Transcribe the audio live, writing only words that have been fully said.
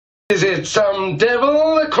Is it some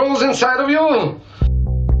devil that crawls inside of you?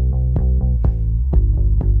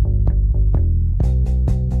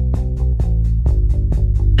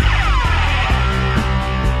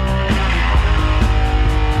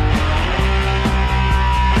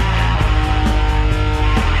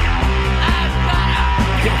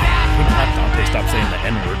 Stop saying the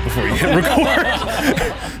N-word before you hit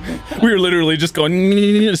record. We were literally just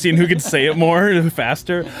going, seeing who could say it more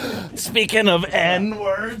faster. Speaking of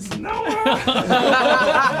N-words, no.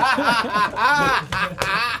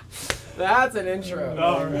 That's an intro.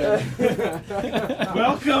 All right.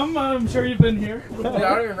 Welcome. I'm sure you've been here. Dude,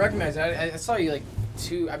 I don't even recognize you. I saw you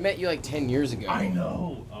I met you 10 years ago. I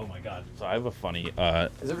know. Oh my God. So I have a funny.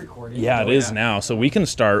 Is it recording? Yeah, it is now. So we can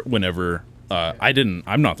start whenever.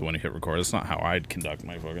 I'm not the one who hit record. That's not how I'd conduct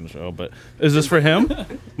my fucking show. But is this for him?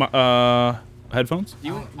 Headphones? Do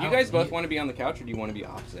you guys both want to be on the couch, or do you want to be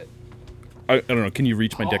opposite? I don't know. Can you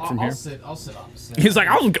reach my dick from here? I'll sit opposite. He's like,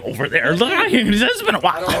 I'll go over there. It's been a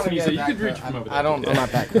while. You could reach from over there. I'm not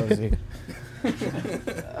that cozy.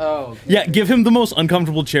 Oh. Yeah, give him the most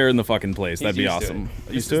uncomfortable chair in the fucking place. That'd be used to awesome.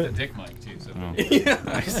 This Used to is it? the dick mic too. So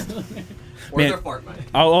Or Man. the fart mic?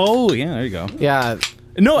 Oh, yeah. There you go. Yeah.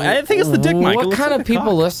 No, I think it's the dick mic. It What looks kind like of a people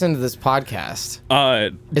cock. listen to this podcast?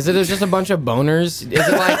 Is Is it just a bunch of boners?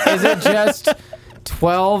 Is it just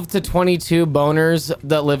 12 to 22 boners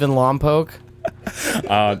that live in Lompoc?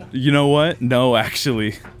 You know what? No,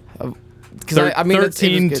 actually. Because I mean,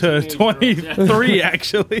 13 to 23,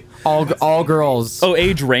 actually. all girls. Oh,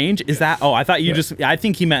 age range? Is that? Oh, I thought you just. I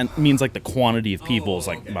think he means like the quantity of people is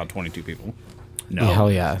like about 22 people. No.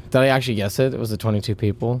 Hell yeah! Did I actually guess it? It was the 22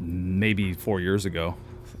 people. Maybe 4 years ago.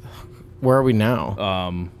 Where are we now?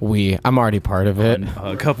 I'm already part of it.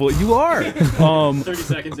 A couple. You are. 30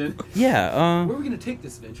 seconds in. Yeah. Where are we gonna take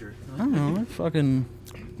this venture? I don't know. Fucking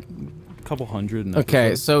couple hundred. in Okay,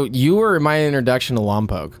 episodes. so you were my introduction to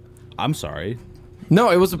Lompoc. I'm sorry. No,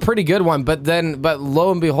 it was a pretty good one, but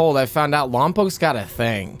lo and behold, I found out Lompoc's got a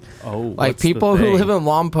thing. Oh, Like, what's the people who thing? live in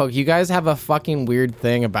Lompoc, you guys have a fucking weird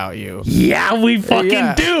thing about you. Yeah, we fucking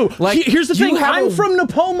Yeah. do. Like, Here's the you thing. have I'm a- from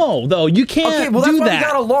Napomo, though. You can't Okay, well, that's do why that. we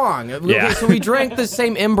got along. Okay, Yeah. so we drank the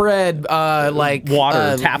same inbred,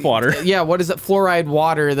 Water, tap water. Yeah, what is it? Fluoride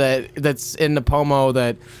water that's in Napomo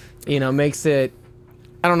that, makes it.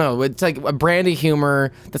 I don't know. It's like a brand of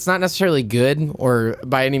humor that's not necessarily good or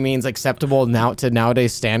by any means acceptable now to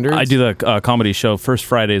nowadays standards. I do the comedy show first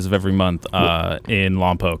Fridays of every month in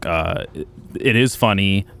Lompoc. It is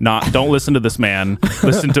funny. Don't listen to this man.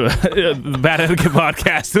 Listen to the Bad Etiquette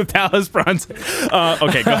podcast with Dallas Bronson.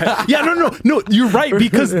 Okay, go ahead. Yeah, no. You're right,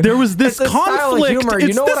 because there was this It's a style of conflict. humor.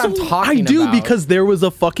 You know what I'm talking I do, about. because there was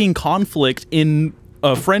a fucking conflict in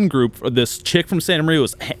a friend group. This chick from Santa Maria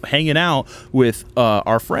was hanging out with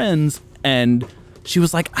our friends, and she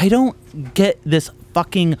was like, I don't get this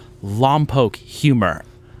fucking Lompoc humor.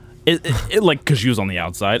 It like, because she was on the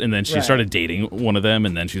outside, and then she started dating one of them,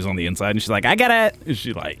 and then she was on the inside, and she's like, I get it. And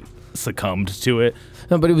she like succumbed to it.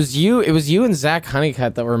 No, but it was you and Zach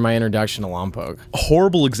Honeycutt that were my introduction to Lompoc.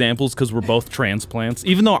 Horrible examples, because we're both transplants,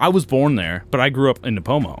 even though I was born there, but I grew up in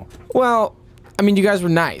Napomo. Well, I mean, you guys were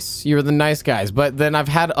nice. You were the nice guys. But then I've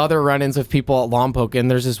had other run-ins with people at Lompoc, and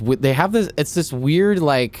there's it's this weird,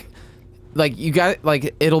 like you got,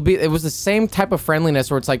 like, it was the same type of friendliness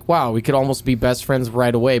where it's like, wow, we could almost be best friends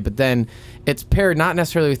right away. But then it's paired, not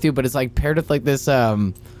necessarily with you, but it's like paired with like this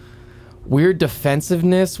weird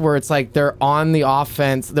defensiveness where it's like they're on the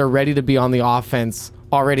offense. They're ready to be on the offense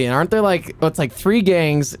already. And aren't there it's like 3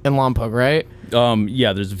 gangs in Lompoc, right?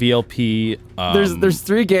 Yeah, there's VLP. There's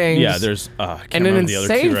 3 gangs. Yeah, there's I can't and an remember the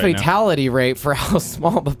other insane two right now. fatality rate for how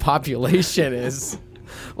small the population is.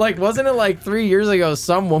 Like, wasn't it like 3 years ago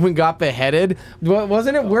some woman got beheaded?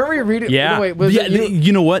 Wasn't it? Where were you reading? Yeah, Wait, was yeah. it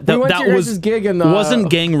You know what? we went to That your was guys' gig in wasn't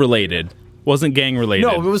gang related. Wasn't gang related.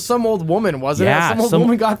 No, it was some old woman, wasn't Yeah, it? Some old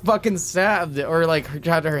woman got fucking stabbed or like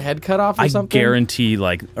had her head cut off or I something. guarantee,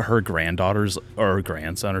 like, her granddaughters or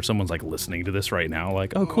grandson or someone's like listening to this right now,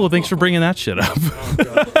 like, oh, cool, thanks for bringing that shit up.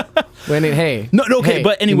 When hey, No, okay, hey,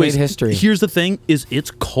 but you anyways, made history. here's the thing: is it's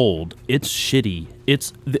cold, it's shitty,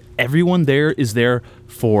 everyone there is there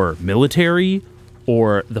for military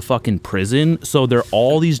or the fucking prison, so they're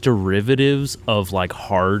all these derivatives of like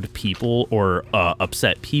hard people or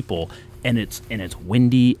upset people. And it's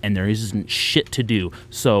windy, and there isn't shit to do.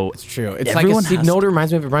 So It's true. It's like a everyone Steve. has- No, it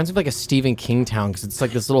reminds me of like a Stephen King town because it's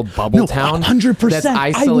like this little bubble No, town. 100%. That's I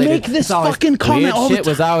isolated. make this It's always fucking comment weird all the shit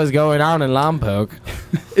was always going on in Lompoc.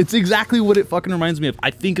 It's exactly what it fucking reminds me of.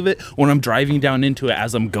 I think of it when I'm driving down into it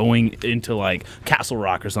as I'm going into like Castle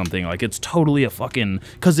Rock or something. Like it's totally a fucking,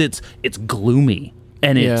 because it's gloomy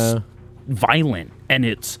and it's Yeah. violent and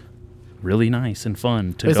it's really nice and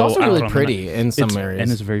fun to It's go also out really on the pretty night. in some It's- areas.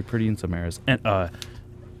 and it's very pretty in some areas. And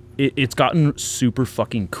it's gotten super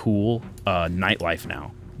fucking cool nightlife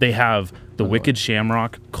now. They have the Wicked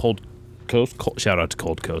Shamrock, Cold Coast. Shout out to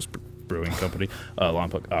Cold Coast Brewing Company.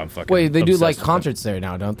 Lompoc. I'm fucking Wait, they do obsessed like with concerts there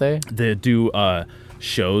now, don't they? them. They do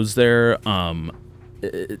shows there. And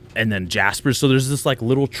then Jasper's. So there's this like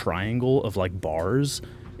little triangle of like bars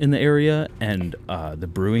in the area, and the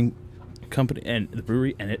brewing company and the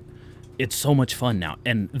brewery, and it's so much fun now.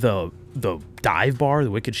 And the dive bar,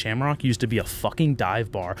 the Wicked Shamrock, used to be a fucking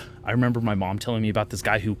dive bar. I remember my mom telling me about this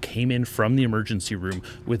guy who came in from the emergency room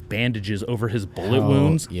with bandages over his bullet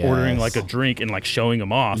wounds, ordering like a drink and like showing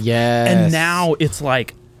them off. Yes. And now it's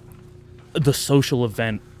like the social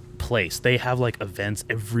event place. They have like events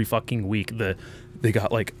every fucking week. They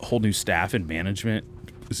got like a whole new staff and management.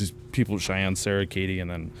 This is people, Cheyenne, Sarah, Katie, and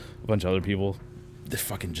then a bunch of other people. They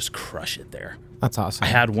fucking just crush it there. That's awesome. I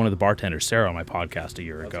had one of the bartenders, Sarah, on my podcast a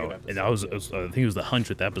year ago, and that was I think it was the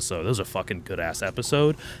 100th episode. That was a fucking good ass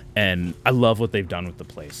episode, and I love what they've done with the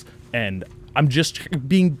place. And I'm just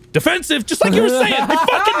being defensive, just like you were saying.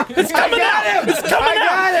 It's coming out. It's coming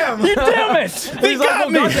out. him. You damn it! They He's like, got "Oh,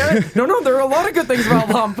 me. God damn it." No, there are a lot of good things about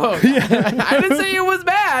Lompoc. I didn't say it was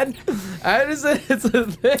bad. I just said it's a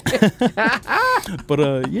thing.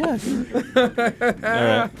 But yeah. All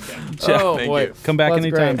right. Oh Thank boy, you. Come back That's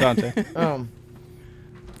anytime, great. Dante.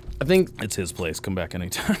 I think. It's his place. Come back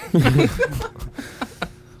anytime.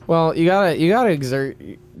 Well, you gotta exert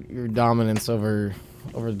your dominance over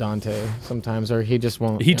Dante sometimes, or he just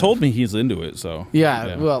won't. He yeah. told me he's into it, so.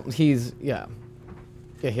 Yeah, well, he's yeah.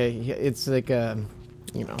 It's like you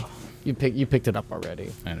picked it up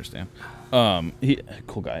already. I understand. He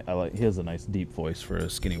cool guy. He has a nice deep voice for a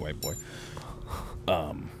skinny white boy.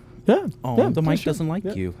 Yeah. Oh, the mic doesn't like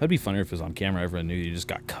you. That'd be funnier if it was on camera. Everyone knew you just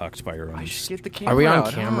got cucked by your own. Get the camera Are we on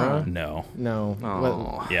out, camera? No. No.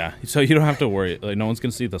 Oh, Yeah. So you don't have to worry. Like no one's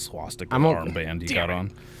gonna see the swastika I'm armband you got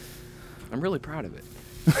on. I'm really proud of it.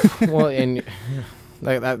 Well, and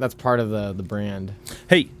like that's part of the brand.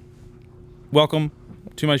 Hey, welcome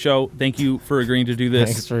to my show. Thank you for agreeing to do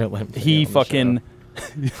this. Thanks for letting me He on the fucking. I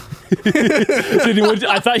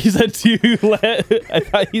thought you said I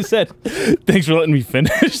thought you said thanks for letting me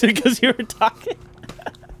finish because you were talking.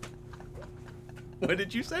 What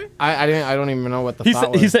did you say? I don't even know what the He thought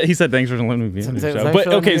said, was. he said thanks for letting me be on the Thanks show. for But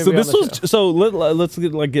letting okay, me so be this on the was so let's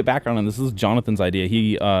get background on this. This is Jonathan's idea.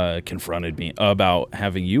 He confronted me about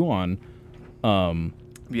having you on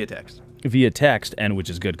Via text. via text, and which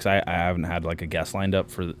is good because I haven't had like a guest lined up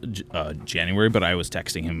for January, but I was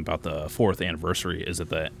texting him about the 4th anniversary is at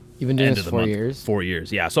the You've been doing end this of the 4 month. years? 4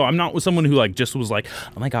 years, yeah. So I'm not with someone who like just was like,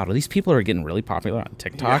 oh my god, all these people are getting really popular on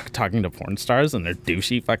TikTok talking to porn stars and their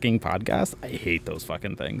douchey fucking podcasts. I hate those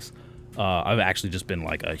fucking things. I've actually just been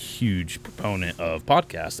like a huge proponent of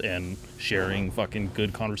podcasts and sharing fucking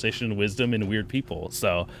good conversation and wisdom and weird people.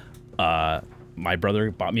 So my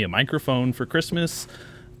brother bought me a microphone for Christmas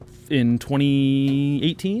in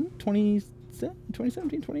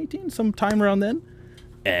 2017, sometime around then.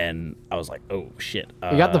 And I was like, oh shit.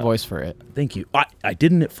 You got the voice for it. Thank you. I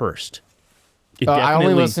didn't at first. It I only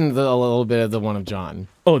definitely- listened to a little bit of the one of John.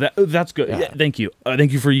 Oh, that's good. Yeah, thank you.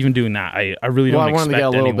 Thank you for even doing that. I really Well, don't I wanted to get a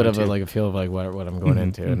expect little bit anyone of to. a feel of like what I'm going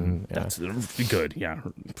into, and yeah. That's good. Yeah,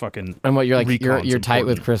 fucking. And what you're like recon's you're tight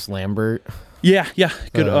with important. Chris Lambert. Yeah.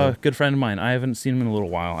 Good friend of mine. I haven't seen him in a little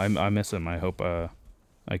while. I miss him. I hope I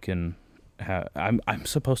can have. I'm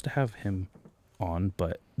supposed to have him on,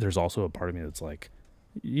 but there's also a part of me that's like,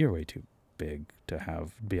 you're way too big to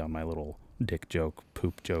be on my little dick joke,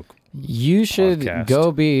 poop joke. You should Podcast.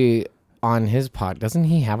 go be on his pod. Doesn't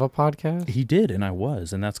he have a podcast? He did, and I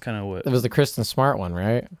was, and that's kind of what. It was the Kristen Smart one,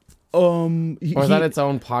 right? He- Or is that its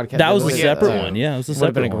own podcast? that was a It separate one. Yeah, it was a Would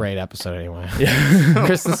have been separate a one. great episode anyway.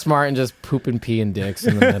 Kristen Smart and just pooping, peeing dicks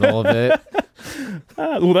in the middle of it.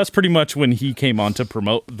 Well, that's pretty much when he came on to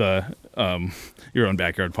promote the Your Own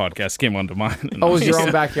Backyard podcast. Came on to mine. And Oh, it was your I-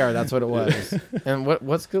 own backyard. That's what it was. And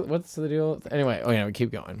what's good? What's the deal? Anyway, oh yeah, we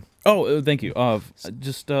keep going. Oh, thank you.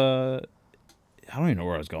 Just I don't even know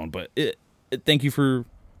where I was going, but thank you for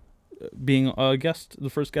being a guest, the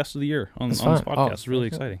first guest of the year on this fine. podcast. Oh, It's really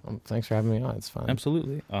okay. exciting. Thanks for having me on. It's fun.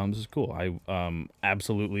 Absolutely. This is cool. I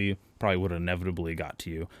absolutely probably would have inevitably got to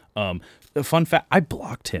you. A fun fact: I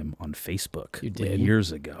blocked him on Facebook. You did?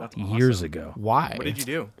 Years ago. Years ago. Why? What did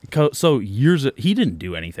you do? So he didn't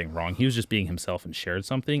do anything wrong. He was just being himself and shared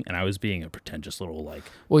something, and I was being a pretentious little like.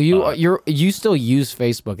 Well, you still use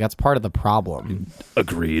Facebook. That's part of the problem.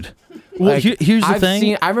 Agreed. Well, here's the I've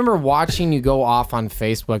thing. I remember watching you go off on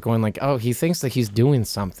Facebook, going like, "Oh, he thinks that he's doing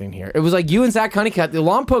something here." It was like you and Zach Honeycutt, the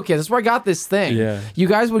Lompoc kids. That's where I got this thing. Yeah. You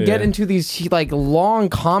guys would get Yeah. into these like long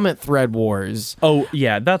comment thread wars. Oh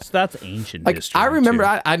yeah, that's ancient Like history. I remember,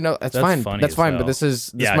 too. I know that's That's fine. funny That's as fine. hell. But this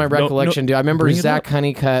is Yeah, my no- recollection, dude. I remember bring it Zach up.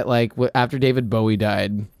 Honeycutt like after David Bowie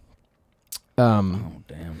died. Oh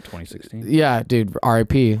damn, 2016. Yeah, dude.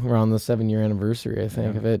 R.I.P. We're on the 7-year anniversary, I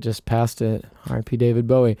think, of it. Just passed it. R.I.P. David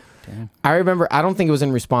Bowie. Damn. I remember. I don't think it was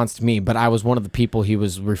in response to me, but I was one of the people he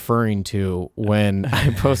was referring to when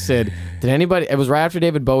I posted. Did anybody? It was right after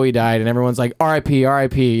David Bowie died, and everyone's like, "R.I.P.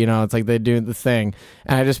 R.I.P." You know, it's like they do the thing,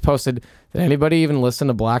 and I just posted. Did anybody even listen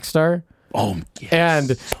to Black Star? Oh yes.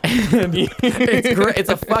 And it's great. It's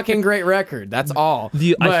a fucking great record. That's all.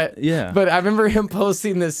 But I remember him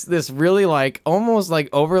posting this really like almost like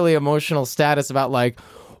overly emotional status about like,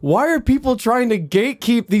 why are people trying to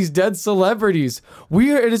gatekeep these dead celebrities?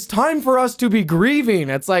 It is time for us to be grieving.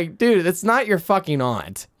 It's like, dude, it's not your fucking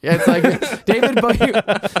aunt. It's like David Bowie.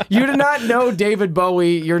 You do not know David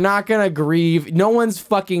Bowie. You're not gonna grieve. No one's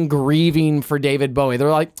fucking grieving for David Bowie. They're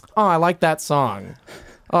like, oh, I like that song.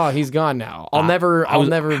 Oh, he's gone now. I'll never. I was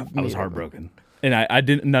meet him. heartbroken. And I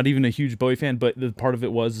didn't, not even a huge Bowie fan, but the part of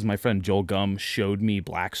it was my friend Joel Gum showed me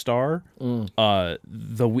Black Star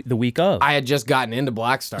the week of. I had just gotten into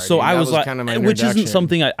Black Star. So dude. I That was like, kind of my which isn't introduction.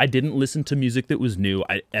 something I didn't listen to music that was new.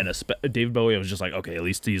 David Bowie, I was just like, okay, at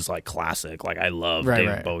least he's like classic. Like I love Right,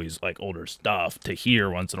 David right. Bowie's like older stuff to hear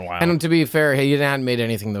once in a while. And to be fair, he hadn't made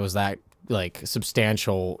anything that was that like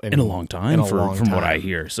substantial in a long time, from what I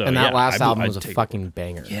hear. So and that yeah, last album I'd was a take- fucking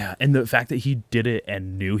banger. Yeah, and the fact that he did it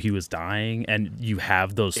and knew he was dying, and you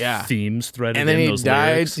have those Yeah. themes threaded And then in he those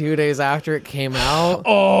died lyrics. 2 days after it came out.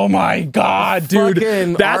 Oh my god, dude!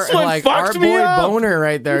 Fucking That's our, what like fucked our me boy up. Boner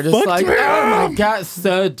right there, just Fucked like, me oh my god,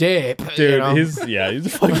 so deep, Dude, you know?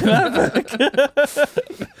 he's fucking epic.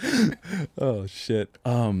 Oh shit.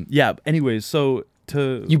 Yeah. Anyways, so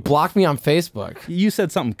You blocked me on Facebook. you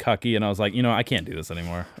said something cucky, and I was like, I can't do this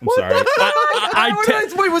anymore. I'm sorry.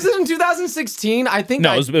 I Wait, was this in 2016? I think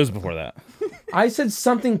no, it was before that. I said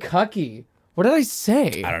something cucky. What did I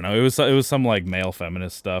say? I don't know. It was some like male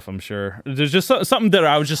feminist stuff. I'm sure. There's just something that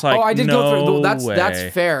I was just like, Oh, I did no go through. That's way.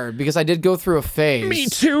 fair because I did go through a phase. Me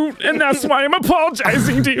too, and that's why I'm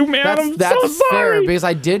apologizing to you, man. That's I'm so fair sorry. because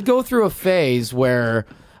I did go through a phase where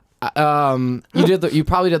you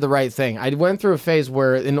probably did the right thing. I went through a phase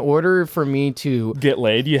where in order for me to Get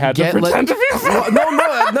laid, you had to get pretend to be. Well,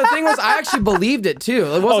 no, the thing was I actually believed it too.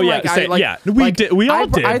 It wasn't yeah, like I like yeah, we did. We all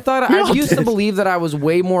did. I thought We I all used to did. believe that I was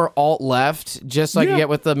way more alt left just so I could Yeah. get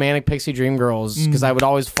with the Manic Pixie Dream Girls because I would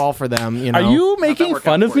always fall for them, you know. Are you making work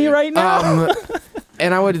fun out of for me you? right now?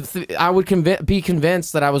 And I would be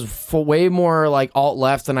convinced that I was way more like alt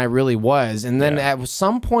left than I really was. And then Yeah. at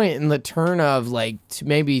some point in the turn of like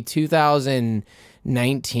maybe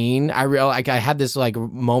 2019, I realized I had this like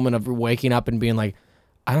moment of waking up and being like,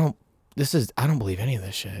 I don't believe any of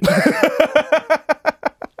this shit.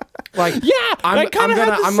 Like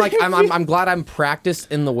I'm glad I'm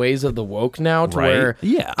practiced in the ways of the woke now to Right. where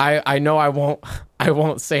Yeah. I know I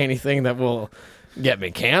won't say anything that will get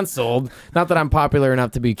me canceled. Not that I'm popular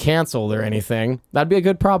enough to be canceled or anything. That'd be a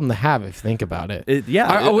good problem to have if you think about it.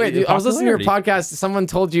 Wait, I was listening to your podcast. Someone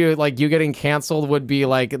told you like you getting canceled would be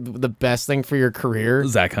like the best thing for your career.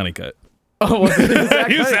 Zach Honeycutt. Oh, was it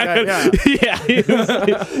exactly? Yeah.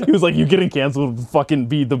 He was like, you getting canceled would fucking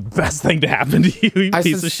be the best thing to happen to you, you I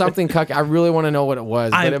piece said of something cuck. I really want to know what it was,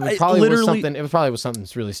 but it I probably was literally- something. It probably was something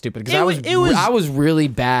really stupid because It was- I was really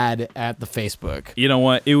bad at the Facebook. You know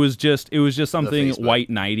what? It was just something Facebook. white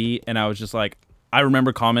knighty, and I was just like, I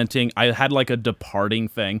remember commenting. I had like a departing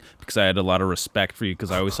thing because I had a lot of respect for you because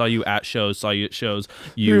I always saw you at shows, saw you at shows.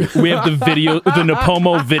 We have the the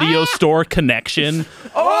Napomo video store connection.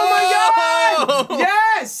 Oh my god!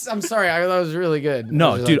 Yes. I'm sorry. That was really good. No,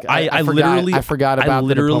 I was dude, like, I literally forgot about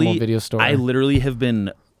the Napomo video store. I literally have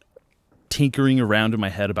been tinkering around in my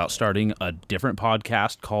head about starting a different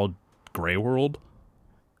podcast called Grey World,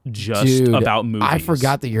 just Dude, about movies. I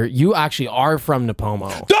forgot that you actually are from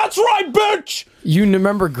Napomo. That's right, bitch. You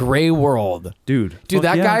remember Grey World. Dude, Dude, fuck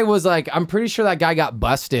that yeah. guy was like, I'm pretty sure that guy got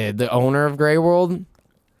busted, the owner of Grey World.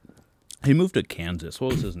 He moved to Kansas.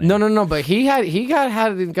 What was his name? No, but he had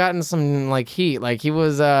gotten some like heat. Like he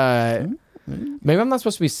was maybe I'm not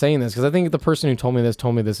supposed to be saying this because I think the person who told me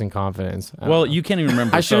this in confidence. I don't Well, know. you can't even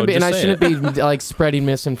remember. I shouldn't be, so and I just say shouldn't it. be like spreading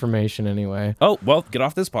misinformation anyway. Oh well, get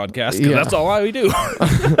off this podcast. 'Cause Yeah. that's all I do.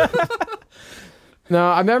 No,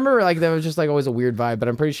 I remember like there was just like always a weird vibe, but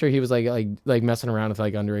I'm pretty sure he was like messing around with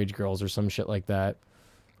like underage girls or some shit like that.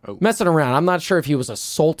 messing around. I'm not sure if he was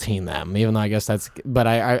assaulting them, even though I guess that's. But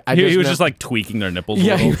I He was know- just like tweaking their nipples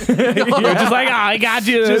Yeah. a little. He was just like, I got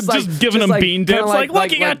you. Just, giving them bean kinda dips. Like,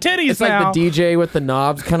 look, you got titties it's now. like the DJ with the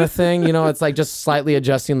knobs kind of thing. You know, it's like just slightly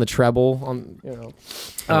adjusting the treble on. You know.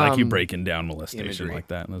 I like you breaking down molestation imagery. like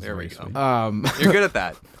that. That's There we very go. sweet. You're good at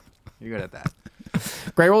that. You're good at that.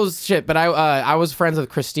 Great Rolls shit, but I was friends with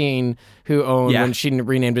Christine, who owned Yeah. when she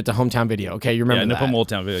renamed it to Hometown Video. Okay, you remember Yeah, that? Nippon Old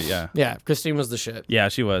Town Video. Yeah. Yeah, Christine was the shit. Yeah,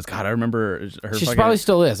 she was. God, I remember her. She fucking, probably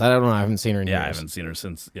still is. I don't know. I haven't seen her in Yeah, I years. haven't seen her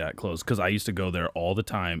since it closed. Because I used to go there all the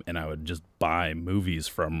time, and I would just buy movies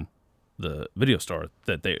from the video store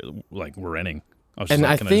that they like were renting. I was just And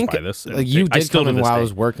like, I can think I just buy this? And like, you I did still come to in this while I day.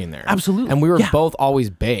 was working there. Absolutely. And we were Yeah. both always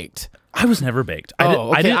baked. I was never baked. I was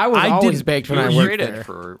always didn't- baked when I You were worked straight there. edge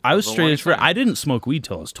for. I was the straight edge for. longest time. I didn't smoke weed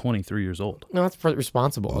till I was 23 years old. No, that's pretty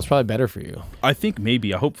responsible. It's probably better for you. I think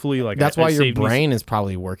maybe. Hopefully, like That's I why your saved me- brain is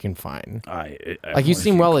probably working fine. I Like you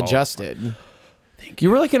seem well adjusted.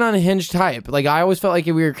 You were like an unhinged type. Like I always felt like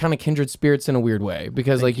we were kind of kindred spirits in a weird way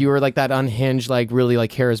because like you were like that unhinged, like really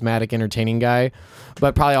like charismatic, entertaining guy,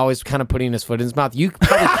 but probably always kind of putting his foot in his mouth. You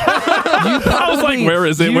probably, I was like, where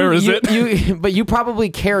is it? Where is it? But you probably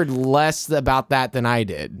cared less about that than I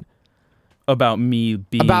did. About me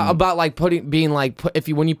being About like being like if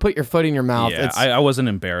you when you put your foot in your mouth, Yeah, it's, I wasn't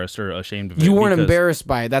embarrassed or ashamed of it. you weren't because- embarrassed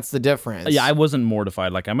by it. That's the difference. Yeah, I wasn't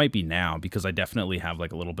mortified. Like I might be now because I definitely have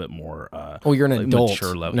like a little bit more. Oh, you're an like, adult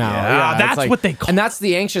mature level. now. Yeah, it's that's like- what they call. And that's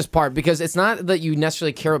the anxious part because it's not that you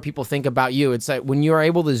necessarily care what people think about you. It's like when you are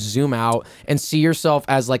able to zoom out and see yourself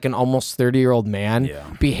as like an almost 30-year-old man Yeah.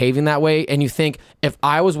 behaving that way, and you think if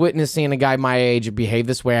I was witnessing a guy my age behave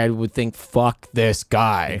this way, I would think, "Fuck this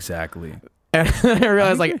guy." Exactly. And I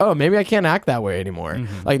realized, like, oh, maybe I can't act that way anymore.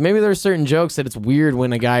 Mm-hmm. Like, maybe there's certain jokes that it's weird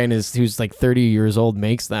when a guy who's like 30 years old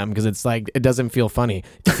makes them because it's like it doesn't feel funny.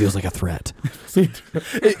 It feels like a threat.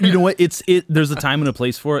 You know what? There's a time and a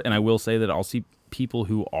place for it, and I will say that I'll see people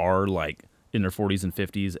who are like in their 40s and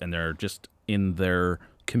 50s, and they're just in their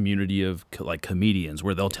community of like comedians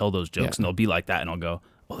where they'll tell those jokes and they'll be like that, and I'll go,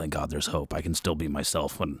 well, thank God there's hope. I can still be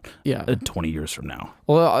myself when 20 years from now.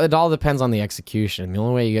 Well, it all depends on the execution. The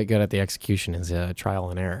only way you get good at the execution is trial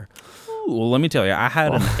and error. Ooh, well, let me tell you, I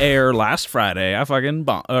had an air last Friday. I fucking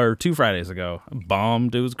or 2 Fridays ago.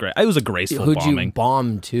 Bombed. It was great. It was a graceful Who'd bombing. you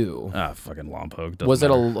bomb to? Fucking Lompoc. Was it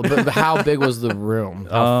but how big was the room?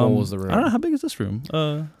 How full was the room? I don't know how big is this room.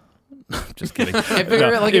 Just kidding. If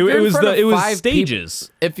you're, like, if you're in front of it was 5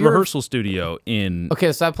 stages. people- if you're- rehearsal studio in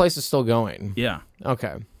Okay, so that place is still going. yeah.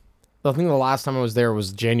 Okay. I think the last time I was there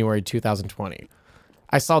was January 2020.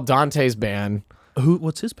 I saw Dante's band,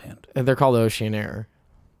 What's his band? and they're called Ocean Air.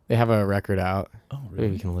 They have a record out. Oh, Maybe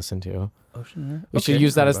really? we can listen to. Ocean Air? We should Okay,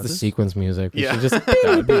 use that sorry as about the this. sequence music. We Yeah. should just That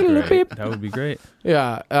would be great. That would be great.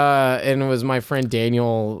 Yeah, and it was my friend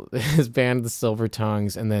Daniel, his band, the Silver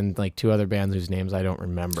Tongues, and then like 2 other bands whose names I don't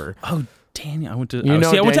remember. Oh, Daniel. I went to You know, I went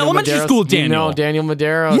to Daniel elementary Medeiros? school. Daniel. You know Daniel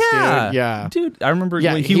Medeiros, Yeah, dude. Yeah. dude. I remember.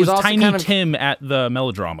 Yeah, he he's was also Tiny kind of- Tim at the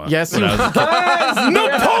melodrama. Yes, when he I was a kid.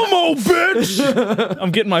 Napomo, bitch.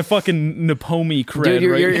 I'm getting my fucking Napomi cred. Dude,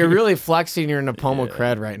 you're, right you're here. really flexing your Napomo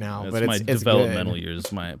cred right now, That's but my it's developmental good.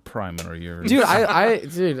 years, my primary years. Dude,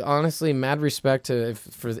 dude, honestly, mad respect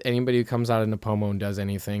for anybody who comes out of Napomo and does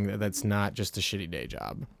anything that's not just a shitty day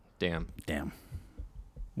job. Damn. Damn.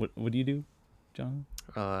 What do you do, John?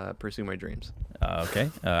 Pursue my dreams. Okay.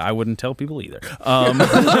 I wouldn't tell people either.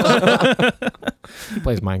 He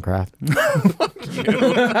plays Minecraft.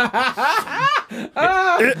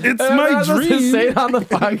 It's my dream. Say it on the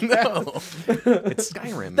podcast. It's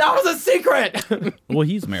Skyrim. That was a secret. Well,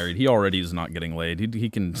 he's married. He already is not getting laid. He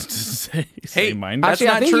can say Hey, mine. that's Actually,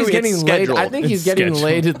 I not think true. he's getting It's laid. I scheduled. think he's It's getting scheduled.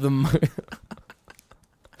 laid at the.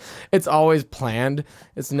 It's always planned.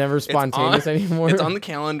 It's never spontaneous anymore. It's on the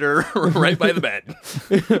calendar right by the bed.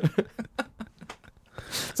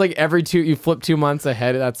 It's like you flip 2 months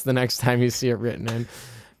ahead. That's the next time you see it written in.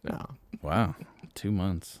 No. Wow, 2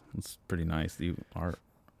 months. That's pretty nice. You are.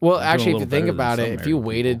 Well, doing a actually, if little you think better than about some it, if you married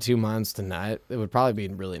waited people. 2 months to nut, it would probably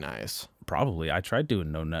be really nice. Probably. I tried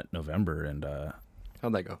doing no nut November, and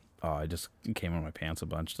How'd that go? I just came on my pants a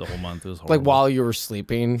bunch the whole month. It was horrible. Like while you were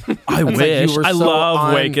sleeping. I It's like wish. you were I so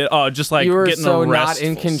love waking. Oh, just like you were getting so a not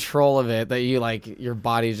in restful- control of it that you like your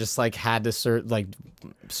body just like had to serve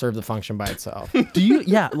the function by itself. Do you?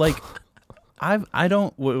 Yeah, like I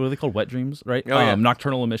don't. What are they called? Wet dreams, right? Oh, yeah.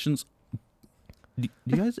 Nocturnal emissions. Do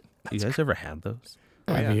you guys ever had those?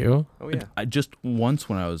 Have you? Oh yeah. I just once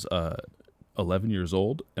when I was 11 years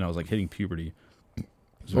old and I was like hitting puberty. It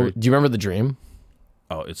was very- Do you remember the dream?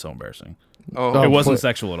 oh, it's so embarrassing. Oh. It wasn't pl-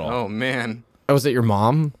 sexual at all. Oh man. Oh, was it your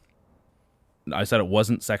mom? I said it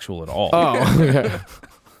wasn't sexual at all. Oh, okay.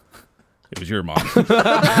 It was your mom. 'Cause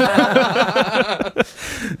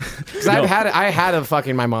I had a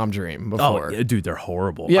fucking my mom dream before. yeah, dude, they're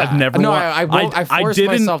horrible. Yeah. I've never. No, wa- I forced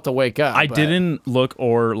myself to wake up. I but- didn't look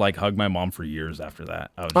or like hug my mom for years after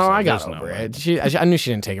that. I was just Oh, like, I got "There's no over way." it. I knew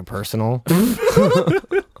she didn't take it personal.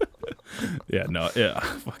 Yeah, no, yeah,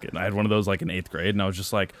 fucking. I had one of those like in 8th grade, and I was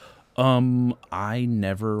just like, I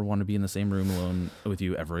never want to be in the same room alone with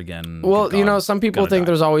you ever again. Well, Good you know, God, some people gonna think die.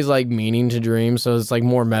 there's always like meaning to dreams, so it's like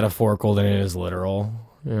more metaphorical than it is literal.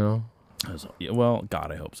 You know. Yeah, well,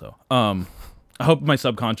 God, I hope so. I hope my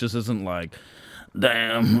subconscious isn't like,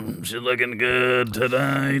 damn, she's looking good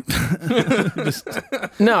tonight.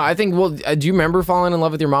 No, I think. Well, do you remember falling in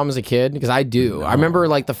love with your mom as a kid? Because I do. I remember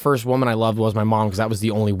like the first woman I loved was my mom because that was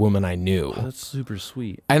the only woman I knew. That's super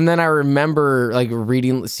sweet. And then I remember like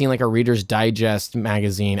seeing like a Reader's Digest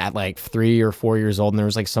magazine at like 3 or 4 years old, and there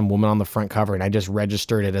was like some woman on the front cover, and I just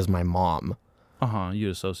registered it as my mom. You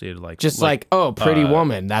associated like Just like, oh, pretty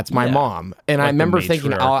woman, that's my yeah. mom. And I Like the remember thinking,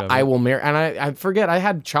 matriarch of I it. will marry. And I forget, I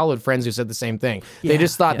had childhood friends who said the same thing. They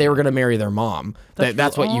just thought they were going to marry their mom.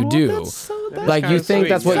 That's what you do. Like you kinda think sweet.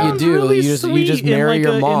 that's what you Sounds do. really you just sweet in, marry like,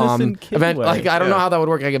 your a mom. innocent kid way. Like I don't know Yeah. how that would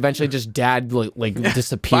work. Like eventually, just dad like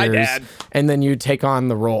disappears, Dad. and then you take on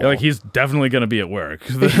the role. Like he's definitely gonna be at work.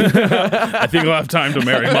 I think I'll have time to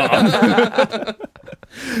marry mom.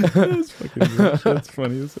 That's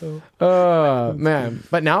funny as hell. Man,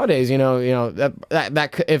 but nowadays, you know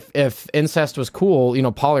that if incest was cool, you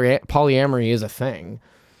know, polyamory is a thing.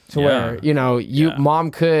 To Yeah.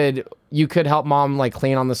 where you could help mom like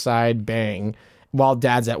clean on the side, bang, while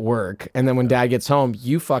dad's at work, and then when dad gets home,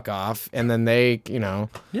 you fuck off, and then they, you know,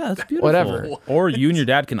 Yeah, that's beautiful. Whatever. Or you and your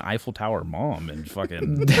dad can Eiffel Tower mom and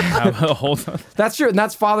fucking have a whole. that's true, and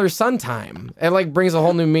that's father son time. It like brings a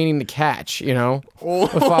whole new meaning to catch, you know.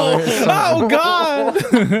 The father and son. God!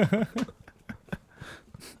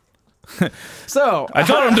 So I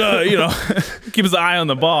told him to, you know, keep his eye on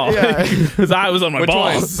the ball. Yeah. His eye was on my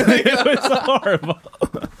balls. It was horrible.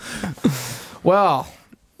 well,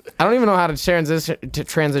 I don't even know how to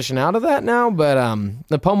transition out of that now, but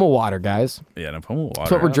the Poma water, guys. Yeah, Napoma water.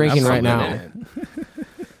 That's what we're drinking right now. Absolutely.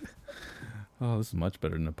 Oh, this is much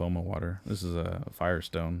better than Napoma water. This is a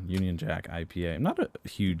Firestone Union Jack IPA. I'm not a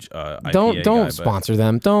huge IPA Don't guy, but sponsor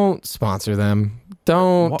them. Don't sponsor them.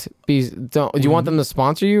 Don't. Do you want them to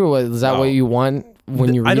sponsor you? Or is that No. what you want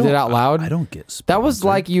when you I read it don't- out loud? I don't get sponsored. That was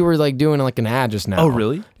like you were like doing like an ad just now. Oh,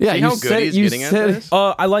 really? Yeah. See you how said good he's you getting at said. this?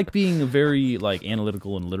 I like being very like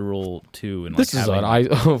analytical and literal too. And like, This is what I.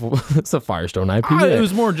 It's a Firestone IPA. It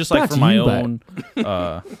was more just like Not for to my you, but- own.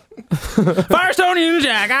 Firestone Union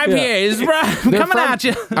Jack IPAs They're coming from- at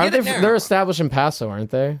you. Aren't they? They're established in Paso,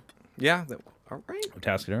 aren't they? Yeah. All right.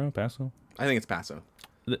 Tascadero, Paso. I think it's Paso.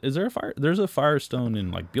 Is there a fire? There's a Firestone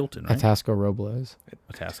in like Buellton, right? Atasco Robles.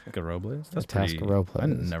 Atasca Robles. That's Atasca pretty. Robles. I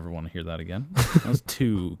never want to hear that again. That's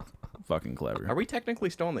too fucking clever. Are we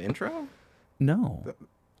technically still in the intro? No,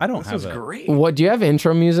 I don't This have is a. great. What do you have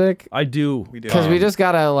intro music? I do. We do. Because we just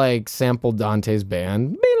gotta like sample Dante's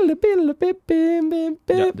band. Yeah, that'd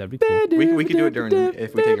be cool. We could do it during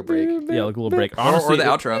if we take a break. Yeah, like a little break. Or Honestly, the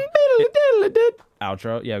outro.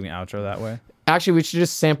 outro. Yeah, we can outro that way. Actually, we should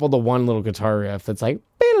just sample the one little guitar riff that's like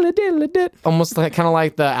almost like kind of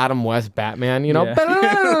like the Adam West Batman, you know?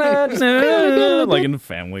 Like in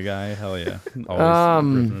Family Guy. Hell yeah.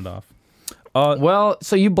 Always ripping it off. Well,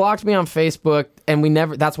 so you blocked me on Facebook, and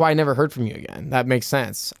that's why I never heard from you again. That makes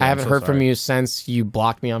sense. I haven't so heard from sorry. you since you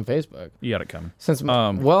blocked me on Facebook. You got it coming. Since since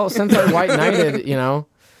I white knighted, you know.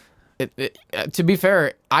 To be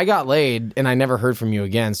fair, I got laid and I never heard from you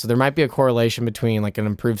again. So there might be a correlation between like an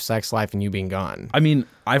improved sex life and you being gone. I mean,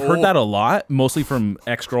 I've heard that a lot, mostly from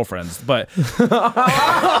ex-girlfriends, but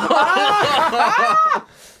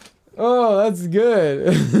Oh, that's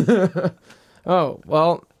good. Oh,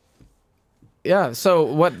 well, yeah. So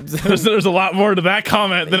what? there's a lot more to that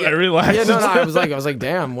comment than I realized. Yeah, no. I was like,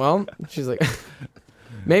 damn. Well, she's like,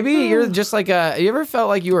 maybe you're just like a. You ever felt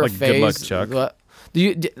like you were Like, good luck, phased? Chuck. What- Do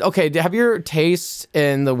you okay? Have your taste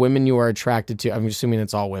in the women you are attracted to? I'm assuming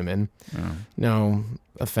it's all women. No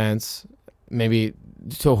offense. Maybe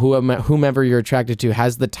to whomever you're attracted to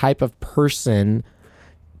has the type of person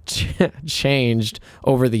changed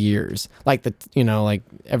over the years, like like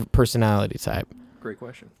personality type. Great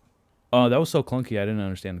question. That was so clunky. I didn't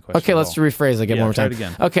understand the question. Okay, at let's all. rephrase it again Yeah, one more try time. it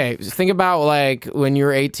again. Okay, think about like when you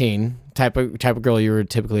were 18, type of girl you were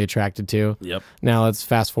typically attracted to. Yep. Now let's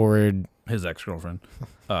fast forward. His ex-girlfriend.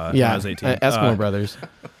 When Yeah, I was 18. Eskimo Brothers.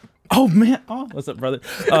 Oh man. Oh, what's up, brother?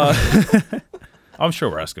 I'm sure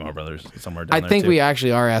we're Eskimo brothers somewhere down I there. think too. we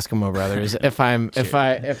actually are Eskimo brothers.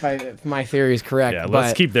 If my theory is correct. Yeah, but,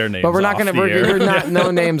 let's keep their names But we're not off gonna. the We're, air. we're not.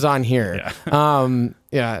 No names on here.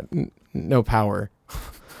 No power.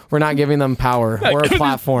 We're not giving them power or a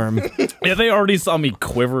platform. Yeah, they already saw me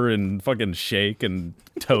quiver and fucking shake and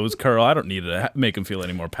toes curl. I don't need to make them feel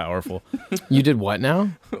any more powerful. You did what now?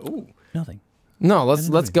 Nothing. No,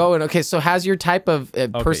 let's go. And okay, so has your type of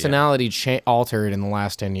personality altered in the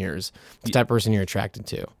last 10 years? The type of person you're attracted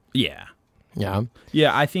to? Yeah. Yeah.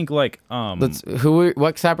 Yeah, I think like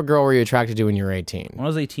What type of girl were you attracted to when you were 18? when I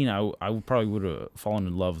was 18, I probably would have fallen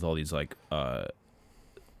in love with all these like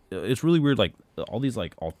it's really weird, like all these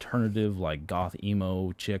like alternative like goth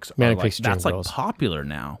emo chicks. Manic are, like, Pixie Dream that's Girls. like popular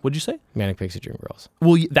now. What'd you say? Manic Pixie Dream Girls.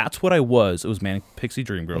 Well, that's what I was. It was Manic Pixie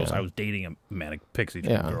Dream Girls. Yeah. I was dating a Manic Pixie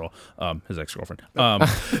Dream Yeah. girl, his ex-girlfriend.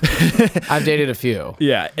 I've dated a few.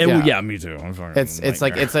 Yeah, Yeah. me too. I'm fucking It's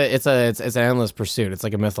like nightmare. it's an endless pursuit. It's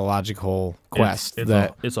like a mythological quest.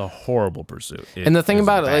 It's a horrible pursuit. And the thing is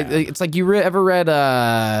about bad. it, like, it's like you ever read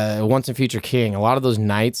Once and Future King? A lot of those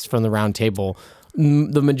knights from the Round Table,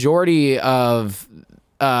 the majority of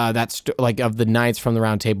of the knights from the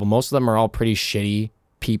Round Table, most of them are all pretty shitty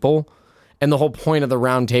people. And the whole point of the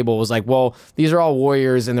Round Table was like, well, these are all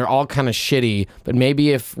warriors and they're all kind of shitty, but maybe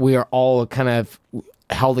if we are all kind of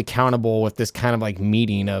held accountable with this kind of like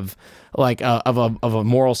meeting of like of a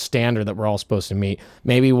moral standard that we're all supposed to meet,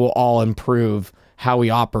 maybe we'll all improve how we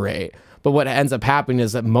operate. But what ends up happening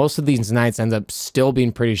is that most of these knights end up still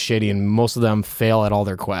being pretty shitty, and most of them fail at all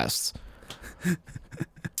their quests.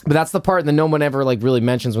 But that's the part that no one ever like really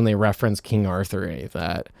mentions when they reference King Arthur.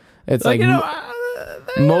 That it's like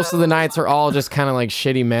most of the knights are all just kind of like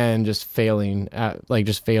shitty men, just failing at like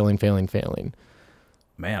just failing.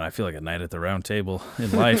 Man, I feel like a knight at the round table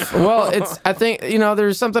in life. Well, I think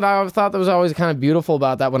there's something I thought that was always kind of beautiful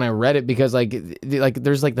about that when I read it, because like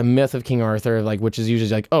there's like the myth of King Arthur, like, which is usually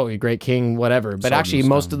like, oh, a great king, whatever. But Sword actually, and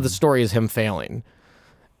most stone. of the story is him failing,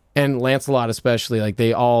 and Lancelot especially. Like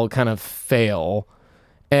they all kind of fail,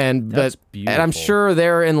 and That's and I'm beautiful. sure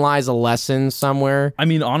therein lies a lesson somewhere. I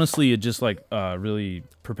mean, honestly, it just like really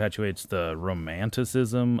perpetuates the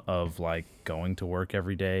romanticism of like going to work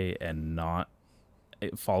every day and not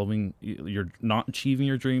you're not achieving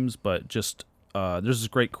your dreams, but just there's this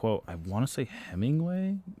great quote. I want to say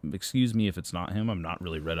Hemingway. Excuse me if it's not him. I'm not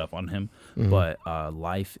really read up on him, but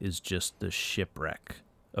life is just the shipwreck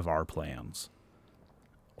of our plans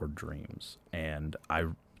or dreams, and I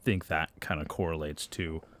think that kind of correlates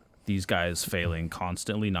to these guys failing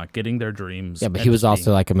constantly, not getting their dreams. Yeah, but and he was just also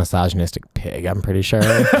being- like a misogynistic pig, I'm pretty sure. So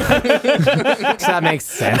that makes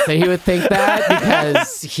sense that he would think that,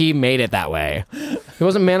 because he made it that way. He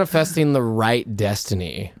wasn't manifesting the right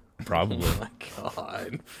destiny. probably.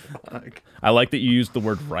 God, fuck. I like that you used the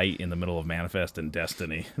word right in the middle of manifest and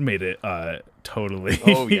destiny. Made it totally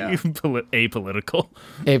Oh, yeah. apolitical.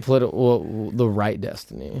 The right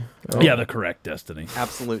destiny. Yeah, the correct destiny.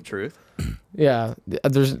 Absolute truth. Yeah,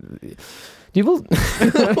 there's. Do you believe?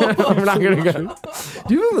 I'm not gonna go.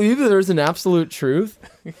 Do you believe that there's an absolute truth?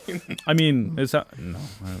 I mean, is that no?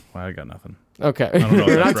 I got nothing. Okay, don't know what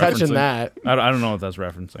we're not that's touching referencing. that. I don't know what that's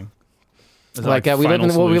referencing. Is that Like we live Final in we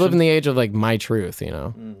live Solution? in the age of like my truth,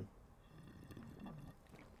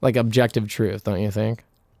 like objective truth, don't you think?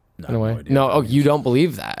 No, In a way, idea no. what Oh, that you means. don't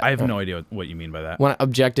believe that? I have no idea what you mean by that. When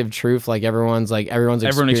objective truth, like everyone Everyone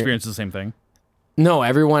experience. experiences the same thing. No,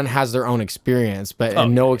 everyone has their own experience, but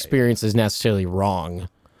and no experience is necessarily wrong.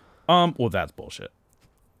 Well, that's bullshit.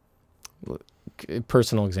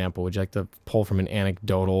 Personal example, would you like to pull from an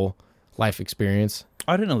anecdotal life experience?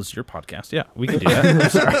 I didn't know this is your podcast. Yeah, we can do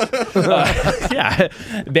that. Sorry. Yeah,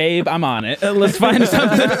 babe, I'm on it. Let's find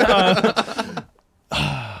something.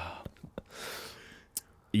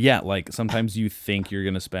 Yeah, like sometimes you think you're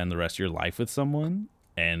gonna spend the rest of your life with someone,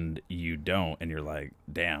 and you don't, and you're like,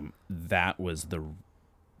 "Damn, that was the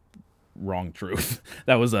wrong truth.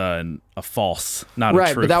 That was a false, not a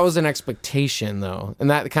Right, truth." but that was an expectation, though, and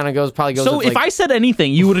that kind of probably goes. So with, if I said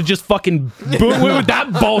anything, you would have just fucking went with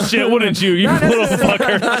that bullshit, wouldn't you? You little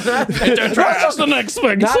fucker. That's just an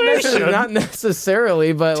expectation. not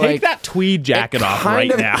necessarily, but Take like that tweed jacket off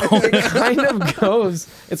right kind of- now. It kind of goes.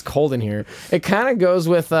 It's cold in here. It kind of goes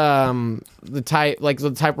with the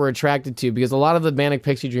type we're attracted to, because a lot of the Manic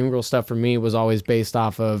Pixie Dream Girl stuff for me was always based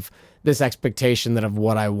off of this expectation of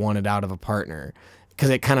what I wanted out of a partner, because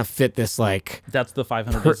it kind of fit this like. That's the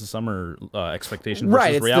 500 Days of Summer expectation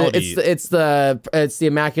versus Right, reality. it's the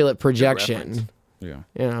immaculate projection. Yeah.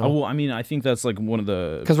 You know? Oh, well, I mean, I think that's like one of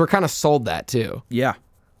the. Because we're kind of sold that too. Yeah.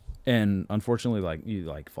 And unfortunately, like you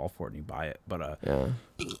like fall for it and you buy it. But Yeah.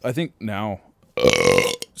 I think now.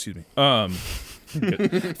 Excuse me.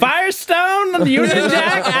 Firestone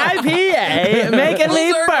Unijack IPA making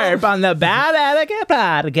me burp on the Bad Etiquette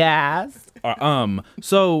podcast.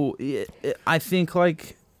 So I think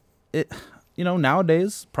like it,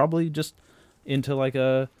 nowadays probably just into like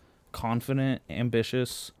a confident,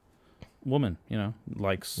 ambitious woman,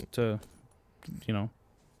 likes to,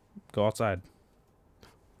 go outside.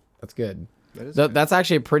 That's good. That is That's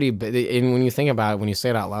actually a pretty big. And when you think about it, when you say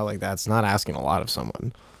it out loud like that, it's not asking a lot of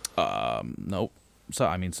someone. Nope. So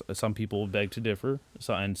I mean, some people beg to differ.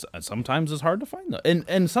 So and sometimes it's hard to find them.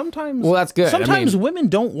 And sometimes, Well, that's good. I Sometimes mean- women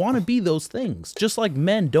don't want to be those things, just like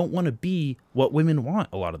men don't want to be what women want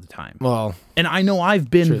a lot of the time. Well, And I know I've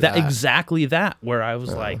been True that that. exactly that, where I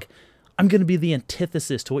was like, I'm gonna be the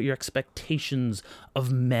antithesis to what your expectations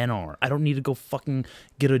of men are. I don't need to go fucking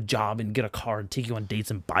get a job and get a car and take you on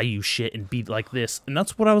dates and buy you shit and be like this. And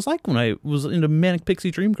that's what I was like when I was into Manic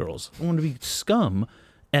Pixie Dream Girls. I wanted to be scum,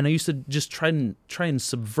 and I used to just try and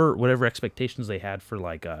subvert whatever expectations they had for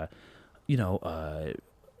like a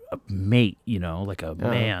mate, like a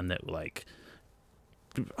man that like,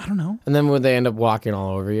 I don't know. and then would they end up walking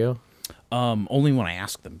all over you? Only when I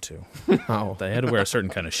asked them to. Oh, They had to wear a certain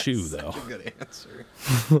kind of shoe though. good answer.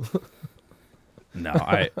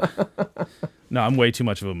 No, I'm way too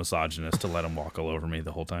much of a misogynist to let them walk all over me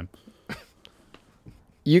the whole time.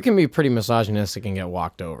 you can be pretty misogynistic and get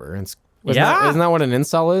walked over. Isn't Yeah. isn't that what an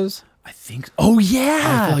incel is? I think. Oh I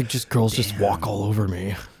yeah. feel like just girls just walk all over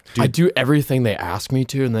me. I do everything they ask me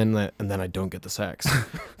to, and then I don't get the sex,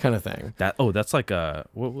 kind of thing. That's like a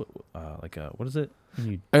what is it?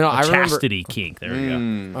 I know. I remember. Chastity kink. There you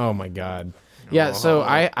go. Oh my god. Yeah. So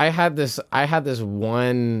I had this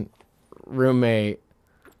one roommate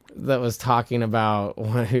that was talking about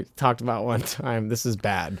one time. This is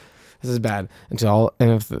bad. And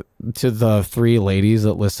to the three ladies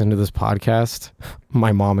that listen to this podcast,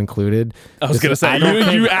 my mom included. I was gonna say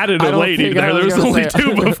you added I a don't lady think I there. There was was gonna only say-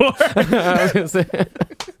 two before. I was gonna say,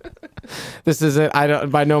 this isn't. I don't.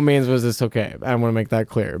 By no means was this okay. I want to make that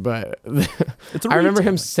clear. But I remember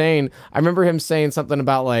him saying. Something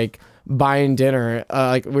about like buying dinner.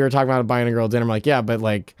 Like we were talking about buying a girl dinner. I'm like, yeah, but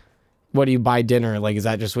like, what do you buy dinner? Like, is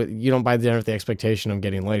that just what you don't buy dinner with the expectation of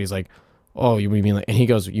getting laid? He's like, oh, you mean like? And he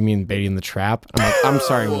goes, you mean baiting the trap? I'm like, I'm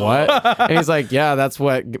sorry, what? And he's like, yeah, that's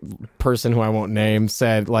what person who I won't name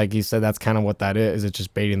said. Like he said, that's kind of what that is. It's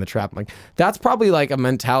just baiting the trap. I'm like, that's probably like a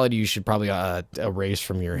mentality you should probably erase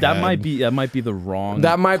from your head. That might be the wrong.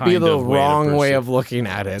 That might be kind the of wrong way pursue- of looking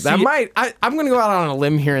at it. See- I'm going to go out on a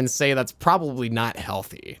limb here and say that's probably not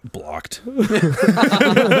healthy. blocked.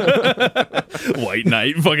 White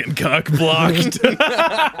knight, fucking cuck, blocked.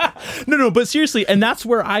 No, but seriously, and that's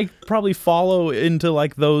where I probably follow into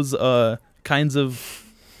like those kinds of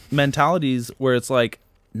mentalities where it's like,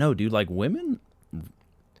 no, dude, like women.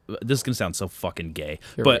 This is gonna sound so fucking gay,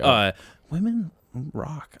 Here we go. but women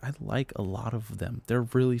rock. I like a lot of them. They're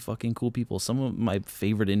really fucking cool people. Some of my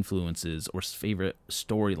favorite influences or favorite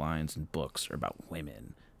storylines and books are about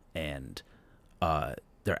women, and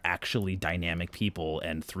they're actually dynamic people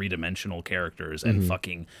and three-dimensional characters and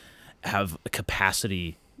fucking have a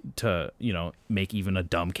capacity to, make even a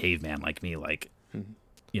dumb caveman like me, like,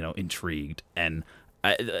 intrigued. And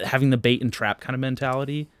having the bait and trap kind of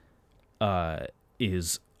mentality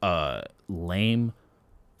is a lame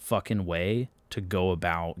fucking way to go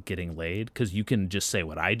about getting laid, because you can just say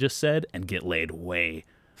what I just said and get laid way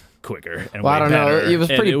quicker and Well, way I don't know. better. It was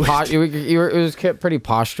And pretty it was- it was pretty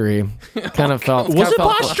postury. Kind of felt. Was kinda it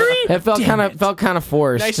felt- postury? It felt Damn kind of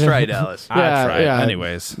forced. Nice try, Dallas. I Yeah, tried. yeah.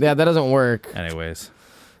 Anyways. Yeah, that doesn't work. Anyways.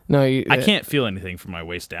 No, I can't feel anything from my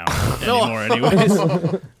waist down anymore.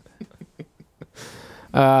 Anyways.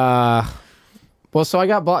 Well, so I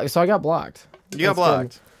got blocked. You got You got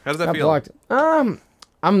blocked. How does that Got feel? blocked.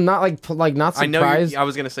 I'm not not I know. surprised. I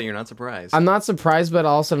was gonna say you're not surprised. I'm not surprised, but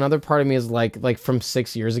also another part of me is like from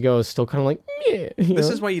 6 years ago is still kind of like, yeah. This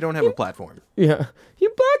is why you don't have a platform. Yeah,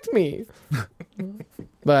 you blocked me.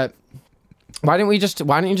 But why didn't you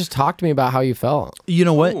just talk to me about how you felt? You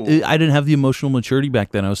know what? Ooh. I didn't have the emotional maturity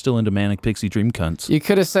back then. I was still into Manic Pixie Dream Cunts. You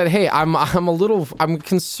could have said, "Hey, I'm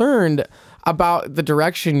concerned about the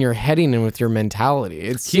direction you're heading in with your mentality.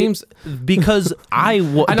 It seems Because I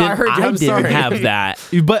I know, I heard you. I'm didn't sorry. have that.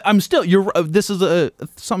 But I'm still. This is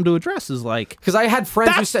something to address. Is like because I had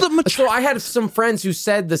friends who That's said the mature- so. I had some friends who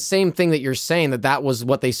said the same thing that you're saying, that was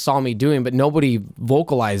what they saw me doing, but nobody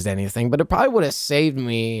vocalized anything. But it probably would have saved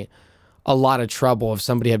me a lot of trouble if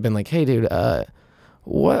somebody had been like, "Hey, dude,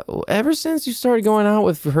 what? Ever since you started going out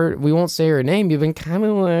with her, we won't say her name. You've been kind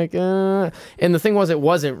of like." And the thing was, it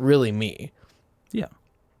wasn't really me. yeah,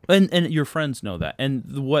 and your friends know that. And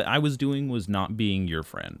what I was doing was not being your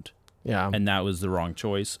friend. Yeah. and that was the wrong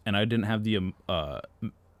choice. And I didn't have the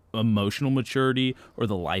emotional maturity or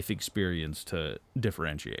the life experience to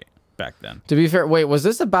differentiate back then. To be fair, wait, was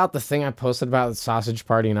this about the thing I posted about the Sausage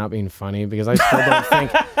Party not being funny? Because I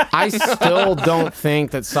still don't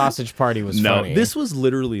think that Sausage Party was No, funny. this was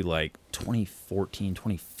literally like 2014,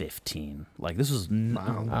 2015. Like this was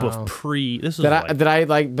pre. This was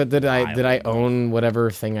did like, I own whatever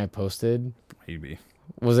thing I posted? maybe.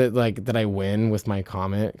 Was it like, did I win with my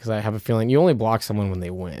comment? Because I have a feeling you only block someone when they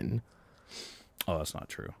win. Oh, that's not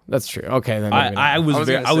true. That's true. Okay, then maybe not. I was was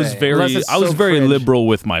very, gonna I was say, unless very, it's I was so very cringe. liberal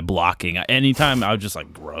with my blocking. Anytime I was just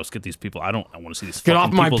like, gross, get these people. I want to see these Get fucking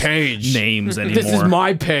off my people's page. names anymore. This is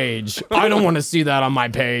my page. I don't want to see that on my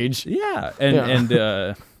page. yeah,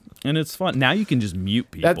 and it's fun. Now you can just mute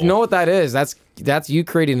people. That, know what that is? That's you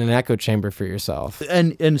creating an echo chamber for yourself.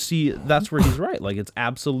 and see, that's where he's right. Like it's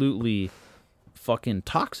absolutely fucking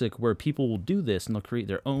toxic where people will do this and they'll create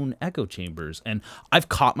their own echo chambers. And I've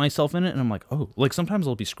caught myself in it, and I'm like, oh, like sometimes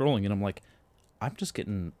I'll be scrolling and I'm like, I'm just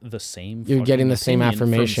getting the same. You're getting fucking the same opinion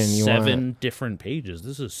from affirmation you want. 7 different pages.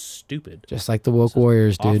 This is stupid. Just like the woke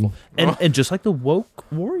warriors, dude. Awful. And just like the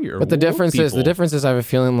woke warrior. But the woke difference is, people. I have a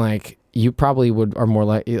feeling like you probably are more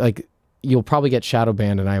like you'll probably get shadow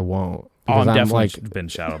banned and I won't. Oh, I'm Because definitely been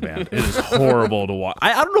shadow banned. It is horrible to watch.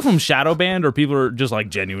 I don't know if I'm shadow banned or people are just like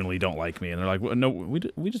genuinely don't like me and they're like, well, no,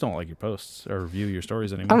 we just don't like your posts or view your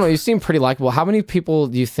stories anymore. I don't know. You seem pretty likable. How many people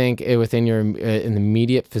do you think within your in the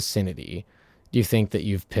immediate vicinity do you think that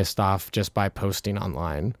you've pissed off just by posting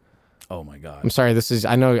online? Oh my god. I'm sorry.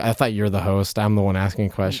 I know. I thought you're the host. I'm the one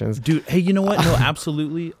asking questions. Dude, hey, you know what? No,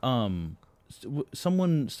 absolutely.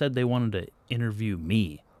 Someone said they wanted to interview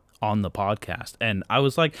me on the podcast, and I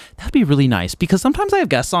was like, that'd be really nice because sometimes I have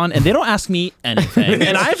guests on and they don't ask me anything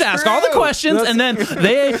and I have to ask all the questions and then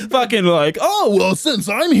they fucking like, oh well, since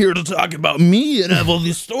I'm here to talk about me and have all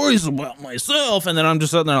these stories about myself, and then I'm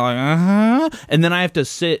just sitting there like, and then I have to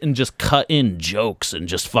sit and just cut in jokes and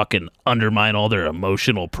just fucking undermine all their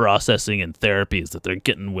emotional processing and therapies that they're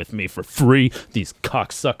getting with me for free, these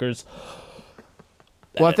cocksuckers.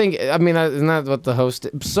 Well, isn't that what the host?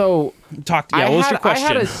 So What was your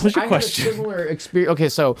question? What was your question? Had a similar experience. Okay,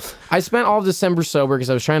 so I spent all of December sober because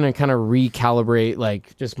I was trying to kind of recalibrate,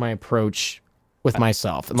 like, just my approach with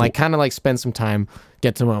myself, and like kind of like spend some time,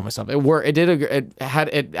 get to know myself. It worked. I had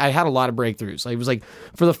a lot of breakthroughs. Like, it was like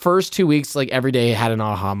for the first 2 weeks, like every day I had an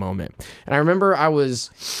aha moment. And I remember I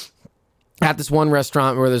was at this one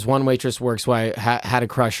restaurant where this one waitress works, who I had a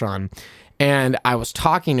crush on, and I was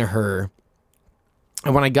talking to her.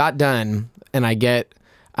 And when I got done and I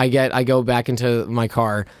go back into my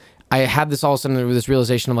car, I had this all of a sudden this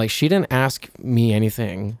realization of like, she didn't ask me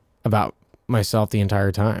anything about myself the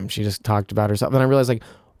entire time. She just talked about herself. And I realized like,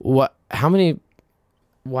 I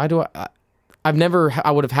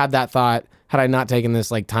would have had that thought had I not taken this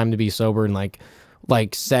like time to be sober and like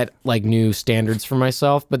set like new standards for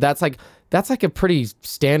myself. But that's like a pretty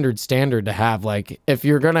standard to have. Like, if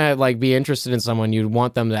you're gonna like be interested in someone, you'd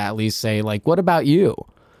want them to at least say like, what about you?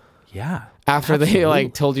 Yeah. After they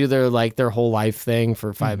like told you their whole life thing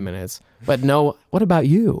for 5 minutes. But no, what about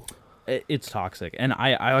you? It's toxic. And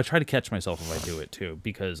I try to catch myself if I do it too,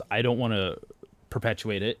 because I don't want to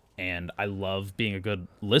perpetuate it. And I love being a good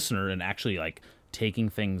listener and actually like taking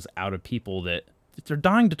things out of people that if they're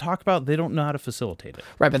dying to talk about, they don't know how to facilitate it.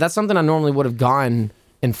 Right, but that's something I normally would have gone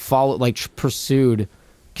and followed, like pursued,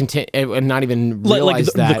 and not even realize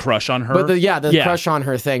like that the crush on her. But the crush on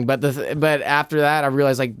her thing. But after that, I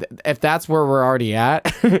realized like if that's where we're already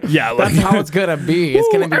at, Yeah, that's how it's gonna be. It's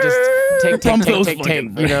gonna be just Pump those take.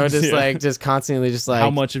 fucking You know, just yeah. like just constantly, just like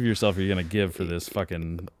How much of yourself are you gonna give for this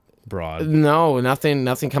fucking broad? No,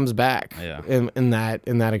 nothing comes back. Yeah. In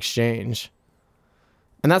that exchange.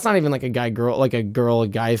 And that's not even like a guy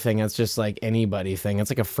thing. It's just like anybody thing.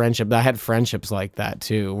 It's like a friendship. I had friendships like that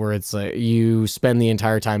too, where it's like you spend the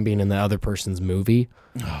entire time being in the other person's movie.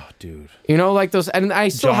 Oh, dude. You know, like those. And I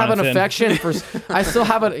still have an Jonathan. affection for. I still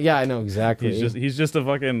have a. Yeah, I know exactly. He's just a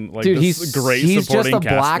fucking like Dude, this he's great he's supporting just a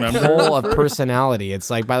cast black member. hole of personality.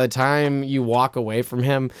 It's like by the time you walk away from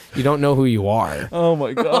him, you don't know who you are. Oh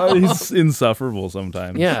my god, he's insufferable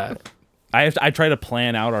sometimes. Yeah. I try to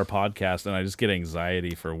plan out our podcast and I just get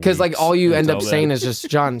anxiety for weeks. Because like all you end up until saying then. is just,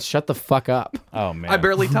 John, shut the fuck up. Oh man, I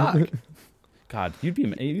barely talk. God, you'd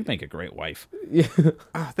make a great wife.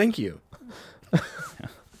 Oh, thank you.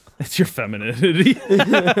 It's your femininity.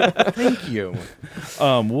 Thank you.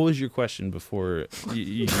 What was your question before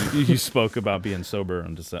you spoke about being sober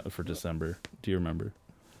for December? Do you remember?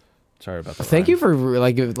 Sorry about that. Thank Ryan. you for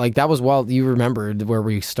like that was well you remembered where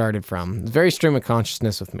we started from. Very stream of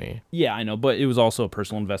consciousness with me. Yeah, I know, but it was also a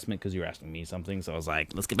personal investment because you were asking me something, so I was like,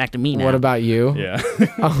 let's get back to me now. What about you? Yeah.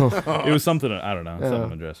 Oh. It was something, I don't know,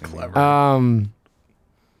 something addressing.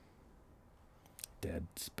 Dead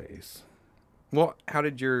space. Well, how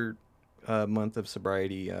did your month of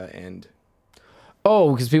sobriety end?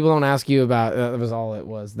 Oh, because people don't ask you about that was all it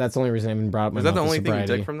was. That's the only reason I even brought up my Was that the month of only thing you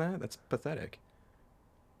sobriety. took from that? That's pathetic.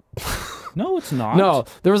 No, it's not. No,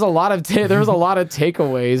 there was a lot of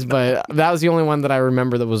takeaways, but that was the only one that I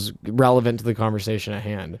remember that was relevant to the conversation at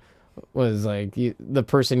hand. Was like the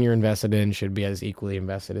person you're invested in should be as equally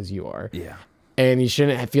invested as you are, Yeah. and you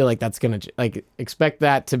shouldn't feel like that's gonna like expect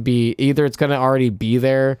that to be either it's gonna already be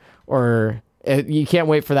there or you can't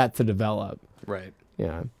wait for that to develop. Right.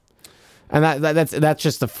 Yeah, and that's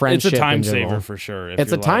just a friendship. It's a time in general. saver for sure. If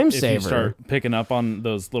It's a you're time if you saver. start picking up on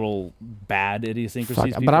those little bad idiosyncrasies. Fuck,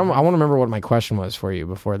 people but I have. want to remember what my question was for you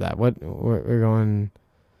before that. What we're going?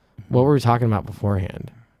 What were we talking about beforehand?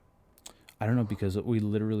 I don't know because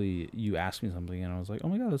you asked me something and I was like, oh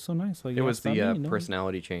my god, that's so nice. Like It was the me, no?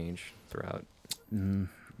 personality change throughout. No,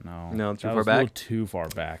 No, too that far was back? A little too far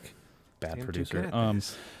back. Bad Damn, too producer. good at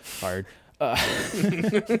this. Fired. What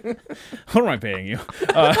am I paying you?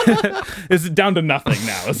 It's down to nothing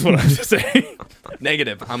now. Is what I'm just saying.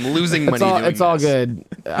 Negative. I'm losing money. It's all doing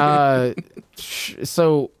this. good.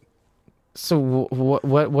 So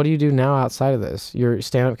what do you do now outside of this? You're a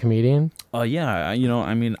stand-up comedian. Yeah. I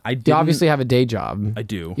mean, I You didn't, obviously have a day job. I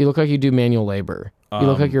do. You look like you do manual labor. You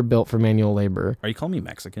look like you're built for manual labor. Are you calling me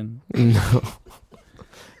Mexican? No.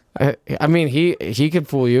 I mean, he could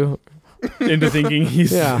fool you. Into thinking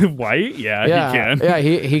he's Yeah. white? Yeah, Yeah, he can. yeah,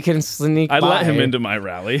 he can sneak. I'd let him by. into my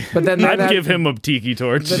rally. But then I'd that- give him a tiki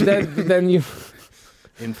torch. But then you.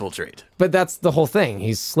 Infiltrate. But that's the whole thing.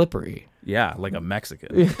 He's slippery. Yeah, like a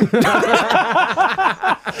Mexican.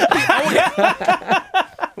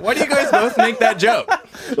 Why do you guys both make that joke?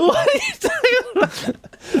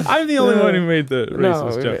 I'm the only one who made the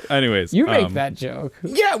racist No, joke. Anyways, You make that joke.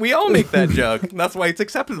 Yeah, we all make that joke. That's why it's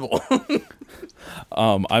acceptable.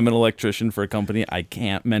 I'm an electrician for a company I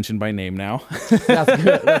can't mention by name now. That's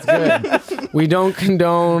good. That's good. We don't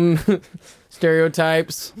condone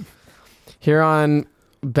stereotypes here on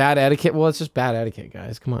bad etiquette. Well, it's just bad etiquette,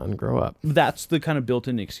 guys. Come on, grow up. That's the kind of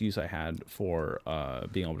built-in excuse I had for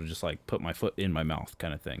being able to just like put my foot in my mouth,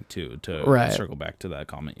 kind of thing, too. To Right. circle back to that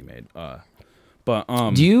comment you made. But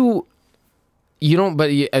Do you don't? But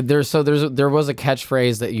there was a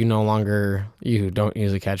catchphrase that you don't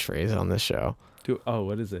use a catchphrase on this show.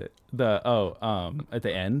 what is it? At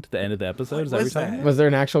the end of the episode. Is that what you're was talking that? about? Was there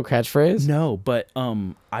an actual catchphrase? No, but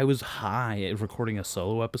I was high at recording a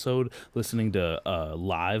solo episode, listening to a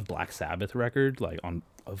live Black Sabbath record, like on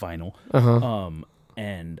a vinyl.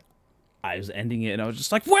 And I was ending it, and I was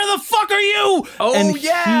just like, "Where the fuck are you?" Oh, and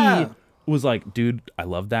yeah. he was like, "Dude, I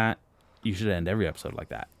love that. You should end every episode like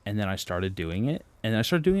that." And then I started doing it, and I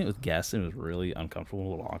started doing it with guests, and it was really uncomfortable, a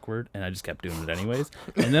little awkward, and I just kept doing it anyways.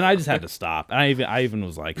 And then I just had to stop. And I even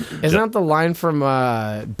was like, Isn't that the line from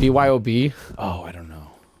BYOB? "Oh, I don't know."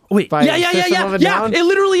 Wait, By System of a Down? it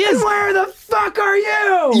literally is. Where the fuck are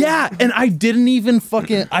you? Yeah, and I didn't even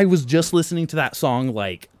I was just listening to that song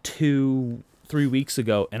like 2-3 weeks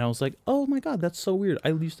ago, and I was like, oh my god, that's so weird. I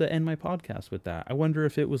used to end my podcast with that. I wonder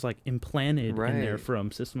if it was like implanted in there Right.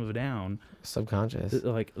 from System of a Down, Subconscious.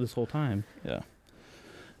 like this whole time. Yeah.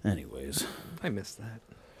 Anyways. I missed that.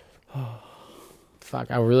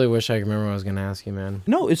 Fuck, I really wish I could remember what I was gonna ask you, man.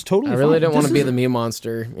 No, it's totally I really fine. didn't want to This be the meme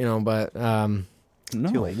monster, but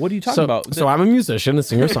No, what are you talking so about? so I'm a musician, a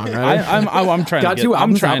singer songwriter. I'm trying Got to get, 2 I'm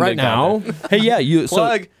albums trying out to right get now. that. Hey, yeah, you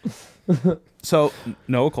Plug. so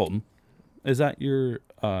Noah Colton, is that your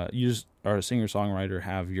you just are a singer songwriter,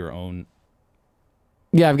 have your own?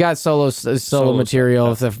 Yeah, I've got solo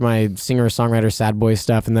material stuff. for my singer songwriter sad boy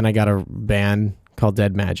stuff, and then I got a band called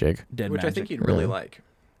Dead Magic. Dead Which Magic. I think you'd really like.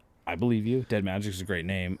 I believe you. Dead Magic is a great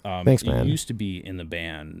name. Thanks, man. You used to be in the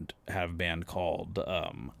band, have a band called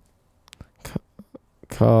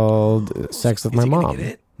Called Sex with My Mom.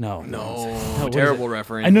 No, No, what is terrible it?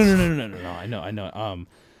 reference. I know. I know.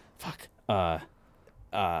 Fuck.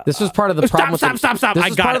 This was part of the problem. Stop. This I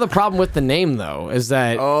was got part it. of the problem with the name, though, is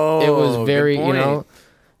that it was Oh, very, good point.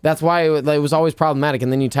 that's why it was always problematic.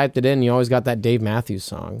 And then you typed it in, you always got that Dave Matthews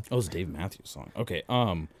song. Oh, it's a Dave Matthews song. Okay.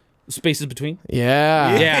 Spaces Between.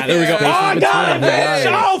 Yeah. Yeah, there we go. Spaces Oh, I got Between, it, you bitch!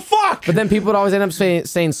 got it. Oh, fuck! But then people would always end up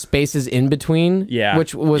saying spaces in between. Yeah,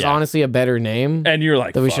 Which was yeah. honestly a better name. And you're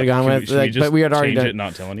like, that we fuck, should have gone with. should we Like, just but we had already change done it,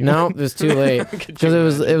 not telling you. No, it was too late. Because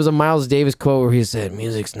it was a Miles Davis quote where he said,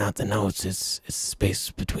 "Music's not the notes; it's space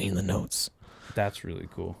between the notes." That's really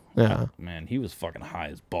cool. Yeah. Man, he was fucking high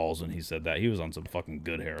as balls when he said that. He was on some fucking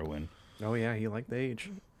good heroin. Oh yeah, he liked the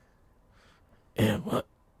age. Yeah. What?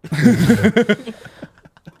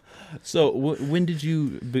 So when did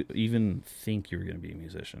you even think you were going to be a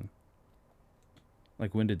musician?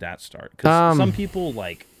 Like, when did that start? Because some people,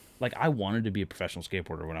 like I wanted to be a professional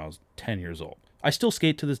skateboarder when I was 10 years old. I still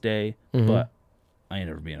skate to this day, but I ain't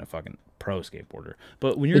never been a fucking pro skateboarder.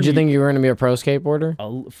 But when you're Did you think you were going to be a pro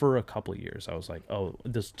skateboarder? for a couple of years, I was like, oh,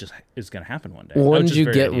 this just is going to happen one day. When did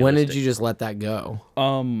you get? When did you just let that go?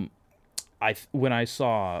 When I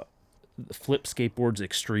saw Flip Skateboard's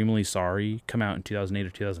Extremely Sorry come out in 2008 or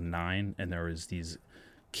 2009, and there was these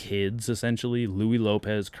kids, essentially, Louis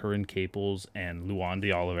Lopez, Curran Caples, and Luan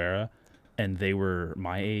de Oliveira, and they were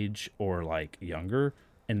my age or like younger,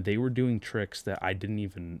 and they were doing tricks that I didn't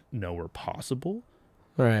even know were possible.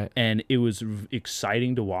 Right. And it was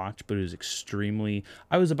exciting to watch, but it was extremely...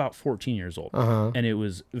 I was about 14 years old, and it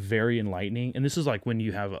was very enlightening. And this is like when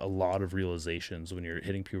you have a lot of realizations when you're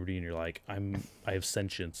hitting puberty and you're like, I have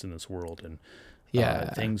sentience in this world, and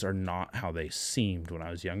things are not how they seemed when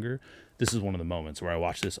I was younger. This is one of the moments where I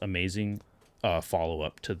watched this amazing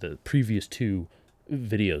follow-up to the previous two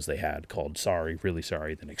videos they had called Sorry, Really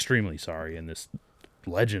Sorry, then Extremely Sorry, and this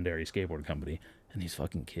legendary skateboard company. And these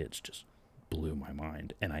fucking kids just blew my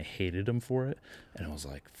mind, and I hated them for it, and I was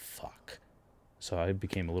like, fuck. So I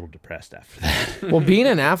became a little depressed after that. Well, being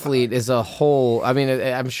an athlete is a whole. I mean,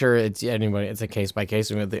 I'm sure it's anybody. It's a case by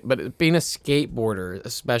case, but being a skateboarder,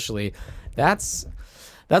 especially, that's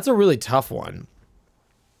a really tough one.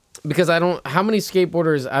 Because I don't. How many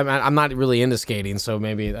skateboarders? I'm not really into skating, so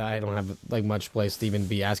maybe I don't have like much place to even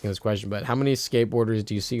be asking this question. But how many skateboarders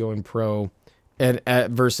do you see going pro, and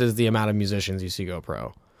versus the amount of musicians you see go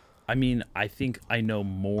pro? I mean, I think I know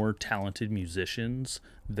more talented musicians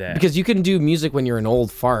that... Because you can do music when you're an old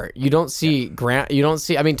fart. You don't see Grant. You don't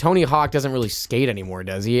see. I mean, Tony Hawk doesn't really skate anymore,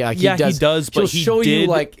 does he? Like, yeah, he does. But he show did. You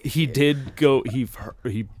like he did go. He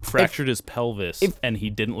fractured his pelvis, and he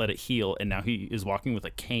didn't let it heal, and now he is walking with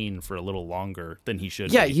a cane for a little longer than he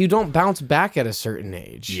should. Yeah, be. you don't bounce back at a certain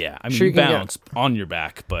age. Yeah, I mean, Sure you bounce on your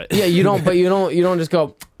back, but yeah, you don't. But you don't just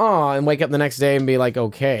go and wake up the next day and be like,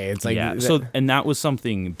 okay. It's like yeah. So and that was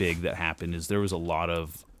something big that happened. Is there was a lot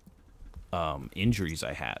of injuries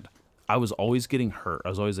I had. I was always getting hurt. I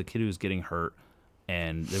was always a kid who was getting hurt,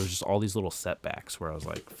 and there was just all these little setbacks where I was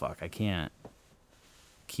like, fuck, I can't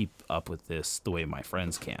keep up with this the way my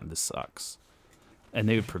friends can. This sucks. And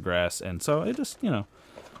they would progress, and so it just,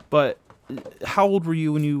 But how old were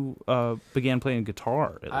you when you began playing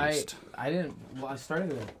guitar, at least? I didn't. Well, I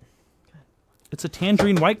started it. It's a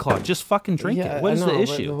Tangerine White Claw. Just fucking drink Yeah, it. What is I know, the but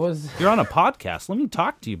issue? it was- You're on a podcast. Let me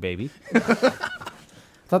talk to you, baby.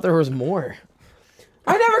 I thought there was more.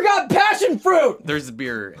 I never got passion fruit. There's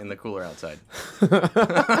beer in the cooler outside.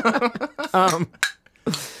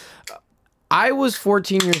 I was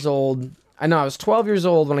 14 years old. I know I was 12 years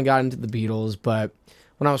old when I got into the Beatles, but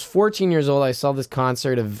when I was 14 years old, I saw this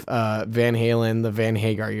concert of Van Halen, the Van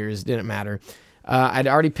Hagar years. Didn't matter. I'd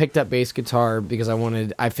already picked up bass guitar because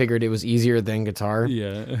I figured it was easier than guitar.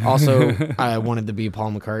 Yeah. Also, I wanted to be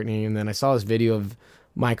Paul McCartney, and then I saw this video of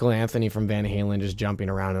Michael Anthony from Van Halen just jumping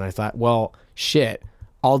around, and I thought, well, shit,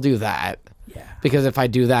 I'll do that. Yeah. Because if I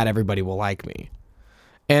do that, everybody will like me.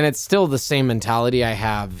 And it's still the same mentality I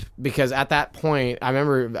have, because at that point, I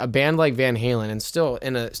remember a band like Van Halen, and still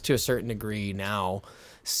to a certain degree now,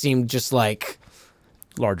 seemed just like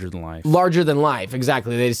Larger than life. larger than life.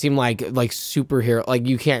 Exactly. They seem like superhero. Like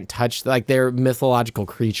you can't touch. Like they're mythological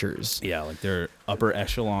creatures. Yeah, like they're upper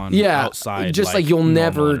echelon. Yeah, outside. just like you'll normal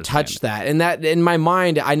never entertainment. touch that. And that in my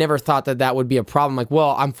mind, I never thought that would be a problem. Like,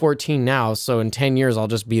 well, I'm 14 now, so in 10 years I'll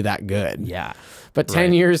just be that good. Yeah. But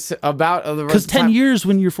 10 years Because 10 years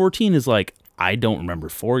when you're 14 is like, I don't remember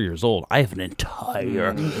 4 years old. I have an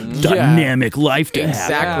entire dynamic life to have.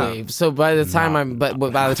 Exactly. So by the time by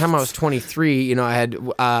the time I was 23, I had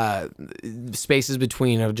spaces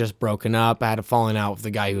between have just broken up. I had a falling out with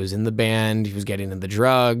the guy who was in the band. He was getting into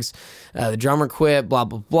drugs. The drummer quit. Blah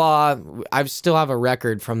blah blah. I still have a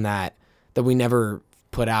record from that we never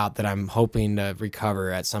put out that I'm hoping to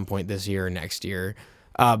recover at some point this year or next year.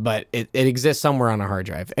 But it exists somewhere on a hard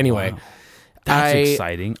drive. Anyway. Wow. That's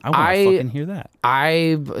exciting. I want to fucking hear that.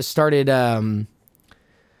 I started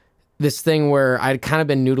this thing where I'd kind of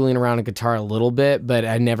been noodling around a guitar a little bit, but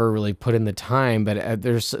I never really put in the time. But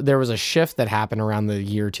there was a shift that happened around the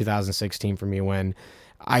year 2016 for me when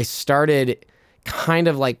I started kind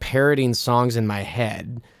of like parroting songs in my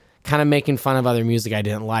head, kind of making fun of other music I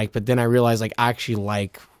didn't like. But then I realized like I actually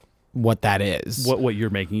like what that is. What you're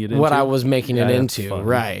making it into? What I was making it Yeah, that's into, fun.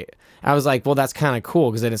 right? I was like, well, that's kind of cool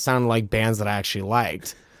because then it sounded like bands that I actually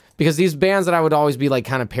liked. Because these bands that I would always be like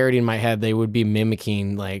kind of parodying in my head, they would be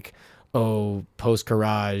mimicking like, oh, post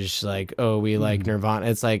garage, like, oh, we like Nirvana.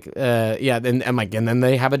 It's like, yeah. Then I'm like, and then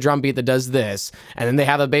they have a drum beat that does this, and then they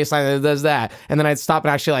have a bass line that does that, and then I'd stop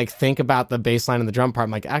and actually like think about the bass line and the drum part.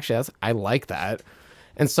 I'm like, actually, I like that,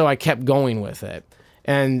 and so I kept going with it.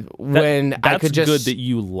 And when I could just good that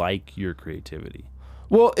you like your creativity.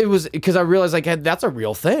 well, it was because I realized like that's a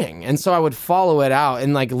real thing, and so I would follow it out.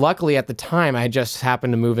 And like, luckily at the time, I just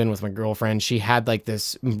happened to move in with my girlfriend. She had like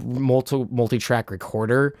this multi-track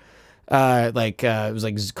recorder, it was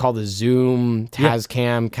like called a Zoom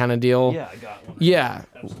Tascam kind of deal. Yeah, I got one. Yeah.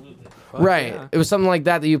 Absolutely. Right. It was something like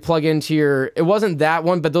that you plug into your. It wasn't that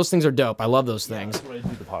one, but those things are dope. I love those things. That's what I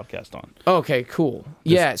do the podcast on. Okay, cool.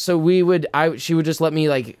 Yeah, so she would just let me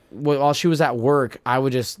like while she was at work, I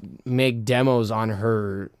would just make demos on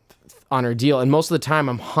her deal, and most of the time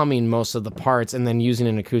I'm humming most of the parts and then using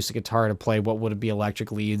an acoustic guitar to play what would be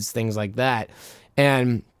electric leads, things like that,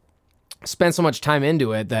 and spent so much time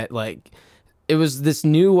into it that like it was this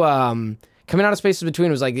new coming out of Spaces Between.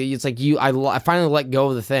 It was like it's like I finally let go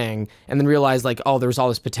of the thing and then realized like, oh, there was all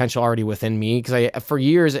this potential already within me, because for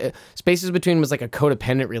years Spaces Between was like a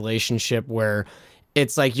codependent relationship where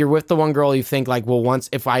it's like you're with the one girl, you think like, well, once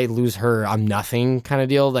if I lose her, I'm nothing kind of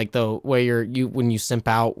deal, like the way when you simp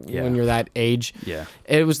out when you're that age. Yeah.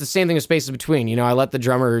 It was the same thing with Spaces Between. You know, I let the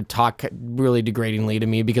drummer talk really degradingly to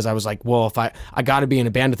me because I was like, well, if I got to be in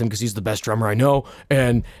a band with him because he's the best drummer I know,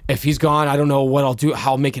 and if he's gone, I don't know what I'll do,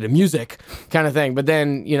 how I'll make it a music kind of thing. But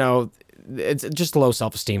then, you know, it's just low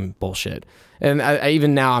self-esteem bullshit. And I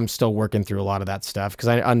even now I'm still working through a lot of that stuff because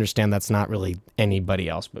I understand that's not really anybody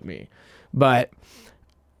else but me. But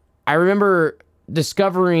I remember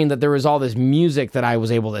discovering that there was all this music that I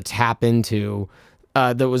was able to tap into,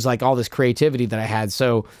 that was like all this creativity that I had.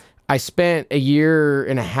 So I spent a year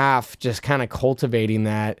and a half just kind of cultivating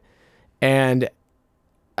that, and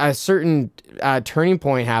a certain turning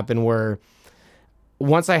point happened where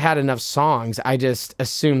once I had enough songs, I just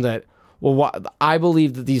assumed that, well, I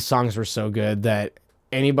believed that these songs were so good that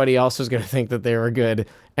anybody else was going to think that they were good,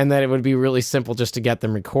 and that it would be really simple just to get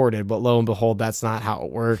them recorded. But lo and behold, that's not how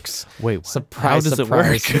it works. Wait, what? Surprise, How does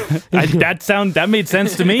surprise. it work? That made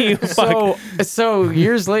sense to me. So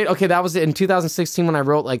years later, okay, that was in 2016 when I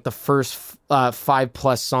wrote like the first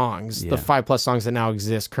 5+ songs, the 5+ songs that now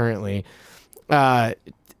exist currently. That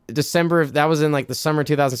was in like the summer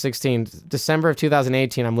 2016. December of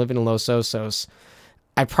 2018, I'm living in Los Osos.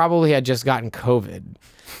 I probably had just gotten COVID.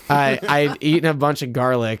 I'd eaten a bunch of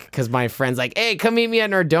garlic because my friend's like, hey, come meet me at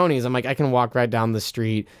Nardoni's. I'm like, I can walk right down the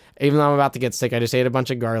street. Even though I'm about to get sick, I just ate a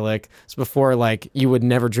bunch of garlic. It's before, like, you would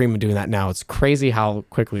never dream of doing that now. It's crazy how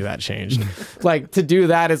quickly that changed. Like, to do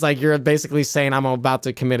that is like you're basically saying I'm about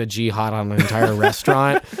to commit a jihad on an entire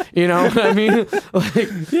restaurant. You know what I mean?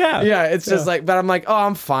 Like, yeah, it's just like, but I'm like, oh,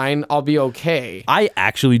 I'm fine. I'll be okay. I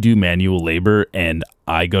actually do manual labor, and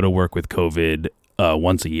I go to work with COVID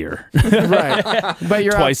once a year. Right. But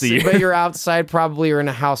you're Twice a year. But you're outside probably, or in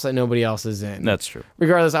a house that nobody else is in. That's true.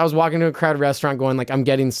 Regardless, I was walking to a crowded restaurant going like, I'm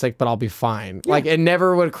getting sick, but I'll be fine. Like, it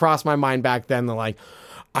never would cross my mind back then that like,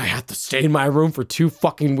 I have to stay in my room for 2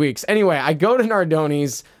 fucking weeks. Anyway, I go to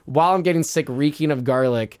Nardoni's while I'm getting sick, reeking of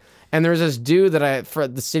garlic. And there's this dude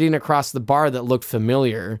sitting across the bar that looked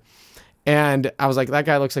familiar. And I was like, that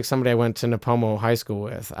guy looks like somebody I went to Napomo High School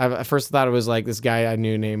with. I at first thought it was like this guy I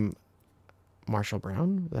knew named Marshall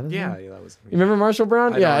Brown? Was that his name? Yeah, that was. You remember Marshall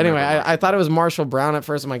Brown? I Yeah, don't anyway, remember I thought it was Marshall Brown at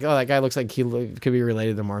first. I'm like, oh, that guy looks like he could be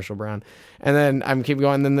related to Marshall Brown. And then I'm keep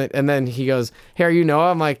going. And then he goes, hey, are you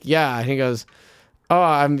Noah? I'm like, yeah. And he goes, oh,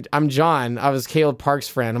 I'm John. I was Caleb Park's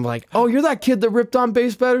friend. I'm like, oh, you're that kid that ripped on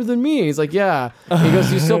bass better than me. He's like, yeah. He goes,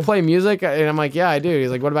 do you still play music? And I'm like, yeah, I do.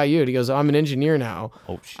 He's like, what about you? And he goes, oh, I'm an engineer now.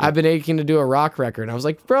 Oh, shit. I've been aching to do a rock record. And I was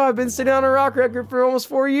like, bro, I've been sitting on a rock record for almost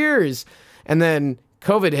 4 years. And then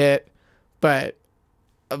COVID hit, but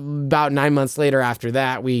about 9 months later after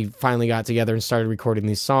that, we finally got together and started recording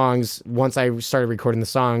these songs. Once I started recording the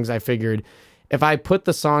songs, I figured if I put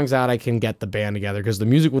the songs out, I can get the band together because the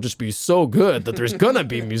music will just be so good that there's going to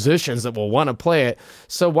be musicians that will want to play it.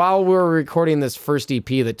 So while we were recording this first EP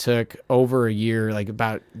that took over a year, like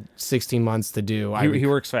about 16 months to do. He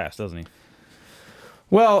works fast, doesn't he?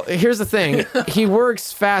 Well, here's the thing. He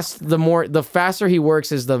works fast. The faster he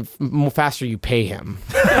works is the faster you pay him.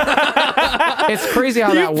 It's crazy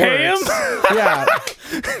how that pay works. Yeah.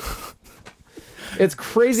 It's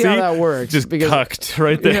crazy how that works. Just cucked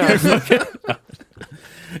right there. Yeah.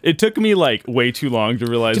 It took me like way too long to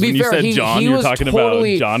realize To be when you fair, said he- John, he you're was talking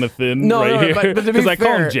totally- about Jonathan No, right no, here. but to be Because I call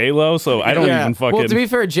him fair- J Lo, so I don't even fucking. Well, to be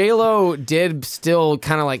fair, J Lo did still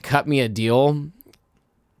kind of like cut me a deal.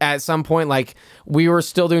 At some point, like we were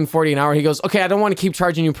still doing 40 an hour. He goes, "Okay, I don't want to keep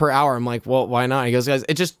charging you per hour." I'm like, "Well, why not?" He goes, "Guys,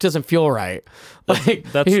 it just doesn't feel right."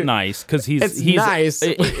 Like That's nice because It's he's nice,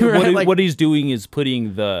 what, right? Like- what he's doing is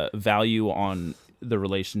putting the value on the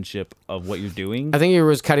relationship of what you're doing. I think he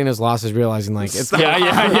was cutting his losses, realizing like it's yeah.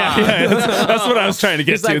 That's what I was trying to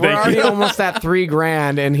get He's to. like, we're Thank already you. almost at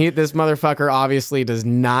 $3,000, and this motherfucker obviously does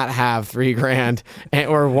not have $3,000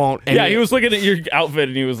 or won't. And Yeah, he was looking at your outfit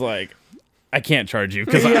and he was like, "I can't charge you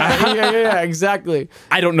because yeah, exactly.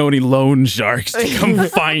 I don't know any loan sharks to come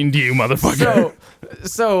find you, motherfucker."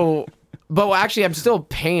 But actually, I'm still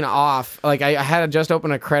paying off. Like I had to just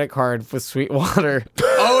open a credit card with Sweetwater.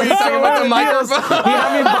 Oh, you're talking about the microphone. He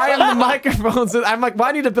had me buy him the microphones. And I'm like, "Well,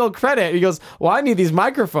 I need to build credit." He goes, "Well, I need these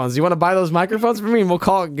microphones. You want to buy those microphones for me, and we'll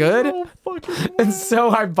call it good?" And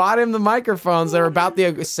so I bought him the microphones. They're about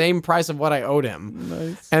the same price of what I owed him.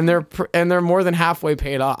 Nice. And they're more than halfway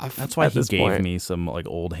paid off. That's why at he this gave point. me some like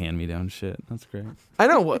old hand-me-down shit. That's great. I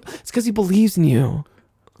know. It's because he believes in you.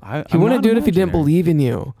 He I'm wouldn't not do it if he didn't imaginary. believe in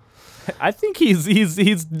you. I think he's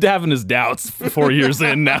having his doubts 4 years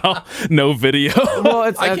in now. No video. Well,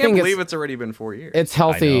 I can't think believe it's already been 4 years. it's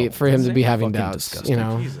healthy know. for him to be having Fucking doubts. disgusting. You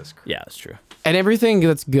know, Jesus Christ. Yeah, that's true. and everything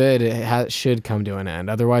that's good should come to an end.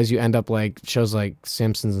 Otherwise, you end up like shows like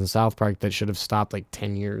Simpsons and South Park that should have stopped like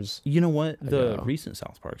 10 years. You know what? The know. recent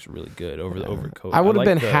South Park's really good over the COVID. I would have like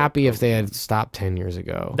been the- happy if they had stopped 10 years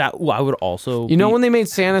ago. That well, I would also. You know be- when they made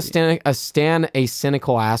Stan a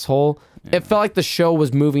cynical asshole? It felt like the show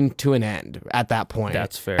was moving to an end at that point.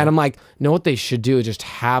 That's fair. And I'm like, know what they should do? Just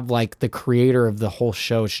have like the creator of the whole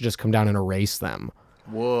show should just come down and erase them.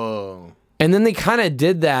 Whoa. And then they kind of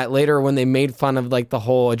did that later when they made fun of like the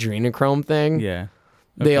whole adrenochrome thing. Yeah.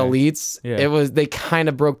 The Okay. elites. Yeah. It was they kind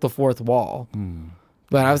of broke the fourth wall.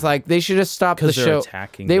 But I was like, they should just stop the Because they're show.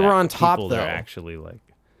 attacking. They were that on top people though. They're actually like.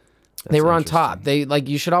 They that's were on top. interesting. They like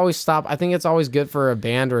you should always stop. I think it's always good for a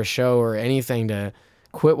band or a show or anything to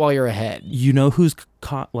quit while you're ahead. You know who's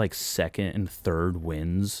caught like second and third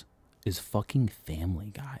wins is fucking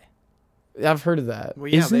Family Guy. I've heard of that. Well,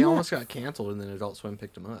 yeah, Isn't they that- almost got canceled, and then Adult Swim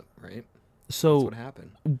picked them up, right? That's So, what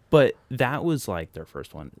happened. but that was like their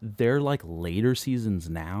first one. Their like later seasons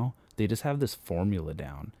now, they just have this formula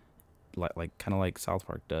down, like kind of like South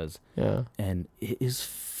Park does, Yeah. and it is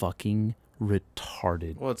fucking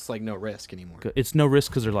retarded. Well, it's like no risk anymore. It's no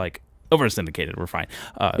risk because they're like over syndicated. We're fine.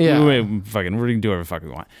 Yeah. we're gonna do whatever the fuck we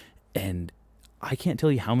want. And I can't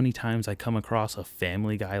tell you how many times I come across a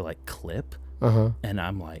Family Guy like clip, and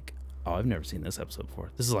I'm like, oh, I've never seen this episode before.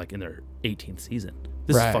 This is like in their 18th season.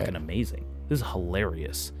 This Right. is fucking amazing. This is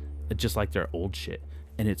hilarious. It's just like their old shit,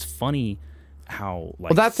 and it's funny how like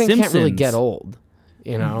Well, that thing can't really Simpsons- get old,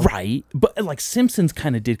 you know. Right, but like Simpsons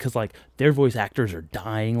kind of did because like their voice actors are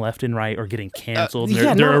dying left and right or getting canceled. And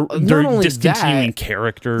yeah, they're not they're only discontinuing that,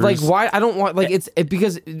 characters. Like why I don't want like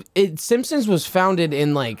because Simpsons was founded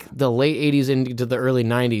in like the late 80s into the early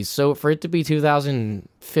 90s. So for it to be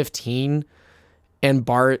 2015 and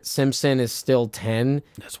Bart Simpson is still 10,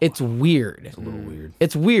 it's weird. It's a little weird.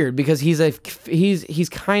 It's weird because he's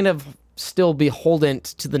kind of still beholden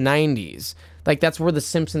to the 90s. Like that's where the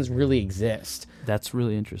Simpsons really exist. That's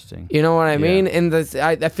really interesting. You know what I Yeah. mean? And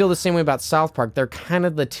I feel the same way about South Park. They're kind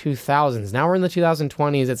of the 2000s. Now we're in the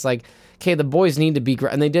 2020s. It's like, okay, the boys need to be,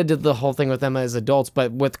 and they did the whole thing with them as adults,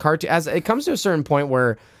 but with cartoon, as it comes to a certain point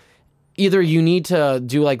where either you need to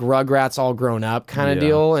do like Rugrats all grown up kind of Yeah.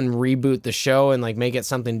 deal and reboot the show and like make it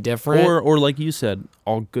something different, Or like you said,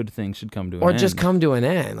 all good things should come to an or end. just come to an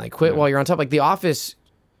end. Like quit while you're on top. Like The Office,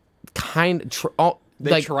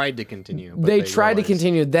 They tried to continue. But they tried to realized-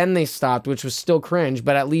 continue, then they stopped, which was still cringe.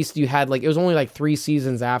 But at least you had like it was only like 3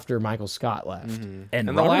 seasons after Michael Scott left. and And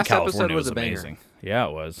the Robert last California episode was a banger. amazing. Yeah,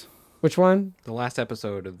 it was. Which one? The last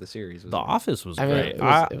episode of the series was The Office was I mean, great. it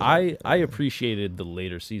was- I appreciated the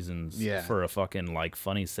later seasons Yeah. for a fucking like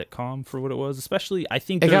funny sitcom for what it was. Especially, I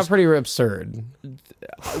think It got there's, pretty absurd.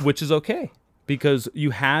 which is okay because you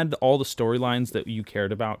had all the storylines that you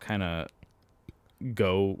cared about kind of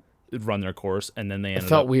run their course, and then they It ended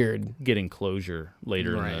felt up weird. getting closure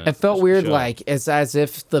later. Right. In the It felt weird, show. like it's as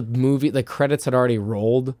if the credits had already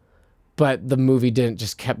rolled, but the movie didn't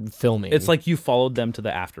just kept filming. It's like you followed them to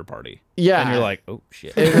the after party. Yeah. And you're like, oh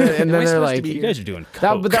shit. and then Am I they're supposed to like, be You guys are doing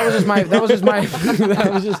coke. that was just my, that was just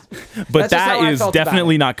but that's just how that I is felt about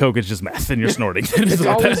definitely it. not coke. It's just meth, and you're snorting. it's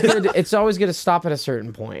always good. It's always good to stop at a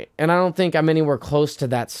certain point, and I don't think I'm anywhere close to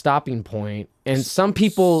that stopping point. And some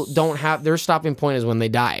people don't have their stopping point is when they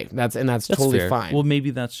die. That's totally fair. fine. Well,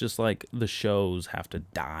 maybe that's just like the shows have to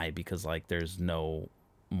die because like there's no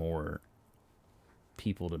more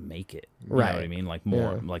people to make it. You know what I Right. mean? Like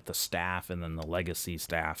more Yeah. like the staff and then the legacy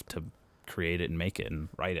staff to create it and make it and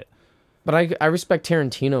write it. But I respect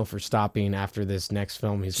Tarantino for stopping after this next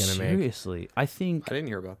film he's gonna make. Seriously, I think I didn't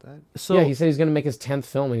hear about that. so. Yeah, he said he's gonna make his 10th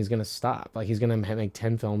film and he's gonna stop. Like he's gonna make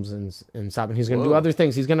 10 films and stop. And he's gonna do Whoa. other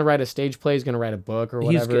things. He's gonna write a stage play. He's gonna write a book or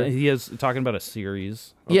whatever. he is talking about a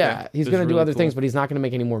series. Yeah, he's It's gonna do really other cool. things, but he's not gonna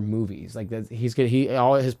make any more movies. Like that, his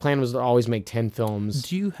plan was to always make 10 films.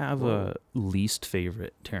 Do you have a least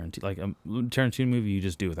favorite Tarantino, like a Tarantino movie you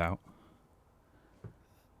just do without?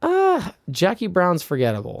 Jackie Brown's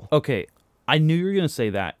forgettable. Okay, I knew you were gonna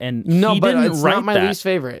say that, and No, he but didn't it's write not my that. least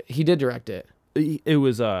favorite. He did direct it. It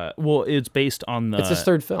was well, it's based on the It's his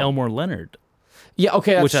third film. Elmore Leonard, Yeah,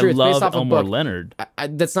 okay, that's which true. I It's love based off a Elmore book. Leonard.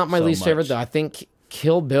 That's not my so least favorite much. though. I think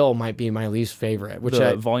Kill Bill might be my least favorite, which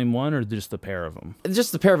The volume 1 or just the pair of them?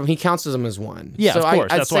 just the pair of them. He counts them as one. Yeah, so of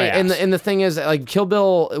course. I'd That's why I say, and asked. the thing is, like Kill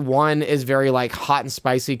Bill 1 is very like hot and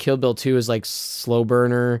spicy. Kill Bill 2 is like slow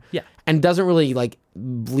burner. Yeah. and doesn't really like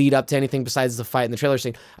lead up to anything besides the fight in the trailer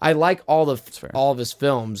scene. I like all of his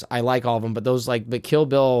films. I like all of them, but but Kill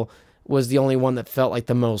Bill was the only one that felt like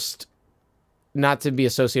the most, not to be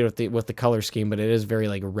associated with the color scheme, but it is very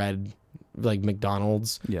like red, like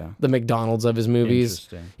McDonald's. Yeah. The McDonald's of his movies.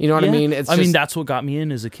 Interesting. You know what I Yeah. mean? It's I mean, just- that's what got me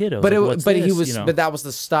in as a kid. I was but like, What's he this? was You know? but that was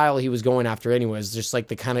the style he was going after anyways, just like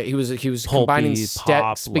the kind of he was Pulpy, combining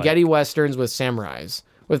pop, spaghetti like- westerns with samurais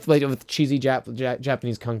with cheesy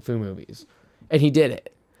Japanese kung fu movies, and he did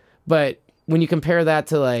it. But when you compare that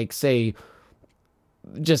to like say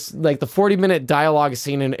just like the 40-minute dialogue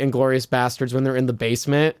scene in Inglourious Bastards when they're in the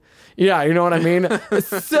basement, yeah, you know what I mean? It's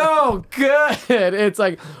so good. It's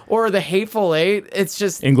like, or the Hateful Eight. It's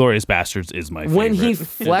just Inglourious Bastards is my favorite. when he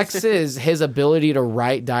flexes his ability to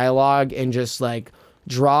write dialogue and just like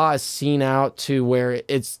draw a scene out to where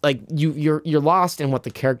it's like you're lost in what the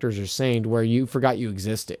characters are saying, to where you forgot you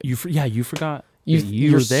existed. you forgot You- that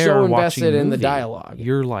you're were there so watching invested in the movie. dialogue.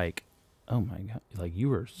 You're like, oh my god, like you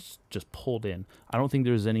were just pulled in. I don't think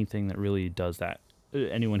there's anything that really does that.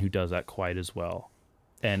 Anyone who does that quite as well.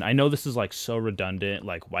 And I know this is like so redundant,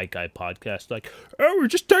 like white guy podcast, like, oh, we're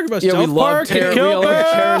just talking about Yeah, we South love, Park and we Kill love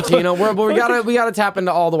Bill. Tarantino. But we gotta tap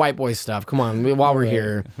into all the white boy stuff. Come on, while we're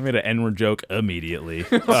here. I made an N-word joke immediately.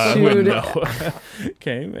 Dude. When Noah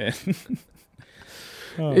came in.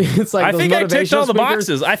 It's like I those think I ticked motivational all the speakers-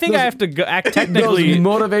 boxes. I think I have to go, act Those technically.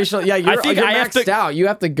 motivational. Yeah, you're think I have maxed to- out. You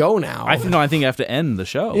have to go now. I think I have to end the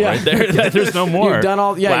show Yeah. right there. There's no more. You've done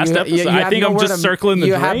all. Yeah, Last episode. you I have think I'm nowhere just to- circling the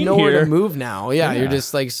You drain have nowhere here. to move now. Yeah, you're Yeah.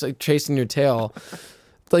 just like chasing your tail.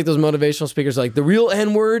 It's like those motivational speakers. Like the real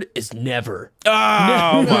N word is never.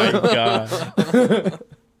 Oh my god!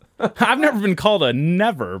 I've never been called a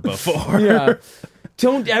never before. Yeah.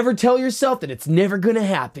 Don't ever tell yourself that it's never gonna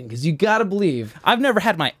happen, because you gotta believe. I've never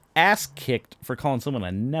had my ass kicked for calling someone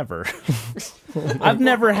a never. I've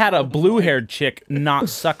never had a blue-haired chick not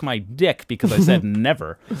suck my dick because I said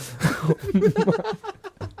never.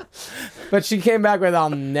 But she came back with, "I'll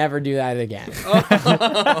never do that again."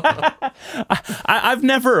 I've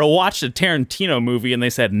never watched a Tarantino movie and they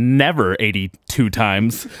said never 82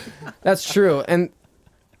 times. That's true, and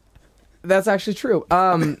that's actually true.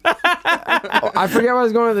 I forget what I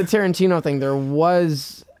was going with the Tarantino thing. There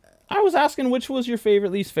was. I was asking which was your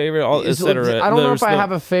favorite, least favorite, all, et So, cetera. I don't know There's if I the-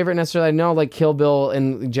 have a favorite necessarily. I know like Kill Bill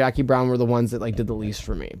and Jackie Brown were the ones that like did the least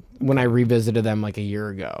for me when I revisited them like a year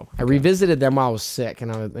ago. I revisited them while I was sick, and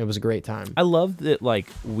it was a great time. I love that, like,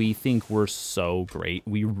 we think we're so great.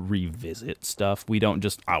 We revisit stuff. We don't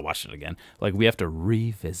just, I'll watch it again. Like, we have to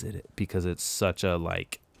revisit it because it's such a,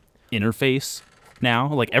 like, interface now.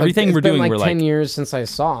 Like, everything It's we're been doing, like we're 10 like, years since I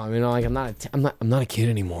saw him. You know, like I'm not a kid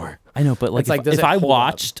anymore. I know, but, like, It's like, does if it I hold up?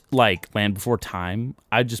 watched, like, Land Before Time,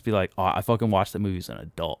 I'd just be like, oh, I fucking watched that movie as an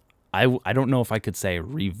adult. I don't know if I could say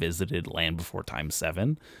revisited Land Before Time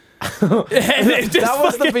 7. That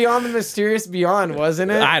was the Beyond the Mysterious Beyond,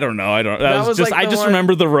 wasn't it? I don't know. That That was was just, like I the just one-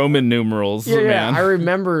 remember the Roman numerals, Yeah, man. I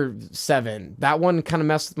remember 7. That one kind of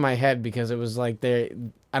messed with my head because it was like I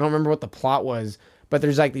don't remember what the plot was, but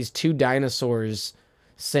there's like these two dinosaurs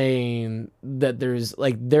saying that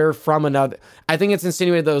they're from another. I think it's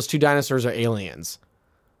insinuated those two dinosaurs are aliens.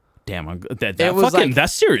 Damn, that It was fucking like- that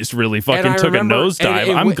series really And fucking I took remember- a nosedive.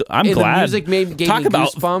 and I'm and glad. The music gave Talk me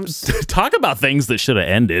about goosebumps. talk about things that should have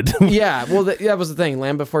ended. Yeah, well, that was the thing.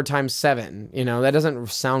 Land Before Time 7. You know, that doesn't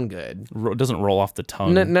sound good. It doesn't roll off the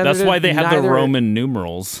tongue. Neither That's why they have the neither- Roman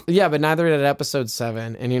numerals. Yeah, but neither did episode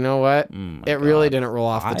 7. And you know what? It really didn't roll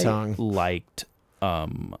off the I tongue. liked.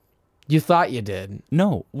 You thought you did.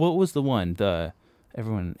 No, what was the one? The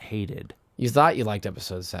everyone hated. You thought you liked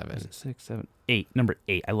episode 7. 6, 7, 8. Number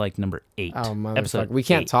 8. I liked number 8. Oh, motherfucker. Episode We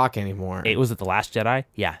can't 8. talk anymore. 8 was it the Last Jedi?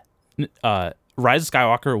 Yeah. Rise of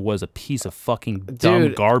Skywalker was a piece of fucking dumb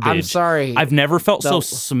Dude, garbage. I'm sorry. I've never felt so The-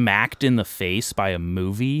 smacked in the face by a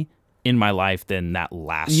movie in my life than that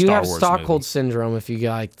last You Star have Wars Stockholm movie. syndrome if you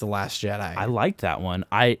like The Last Jedi. I liked that one.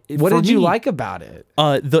 What for did you me, like about it?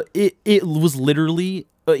 It was literally.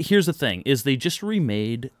 Here's the thing: is they just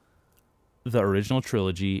remade the original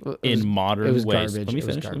trilogy in modern It was ways. garbage. Let me It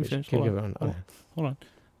was finish. Let me garbage. finish. Keep Hold on. going. Okay. Hold on.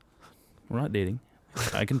 We're not dating.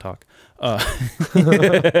 I can talk.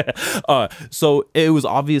 So it was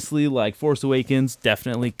obviously like Force Awakens.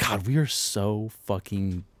 Definitely. God, we are so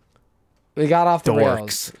fucking. We got off the Dorks.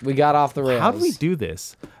 rails. We got off the rails. How do we do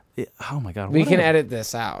this? Oh my god. We what can a- edit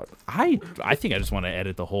this out. I think I just want to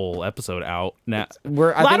edit the whole episode out. Now, I I think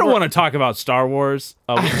don't we're- want to talk about Star Wars.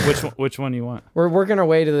 Which one do you want? We're working our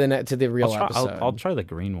way to the real episode. I'll try the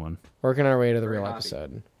green one. Working our way to the real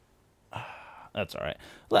episode. That's all right.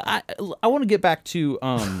 I want to get back to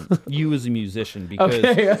you as a musician because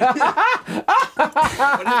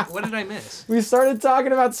What did I miss? We started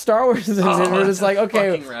talking about Star Wars and we're just like,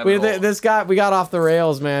 okay, fucking rabbit hole. we got off the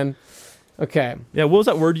rails, man. Okay. yeah, what was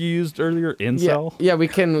that word you used earlier? Yeah, Incel. yeah, we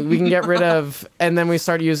can get rid of, and then we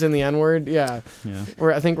start using the N word. Yeah, Yeah.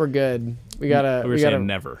 I think we're good. We gotta. We were saying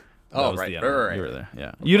never. That Oh, was right, the end. right. You were there.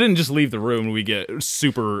 Yeah. You didn't just leave the room and we get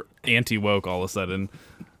super anti woke all of a sudden.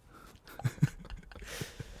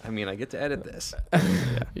 I mean, I get to edit this.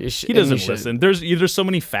 He doesn't listen. There's so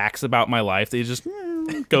many facts about my life that he just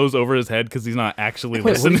goes over his head because he's not actually Wait, what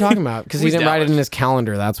are listening. you talking about? Because he Who's didn't write it Dallas? in his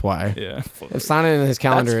calendar. That's why. Yeah. If it's not in his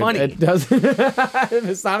calendar, funny. it doesn't. If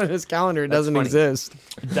it's not in his calendar, it doesn't funny. exist.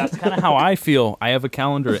 That's kind of how I feel. I have a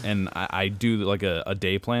calendar and I do like a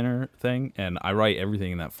day planner thing and I write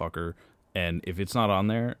everything in that fucker. And if it's not on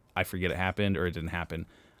there, I forget it happened or it didn't happen.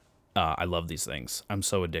 I love these things. I'm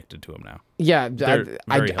so addicted to them now. Yeah, They're very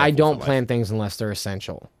I helpful don't for life. plan things unless they're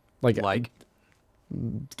essential. Like Like,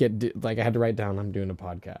 I had to write down I'm doing a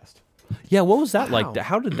podcast. Yeah, what was that Wow. like?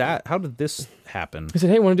 How did this happen? He said,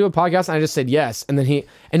 "Hey, want to do a podcast?" And I just said yes. And then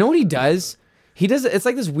and know what he does? He does. It's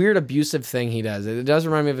like this weird abusive thing he does. It does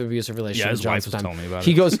remind me of an abusive relationship. Yeah, his with John wife was sometimes. telling me about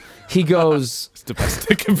He it. goes. It's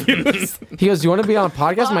domestic abuse. He goes, "Do you want to be on a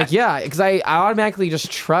podcast?" I'm like, "Yeah," because I automatically just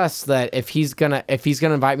trust that if he's gonna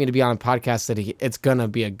invite me to be on a podcast, that it's gonna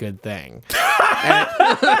be a good thing.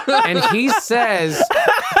 and he says,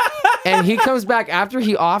 and he comes back after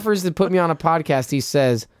he offers to put me on a podcast. He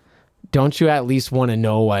says, "Don't you at least want to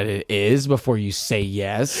know what it is before you say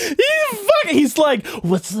yes?" He's like,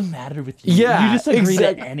 what's the matter with you? Yeah, You just agree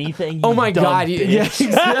exact- to anything. Oh you my dumb god! Yeah, bitch."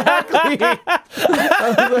 exactly.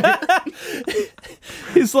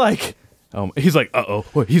 He's like,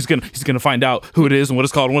 he's gonna find out who it is and what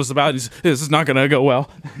it's called and what it's about. This is not gonna go well.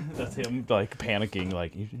 That's him like panicking,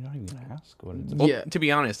 like you're not even gonna ask what it's. well, Yeah. to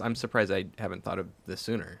be honest, I'm surprised I haven't thought of this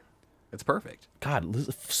sooner. It's perfect. God,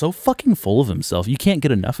 so fucking full of himself. You can't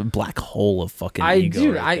get enough. A black hole of fucking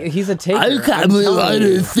ego. right there. He's a taker. I can't believe I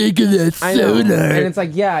didn't think of that I know. sooner. And it's like,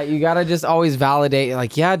 yeah, you gotta just always validate.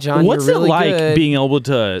 Like, yeah, John, What's you're really it like good. being able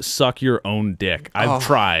to suck your own dick? I've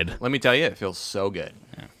tried. Let me tell you, it feels so good.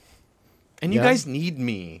 And you Yeah. guys need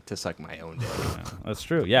me to suck my own dick. That's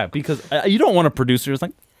true. Yeah, because you don't want a producer who's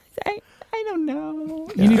like, I don't know.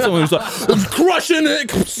 You need someone who's like, crushing it,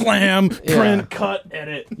 slam, print, cut,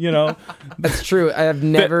 edit. You know. That's true. I have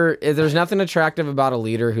never. There's nothing attractive about a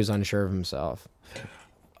leader who's unsure of himself.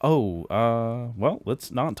 Oh, well,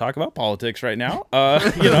 let's not talk about politics right now.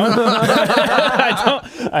 You know,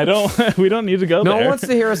 I don't. We don't need to go No there. one wants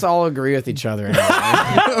to hear us all agree with each other.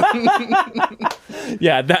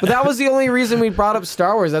 Yeah, But that was the only reason we brought up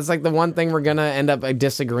Star Wars. That's like the one thing we're gonna end up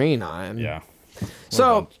disagreeing on. Yeah.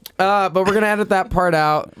 So, but we're gonna edit that part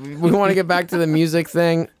out. We want to get back to the music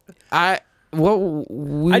thing. I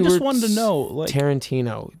just wanted to know, like,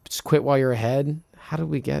 Tarantino. Just quit while you're ahead. How did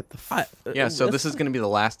we get the? Yeah, so this is going to be the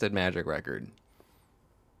last Dead Magic record.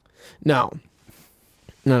 No.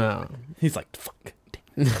 he's like, fuck.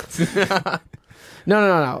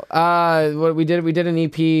 No. What we did an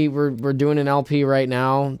EP. We're doing an LP right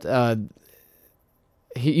now.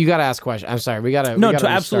 You got to ask questions. I'm sorry. We got to. No,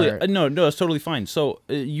 absolutely. No, it's totally fine. So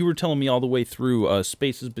you were telling me all the way through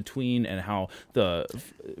Spaces Between and how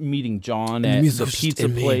meeting John at the music's just pizza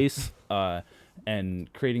in me. place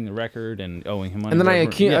and creating the record and owing him money. And then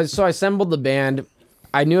whatever. so I assembled the band.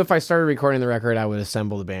 I knew if I started recording the record, I would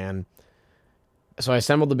assemble the band. So I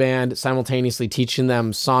assembled the band, simultaneously teaching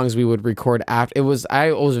them songs we would record after.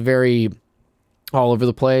 I was very all over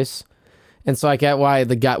the place. And so I get why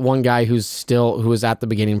one guy who was at the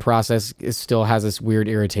beginning process still has this weird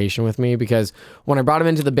irritation with me, because when I brought him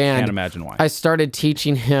into the band, Can't imagine why. I started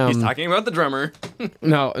teaching him. He's talking about the drummer.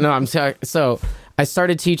 No, I'm sorry. So I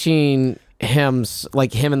started teaching him,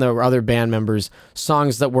 like him and the other band members,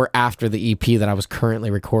 songs that were after the EP that I was currently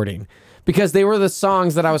recording, because they were the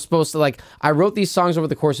songs that I was supposed to like. I wrote these songs over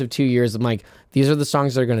the course of 2 years. I'm like, these are the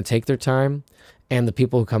songs that are going to take their time. And the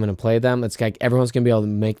people who come in and play them, it's like everyone's gonna be able to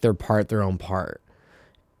make their own part,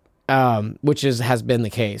 which has been the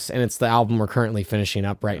case, and it's the album we're currently finishing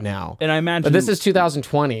up right now. And I imagine, but this is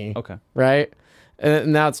 2020, okay, right?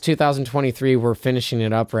 And now it's 2023. We're finishing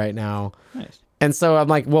it up right now. Nice. And so I'm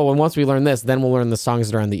like, well, once we learn this, then we'll learn the songs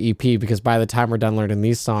that are on the EP, because by the time we're done learning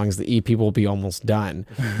these songs, the EP will be almost done,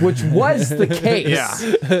 which was the case.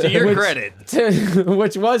 Yeah. To your credit.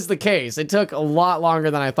 Which was the case. It took a lot longer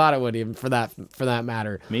than I thought it would, even for that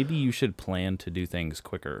matter. Maybe you should plan to do things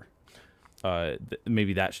quicker.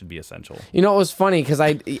 Maybe that should be essential. You know, it was funny because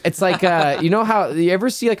it's like, you know how you ever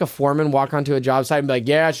see like a foreman walk onto a job site and be like,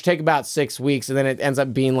 yeah, it should take about 6 weeks, and then it ends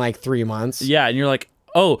up being like 3 months. Yeah, and you're like,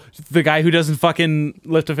 oh, the guy who doesn't fucking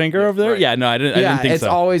lift a finger over there? Right. Yeah, no, I didn't think it's so.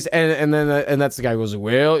 always and that's the guy who goes,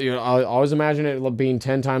 well, you know, I always imagine it being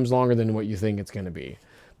 10 times longer than what you think it's going to be.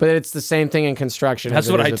 But it's the same thing in construction. That's as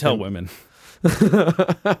it what is I with tell them. women.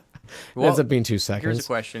 It Well, ends up being 2 here's seconds. a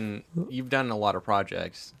question. You've done a lot of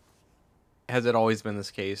projects. Has it always been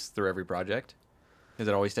this case through every project? Has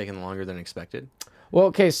it always taken longer than expected? Well,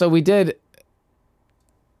 okay, so we did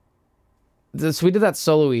this. We did that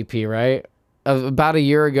solo EP, right? About a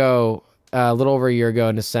year ago, a little over a year ago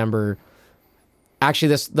in December.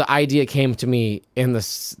 Actually, the idea came to me in the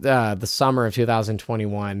summer of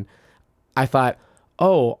 2021. I thought,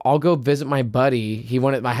 oh, I'll go visit my buddy.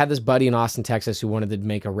 I had this buddy in Austin, Texas, who wanted to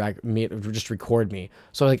make just record me.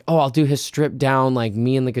 So I was like, oh, I'll do his stripped down, like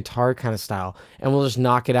me and the guitar kind of style, and we'll just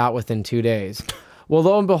knock it out within 2 days. Well,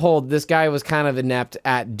 lo and behold, this guy was kind of inept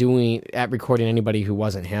at recording anybody who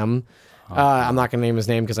wasn't him. I'm not gonna name his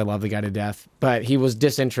name because I love the guy to death, but he was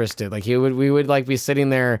disinterested. Like we would like be sitting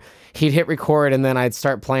there, he'd hit record, and then I'd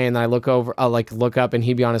start playing. And I look up, and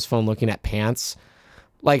he'd be on his phone looking at pants,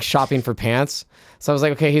 like shopping for pants. So I was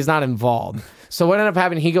like, okay, he's not involved. So what ended up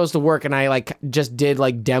happening? He goes to work, and I like just did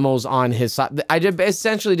like demos on his. I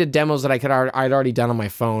essentially did demos that I'd already done on my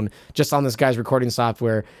phone, just on this guy's recording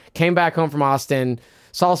software. Came back home from Austin,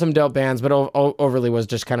 saw some dope bands, but overly was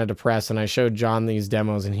just kind of depressed. And I showed John these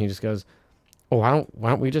demos, and he just goes, oh, why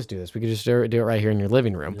don't we just do this? We could just do it right here in your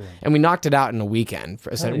living room. Yeah. And we knocked it out in a weekend.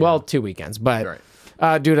 Well, 2 weekends, but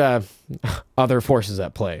due to other forces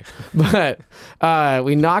at play. But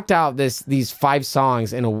we knocked out these 5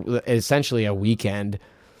 songs in essentially a weekend.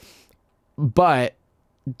 But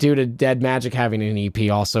due to Dead Magic having an EP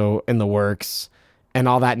also in the works and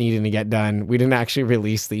all that needing to get done, we didn't actually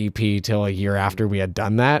release the EP till a year after we had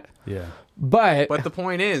done that. Yeah. But the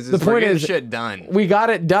point is we're getting shit done. We got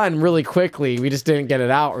it done really quickly. We just didn't get it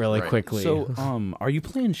out really quickly. So, are you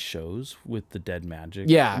playing shows with the Dead Magic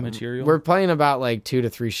material? We're playing about like 2 to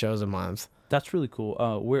 3 shows a month. That's really cool.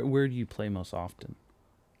 Where do you play most often?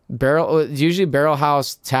 Usually Barrel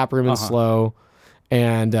House, Tap Room and Slow,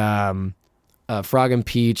 and Frog and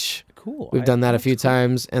Peach. Cool. We've done that a few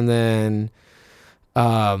times, and then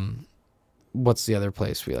what's the other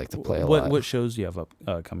place we like to play a lot? What shows do you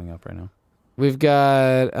have coming up right now? We've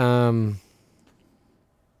got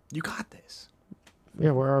You got this.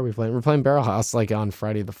 yeah, where are we playing? We're playing Barrel House like on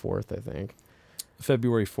Friday the 4th, I think.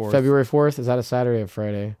 February 4th. February 4th? Is that a Saturday or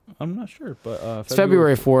Friday? I'm not sure, but it's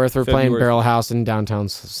February 4th. We're playing February Barrel House in downtown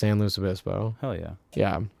San Luis Obispo. Hell yeah.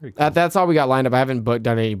 Yeah. Very cool. That's all we got lined up. I haven't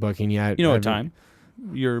done any booking yet. You know what time?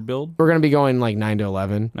 Your build? We're going to be going like 9 to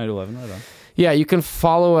 11. 9 to 11, right on. Yeah, you can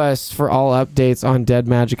follow us for all updates on Dead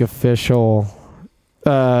Magic Official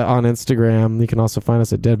on Instagram. You can also find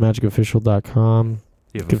us at deadmagicofficial.com.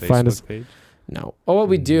 You have can a Facebook find us- page? No. Oh, well,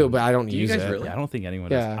 we do, but I don't Do you use guys it. really? Yeah, I don't think anyone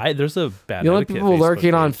Yeah. does. There's a bad The only etiquette people Facebook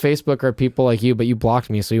lurking on page. Facebook are people like you, but you blocked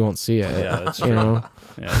me, so you won't see it. Yeah, that's You true. know?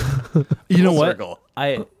 Yeah. You know Full what? circle.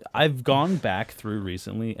 I've gone back through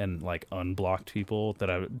recently and like unblocked people that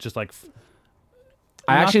I just like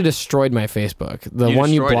I actually destroyed my Facebook. The You one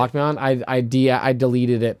you destroyed blocked me on, I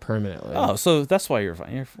deleted it permanently. Oh, so that's why you're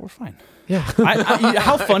fine. We're fine. yeah.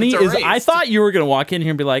 How funny It's is I erased. thought you were gonna walk in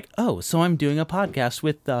here and be like, "Oh, so I'm doing a podcast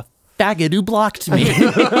with the faggot who blocked me."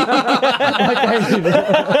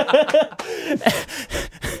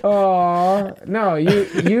 Oh no,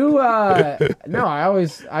 no. I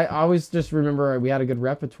always just remember we had a good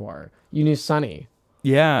repertoire. You knew Sonny.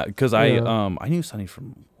 Yeah, because Yeah. I knew Sonny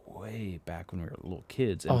from way back when we were little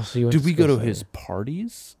kids. And Oh, so you went did to we go school to with his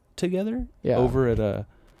parties together? Yeah. Over at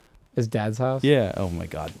His dad's house. yeah. Oh my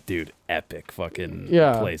god, dude, epic fucking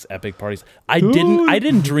Yeah. place, epic parties. I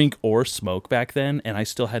didn't drink or smoke back then, and I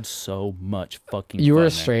still had so much fucking. You were fun a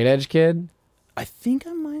there. straight edge kid. I think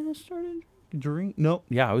I might have started drink. No,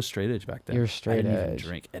 yeah, I was straight edge back then. You were I straight didn't even edge.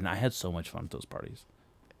 drink, and I had so much fun at those parties.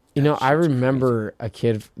 You know, That I shit's remember a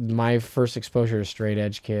kid. My first exposure to straight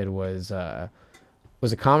edge kid was a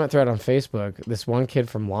comment thread on Facebook. This one kid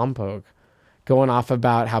from Lompoc going off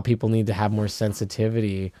about how people need to have more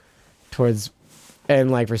sensitivity towards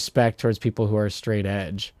and like respect towards people who are straight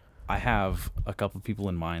edge. I have a couple people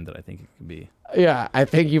in mind that I think it could be. Yeah, I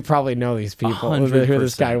think you probably know these people, who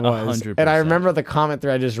this guy 100%, was. 100%. And I remember the comment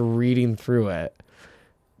thread just reading through it.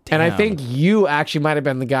 And I Damn. think you actually might have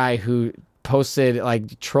been the guy who posted,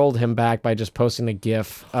 like, trolled him back by just posting a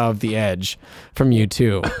GIF of the Edge from you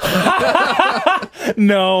too.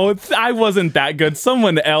 No, I wasn't that good.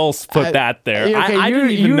 Someone else put that there. Okay, I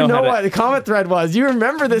didn't even know, how to- what the comment thread was. You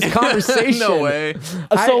remember this conversation? No way.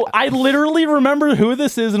 So I literally remember who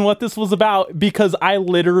this is and what this was about because I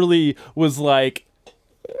literally was like,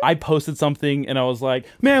 I posted something and I was like,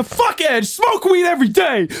 man, fuck Edge, smoke weed every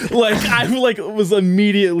day. Like I like was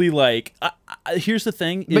immediately like, here's the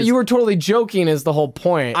thing. But is- you were totally joking is the whole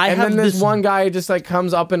point. I and have then this this- one guy just like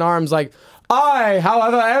comes up in arms like, I,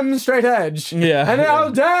 however, am straight edge. Yeah. And how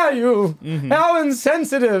dare you? How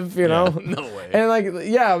insensitive, you know? No way. And like,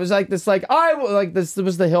 yeah, it was like this, like, this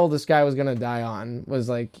was the hill this guy was going to die on, was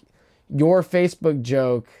like, your Facebook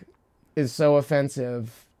joke is so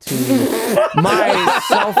offensive to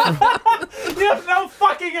myself. You have no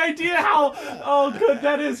fucking idea how good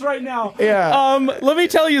that is right now. Yeah. Let me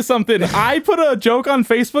tell you something. I put a joke on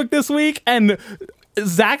Facebook this week and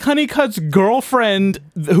Zach Honeycutt's girlfriend,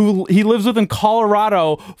 who he lives with in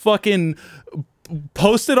Colorado, fucking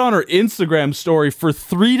posted on her Instagram story for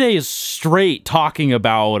 3 days straight talking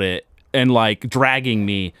about it and like dragging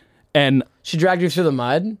me. And She dragged you through the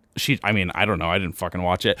mud? I mean, I don't know. I didn't fucking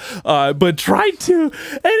watch it, but tried to. And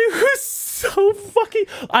it was so fucking.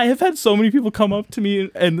 I have had so many people come up to me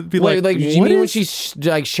and be Wait, like, do you "What mean when is-" she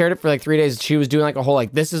like shared it for like 3 days, she was doing like a whole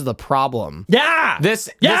like, this is the problem. Yeah. This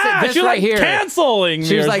she right was, here. like, canceling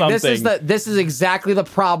She me was or like, something. this is exactly the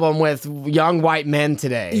problem with young white men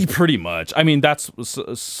today. Pretty much. I mean, that's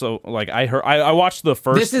so like I watched the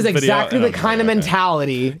first. This is video exactly and the I'm kind of like,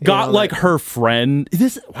 mentality. you Got know, like that- her friend.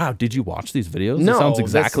 Wow, did you watch these videos? No, it sounds this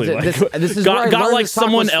exactly is- like this is where I got learned like this talk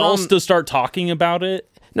someone was else from- to start talking about it.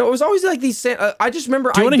 No, it was always like these. I just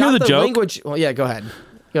remember. Do you I wanna got hear the joke? language. Well, yeah, go ahead.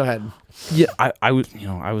 Go ahead. Yeah, I was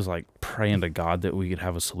I was like praying to God that we could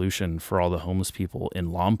have a solution for all the homeless people in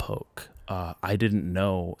Lompoc. I didn't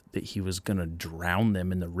know that he was gonna drown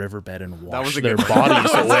them in the riverbed and was wash a their good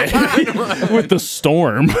bodies away with the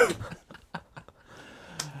storm.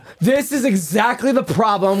 This is exactly the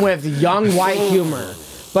problem with young white humor.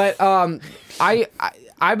 But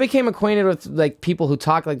I became acquainted with like people who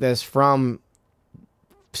talk like this from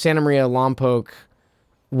Santa Maria, Lompoc,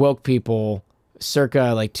 woke people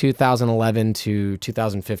circa like 2011 to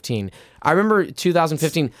 2015. I remember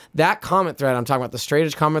 2015, that comment thread I'm talking about, the straight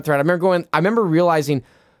edge comment thread. I remember realizing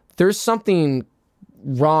there's something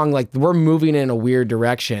wrong. Like we're moving in a weird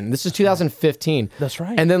direction. This is 2015. That's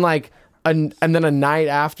right. And then like, and then a night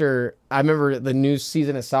after, I remember the new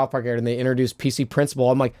season of South Park aired and they introduced PC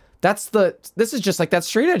Principal. I'm like, this is just like that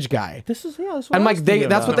straight edge guy. This is That's And like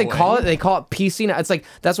that's what they No call way. it. They call it PC now. It's like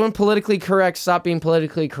that's when politically correct stopped being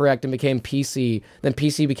politically correct and became PC. Then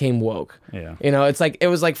PC became woke. Yeah. You know, it's like it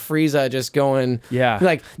was like Frieza just going. Yeah.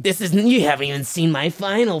 Like this isn't. You haven't even seen my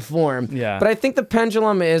final form. Yeah. But I think the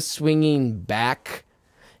pendulum is swinging back.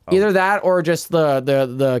 Oh. Either that or just the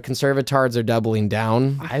conservatards are doubling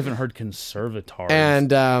down. I haven't heard conservatards And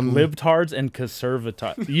libtards and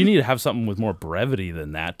conservatards. You need to have something with more brevity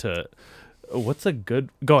than that. What's a good?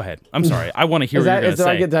 Go ahead. I'm sorry. I want to hear is what that you're is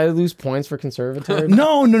gonna say. did I lose points for conservatards?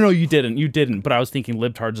 No, you didn't. But I was thinking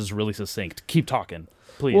libtards is really succinct. Keep talking,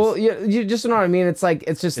 please. Well, you just know what I mean. It's like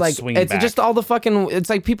it's just like swinging it's back. just all the fucking. It's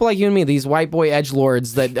like people like you and me, these white boy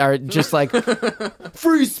edgelords that are just like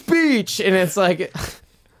free speech, and it's like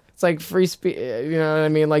It's like free speech. You know what I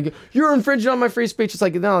mean? Like, you're infringing on my free speech. It's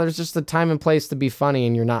like, no, there's just a time and place to be funny,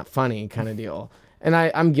 and you're not funny kind of deal. And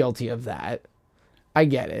I'm guilty of that. I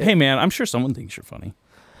get it. Hey, man, I'm sure someone thinks you're funny.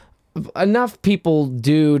 Enough people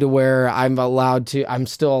do to where I'm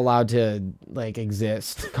still allowed to like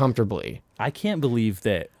exist comfortably. I can't believe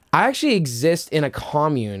that. I actually exist in a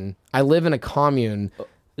commune. I live in a commune.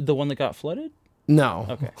 The one that got flooded? No.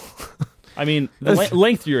 Okay. I mean, the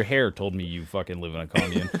length of your hair told me you fucking live in a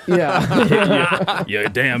commune. Yeah. You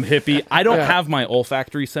damn hippie. I don't have my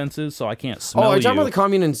olfactory senses, so I can't smell Oh, are you you. talking about the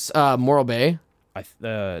commune in Morro Bay?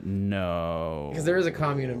 No. Because there is a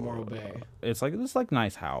commune in Morro Bay. It's like this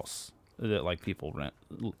nice house that like people rent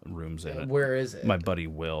rooms in it. Where is it? My buddy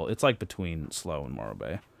Will. It's like between Slow and Morro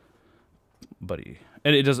Bay. Buddy,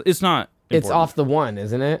 and it's not. It's important. off the one,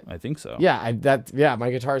 isn't it? I think so. Yeah, my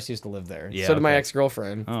guitarist used to live there. Yeah, So did my okay.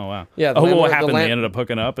 ex-girlfriend. Oh wow. Yeah, the Oh, what landlord- the happened? They land- ended up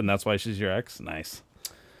hooking up, and that's why she's your ex. Nice.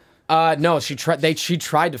 No, she tried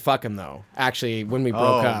to fuck him though. Actually, when we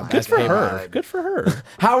broke up. Good as For payback. her. Good for her.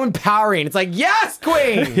 How empowering! It's like, yes,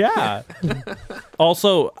 queen. Yeah.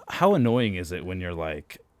 Also, how annoying is it when you're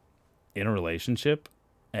like in a relationship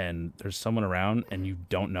and there's someone around and you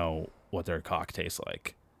don't know what their cock tastes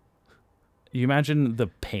like? You imagine the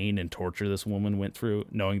pain and torture this woman went through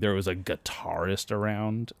knowing there was a guitarist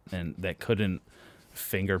around and that couldn't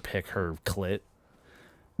finger pick her clit.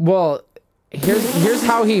 Well, here's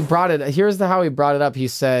how he brought it. How he brought it up. He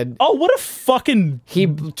said. Oh, what a fucking He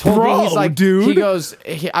told Bro, me, he's like, dude. He goes,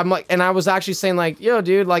 I'm like, and I was actually saying like, yo,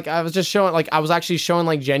 dude, like I was actually showing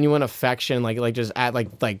like genuine affection, like just at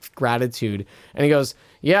like gratitude. And he goes,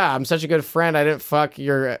 yeah, I'm such a good friend. I didn't fuck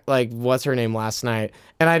your like what's her name last night.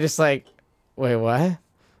 And I just like, wait, what?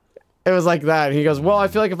 It was like that. And he goes, well, I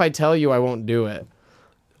feel like if I tell you, I won't do it.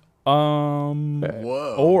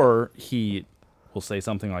 Whoa. Or he will say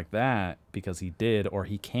something like that because he did, or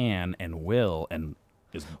he can and will and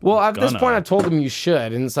is. Well, at this gonna. point, I told him you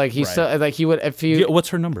should, and it's like he's Right. still like he would if you. Yeah, what's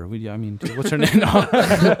her number? I mean, what's her name? No.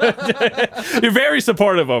 You're very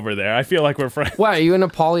supportive over there. I feel like we're friends. What, are you in a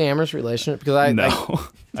polyamorous relationship? Because I No, like,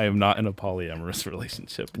 I am not in a polyamorous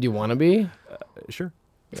relationship. do you want to be? Sure.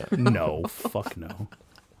 No, fuck no.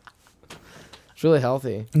 It's really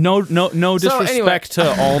healthy. No So, disrespect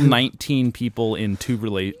to all 19 people in two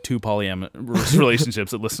polyamorous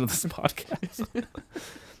relationships that listen to this podcast.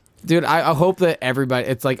 Dude, I hope that everybody,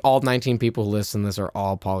 it's like all 19 people who listen to this are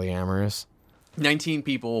all polyamorous. 19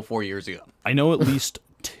 people 4 years ago. I know at least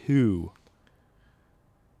 2.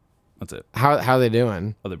 That's it. How they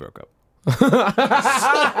doing? Oh, they broke up. You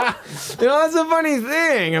know, that's the funny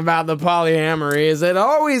thing about the polyamory is it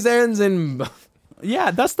always ends in,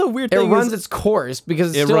 Yeah, that's the weird it thing. runs its course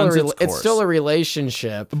because It runs its it's course. still a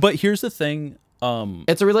relationship. But here's the thing.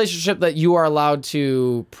 It's a relationship that you are allowed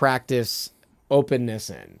to practice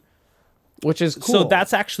openness in, which is cool. So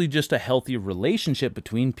that's actually just a healthy relationship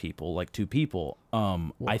between people, like two people.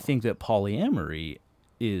 I think that polyamory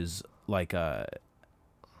is like a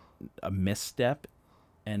misstep,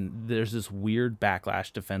 and there's this weird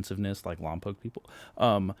backlash defensiveness, like Lompoc people.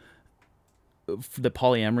 The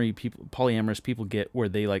polyamorous people get where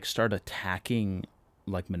they like start attacking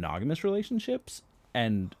like monogamous relationships,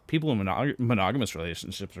 and people in monogamous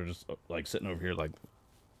relationships are just like sitting over here like,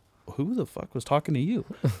 who the fuck was talking to you?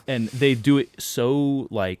 And they do it so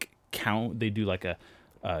like they do like a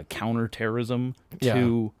counterterrorism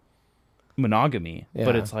to monogamy,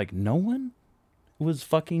 but Yeah. it's like no one was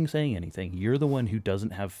fucking saying anything. You're the one who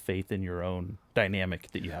doesn't have faith in your own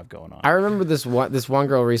dynamic that you have going on. I remember this one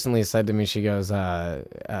girl recently said to me, she goes,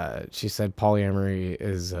 she said polyamory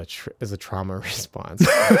is a trauma response.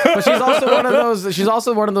 But she's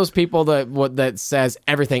also one of those people that says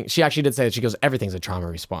everything. She actually did say that. She goes, everything's a trauma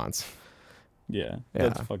response. Yeah,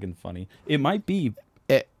 that's fucking funny. It might be.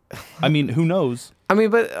 It, I mean, who knows? I mean,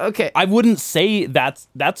 but okay. I wouldn't say that's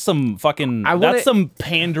some fucking wouldn't- some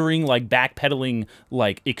pandering, like backpedaling,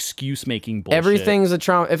 like excuse making bullshit. Everything's a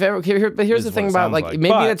trauma. But here's Is the thing what it about sounds like like.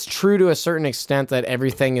 maybe But- that's true to a certain extent that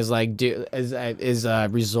everything is like is a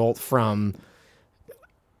result from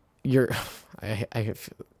your.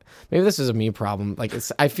 Maybe this is a me problem. Like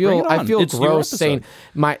I Bring it feel on. It's your gross saying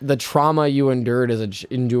episode. the trauma you endured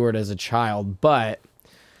as a child, but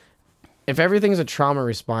if everything's a trauma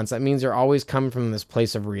response, that means you're always coming from this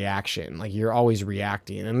place of reaction. Like you're always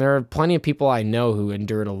reacting. And there are plenty of people I know who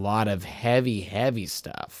endured a lot of heavy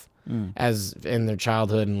stuff as in their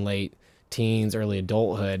childhood and late teens, early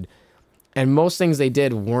adulthood. And most things they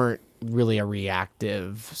did weren't really a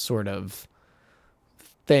reactive sort of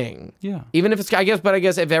thing. Yeah. Even if it's, I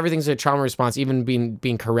guess if everything's a trauma response, even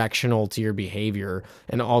being correctional to your behavior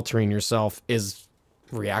and altering yourself is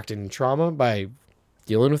reacting to trauma by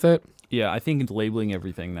dealing with it. Yeah, I think labeling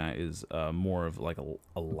everything that is more of like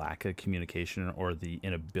a lack of communication or the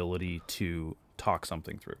inability to talk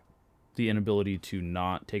something through. The inability to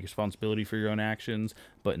not take responsibility for your own actions,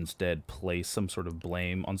 but instead place some sort of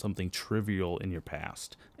blame on something trivial in your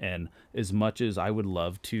past. And as much as I would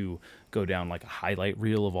love to go down like a highlight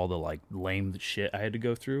reel of all the like lame shit I had to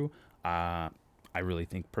go through, I really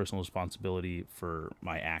think personal responsibility for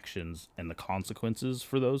my actions and the consequences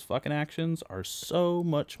for those fucking actions are so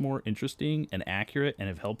much more interesting and accurate and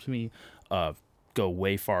have helped me go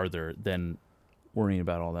way farther than worrying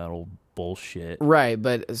about all that old bullshit. Right,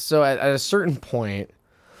 but so at a certain point,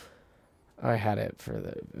 I had it for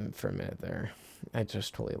a minute there. I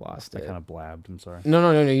just totally lost I it. kind of blabbed. I'm sorry.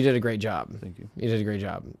 No. You did a great job. Thank you. You did a great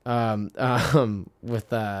job. With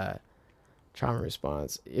trauma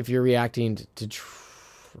response, if you're reacting to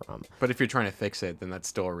trauma, But if you're trying to fix it, then that's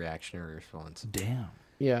still a reactionary response. Damn.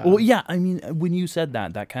 yeah. Well, yeah. I mean, when you said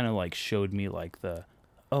that, that kind of like showed me like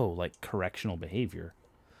like correctional behavior.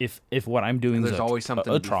 If what I'm doing There's is always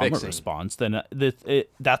something a to be trauma fixing. response, then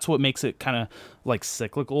that's what makes it kind of like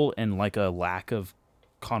cyclical and like a lack of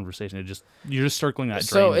conversation. You're just circling that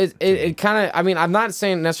So drain. it kind of, I mean, I'm not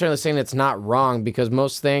necessarily saying it's not wrong, because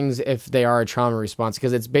most things, if they are a trauma response,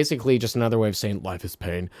 because it's basically just another way of saying life is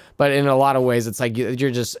pain. But in a lot of ways, it's like you're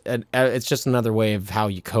just, it's just another way of how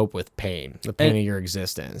you cope with pain, the pain of your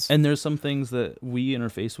existence. And there's some things that we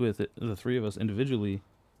interface with, the three of us individually,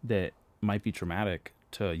 that might be traumatic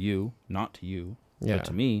to you, not to you, Yeah. but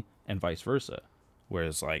to me, and vice versa.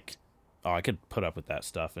 Whereas, like, I could put up with that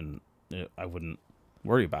stuff and I wouldn't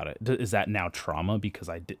worry about it. Is that now trauma because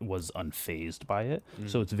I was unfazed by it?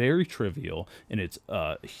 So it's very trivial and it's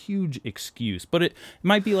a huge excuse, but it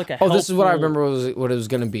might be like a Oh, this is what I helpful- remember what it was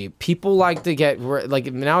going to be. People like to get,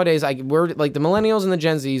 like nowadays, we're like the millennials and the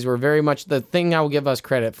Gen Zs were very much, the thing I will give us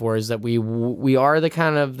credit for is that we are the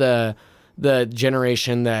kind of the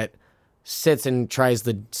generation that sits and tries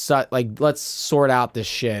to like, let's sort out this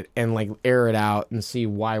shit and like air it out and see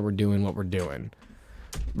why we're doing what we're doing.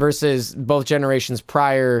 Versus both generations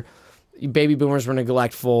prior, baby boomers were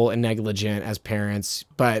neglectful and negligent as parents,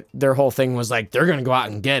 but their whole thing was like, they're gonna go out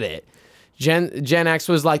and get it. Gen X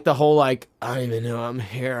was like the whole like, I don't even know I'm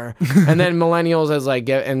here, and then millennials is like,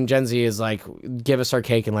 and Gen Z is like, give us our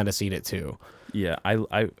cake and let us eat it too. Yeah,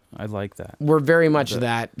 I like that. We're very much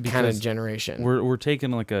that kind of because generation. We're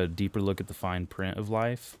taking like a deeper look at the fine print of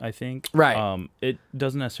life, I think. Right. It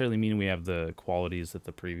doesn't necessarily mean we have the qualities that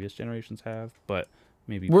the previous generations have, but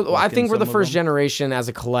maybe I pluck in think we're the some of first them. generation as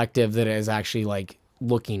a collective that is actually like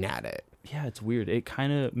looking at it. Yeah, it's weird. It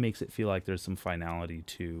kind of makes it feel like there's some finality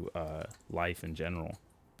to life in general.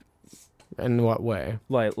 In what way?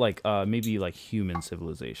 Like maybe like human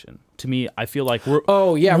civilization. To me, I feel like we're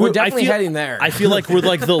Oh yeah, we're I definitely feel- heading there. I feel like we're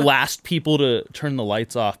like the last people to turn the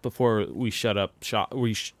lights off before we shut up shop.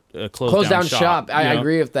 Close down shop. I you know?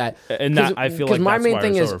 agree with that. And that I feel 'cause like my that's main why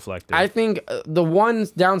thing it's is, so reflective. I think the one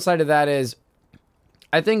downside of that is,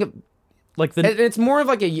 I think like the it's more of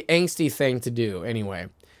like a angsty thing to do anyway.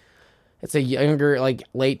 It's a younger, like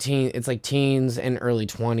late teen, it's like teens and early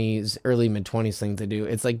 20s, early mid 20s thing to do.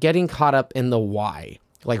 It's like getting caught up in the why,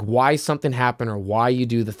 like why something happened or why you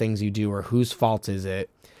do the things you do or whose fault is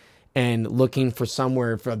it, and looking for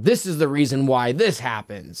somewhere for this is the reason why this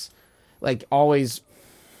happens. Like always.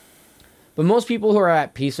 But most people who are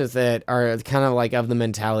at peace with it are kind of like of the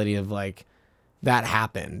mentality of like, that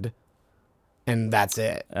happened. And that's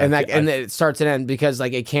it, and it starts and ends because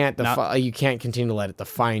like it can't you can't continue to let it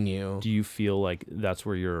define you. do you feel like that's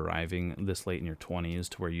where you're arriving this late in your 20s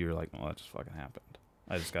to where you're like, well, that just fucking happened.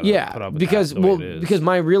 I just gotta put up with because that the way it is. because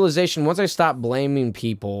my realization once I stopped blaming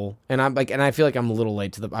people, and I'm like, and I feel like I'm a little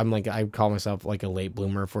late to the. I'm like I call myself like a late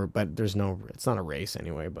bloomer but it's not a race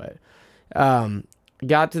anyway. But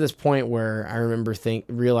got to this point where I remember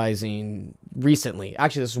realizing recently,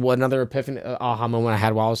 actually this is another epiphany aha moment I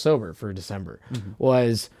had while I was sober for December,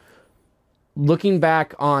 was looking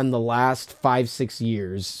back on the last 5-6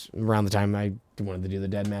 years around the time I wanted to do the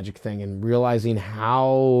dead magic thing and realizing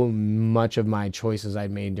how much of my choices I'd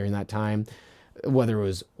made during that time, whether it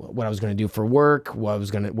was what I was going to do for work, where I was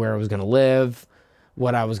going to live,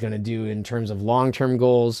 what I was going to do in terms of long-term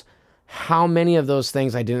goals, how many of those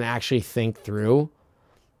things I didn't actually think through,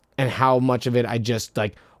 and how much of it I just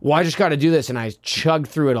like, well, I just got to do this, and I chugged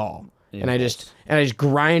through it all. And I just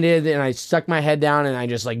grinded and I stuck my head down and I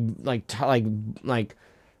just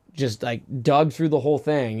just dug through the whole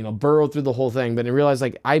thing, burrowed through the whole thing. But I realized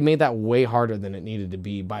like I made that way harder than it needed to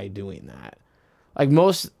be by doing that. Like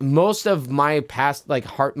most of my past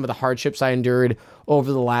the hardships I endured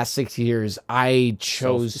over the last 6 years, I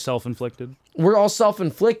chose self-inflicted. we're all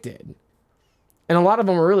self-inflicted. And a lot of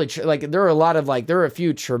them were really there were a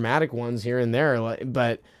few traumatic ones here and there,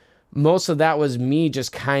 but most of that was me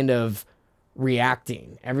just kind of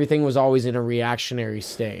reacting. Everything was always in a reactionary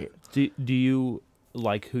state. Do you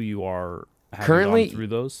like who you are having Currently- gone through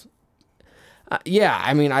those? Yeah,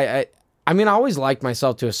 I mean, I always liked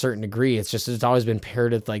myself to a certain degree. It's always been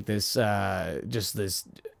paired with like this, just this.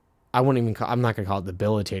 I'm not gonna call it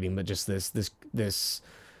debilitating, but just this.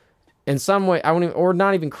 In some way, or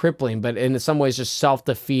not even crippling, but in some ways, just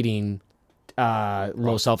self-defeating,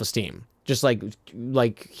 low self-esteem. Just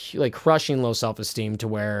like crushing low self-esteem to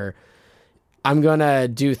where I'm gonna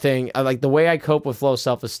do like the way I cope with low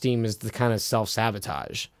self-esteem is the kind of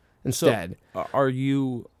self-sabotage instead. So, are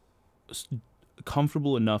you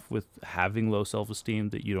comfortable enough with having low self-esteem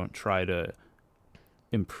that you don't try to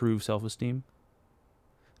improve self-esteem?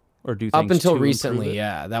 Or do things Up until to improve recently, it?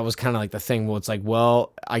 yeah, that was kind of like the thing. Well, it's like,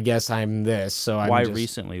 well, I guess I'm this. So Why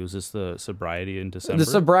recently? Was this the sobriety in December?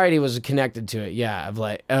 The sobriety was connected to it, yeah. Of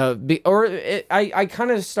like, I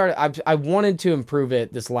kind of started. I wanted to improve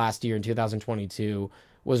it this last year in 2022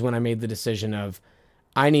 was when I made the decision of,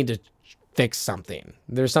 I need to fix something.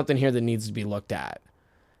 There's something here that needs to be looked at.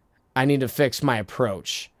 I need to fix my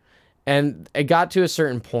approach, and it got to a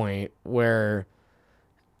certain point where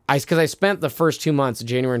because I spent the first 2 months,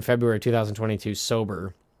 January and February 2022,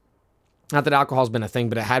 sober. Not that alcohol's been a thing,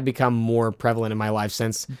 but it had become more prevalent in my life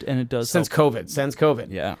since help. COVID.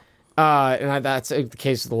 Yeah. That's the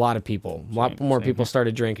case with a lot of people. A lot more people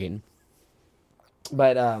started drinking.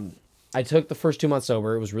 But I took the first 2 months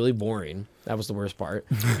sober. It was really boring. That was the worst part.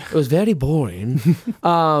 It was very boring.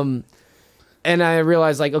 And I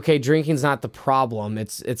realized, like, okay, drinking's not the problem.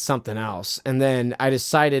 It's something else. And then I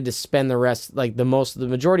decided to spend the rest, like the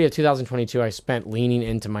majority of 2022, I spent leaning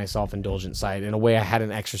into my self-indulgent side in a way I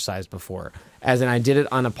hadn't exercised before. As in, I did it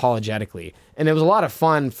unapologetically. And it was a lot of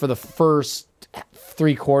fun for the first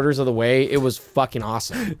 3/4 of the way. It was fucking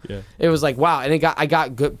awesome. Yeah. It was like, wow. And I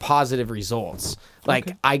got good positive results.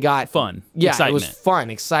 Like I got Fun. Yeah, Excitement. it was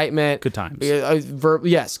fun, excitement, Good times.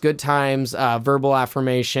 Yes, good times, verbal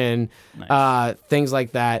affirmation, Nice. things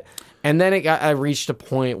like that. And then I reached a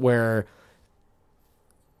point where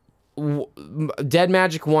Dead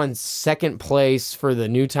Magic won second place for the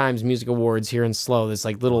New Times Music Awards here in SLO. This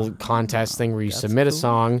like little contest thing where you submit a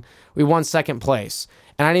song. We won second place.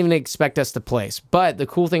 And I didn't even expect us to place. But the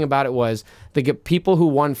cool thing about it was the people who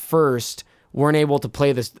won first weren't able to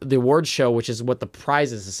play the award show, which is what the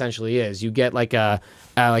prizes essentially is. You get like a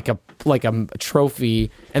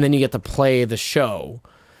trophy, and then you get to play the show.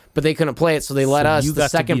 But they couldn't play it, so they let us, you the got to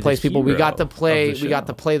second be place the people, we got to hero play. of the We got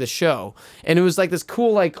to show. play the show, and it was like this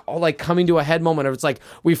cool, like coming to a head moment. Of it's like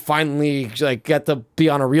we finally like get to be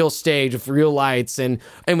on a real stage with real lights, and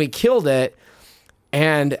we killed it.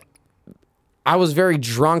 And I was very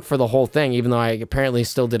drunk for the whole thing, even though I apparently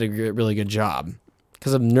still did a really good job.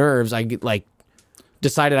 Because of nerves, I like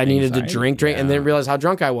decided I needed to Anxiety, drink, and then realized how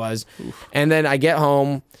drunk I was. And then I get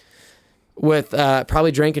home with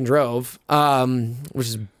probably drank and drove, which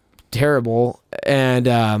is terrible.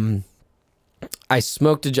 And I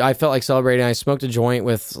smoked I felt like celebrating. I smoked a joint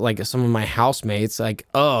with like some of my housemates. Like,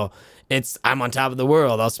 oh, I'm on top of the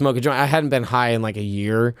world. I'll smoke a joint. I hadn't been high in like a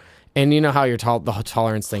year. And you know how the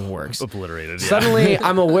tolerance thing works. Obliterated. Yeah. Suddenly,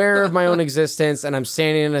 I'm aware of my own existence, and I'm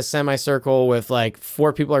standing in a semicircle with like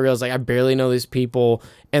 4 people. I realize like I barely know these people,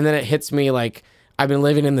 and then it hits me like I've been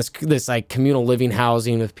living in this like communal living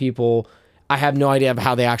housing with people. I have no idea of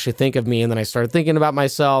how they actually think of me, and then I started thinking about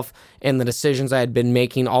myself and the decisions I had been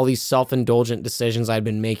making, all these self-indulgent decisions I had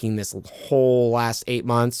been making this whole last 8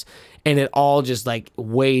 months, and it all just like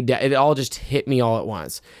weighed down. It all just hit me all at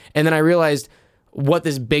once, and then I realized what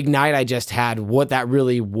this big night I just had, what that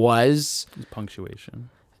really was. Punctuation.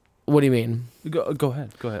 What do you mean? Go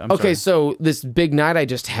ahead. I'm Okay, sorry. so this big night I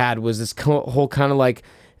just had was this whole kind of like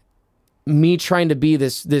me trying to be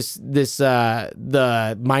the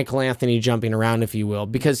Michael Anthony jumping around, if you will,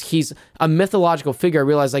 because he's a mythological figure. I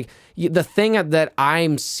realized like the thing that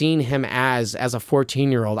I'm seeing him as a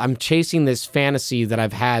 14-year-old, I'm chasing this fantasy that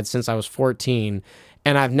I've had since I was 14.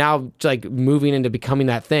 And I've now like moving into becoming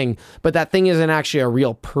that thing, but that thing isn't actually a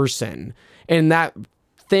real person. And that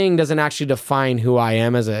thing doesn't actually define who I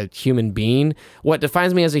am as a human being. What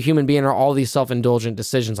defines me as a human being are all these self-indulgent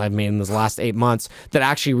decisions I've made in this last 8 months that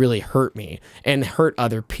actually really hurt me and hurt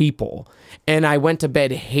other people. And I went to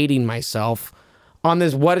bed hating myself on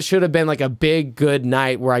this, what should have been like a big, good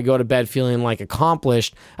night where I go to bed feeling like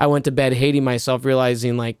accomplished. I went to bed hating myself,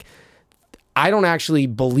 realizing like, I don't actually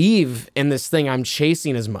believe in this thing I'm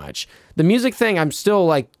chasing as much. The music thing, I'm still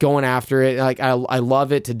like going after it. Like I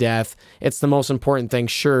love it to death. It's the most important thing,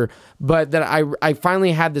 sure. But that I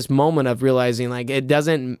finally had this moment of realizing like it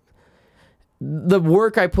doesn't. The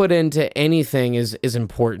work I put into anything is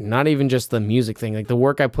important. Not even just the music thing. Like the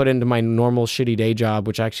work I put into my normal shitty day job,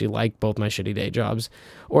 which I actually like both my shitty day jobs,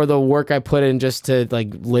 or the work I put in just to like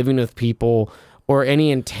living with people, or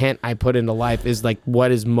any intent I put into life is like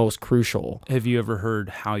what is most crucial. Have you ever heard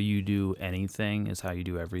how you do anything is how you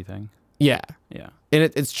do everything? Yeah. Yeah. And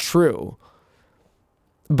it's true.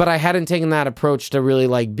 But I hadn't taken that approach to really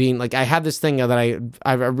like being like I had this thing that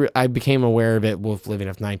I became aware of it with living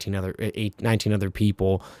with 19 other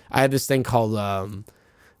people. I had this thing called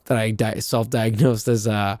that I self-diagnosed as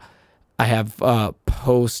I have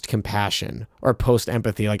post compassion or post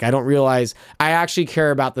empathy. Like I don't realize I actually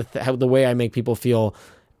care about the way I make people feel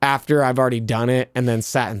after I've already done it and then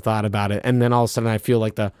sat and thought about it, and then all of a sudden I feel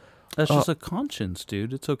like That's just a conscience,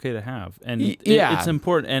 dude. It's okay to have, and yeah. it's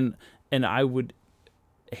important. And I would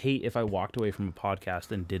hate if I walked away from a podcast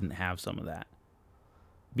and didn't have some of that,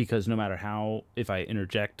 because no matter how, if I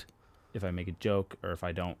interject, if I make a joke, or if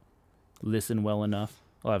I don't listen well enough,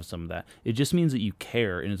 I'll have some of that. It just means that you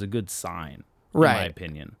care, and it's a good sign, in my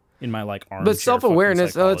opinion. In my like armchair But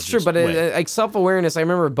self-awareness, it's true. But psychologist way. like self-awareness, I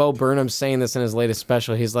remember Bo Burnham saying this in his latest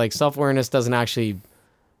special. He's like, self-awareness doesn't actually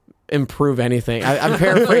improve anything. I'm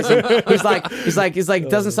paraphrasing. He's like,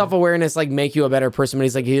 doesn't self-awareness like make you a better person? But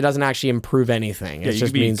he's like, he doesn't actually improve anything. Yeah, It you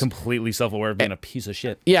just can be means, completely self-aware of being a piece of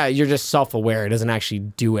shit. yeah, you're just self-aware. It doesn't actually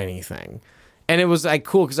do anything. And it was like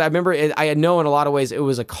cool because I remember I know in a lot of ways it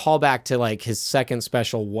was a callback to like his second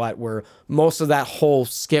special, where most of that whole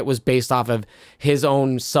skit was based off of his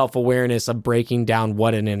own self-awareness of breaking down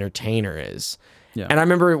what an entertainer is. Yeah. And I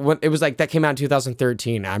remember when it was like that came out in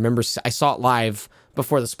 2013. I remember I saw it live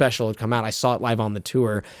before the special had come out. I saw it live on the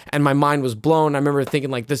tour and my mind was blown. I remember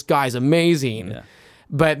thinking like, this guy's amazing. Yeah.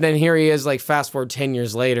 But then here he is like fast forward 10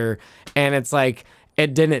 years later and it's like,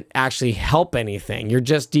 it didn't actually help anything. You're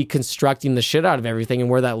just deconstructing the shit out of everything. And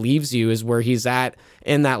where that leaves you is where he's at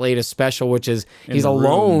in that latest special, which is he's the room,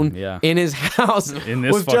 alone yeah. in his house In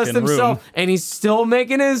this with just fucking himself. room. And he's still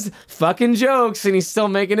making his fucking jokes and he's still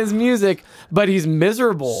making his music, but he's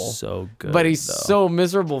miserable. So good. But he's though. so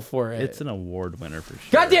miserable for it. It's an award winner for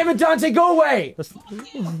sure. God damn it, Dante, go away!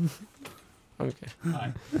 Okay.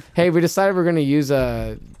 Hey, we decided we're going to use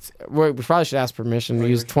we probably should ask permission to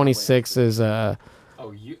use 26 as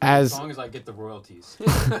as long as I get the royalties.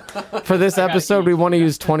 for this episode. We want to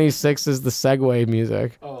use 26 as the segue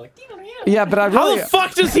music. Oh, like Yeah, but I How really the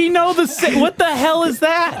fuck does he know what the hell is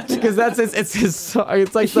that? because it's his song.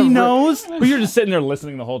 It's like He knows. Well, you're just sitting there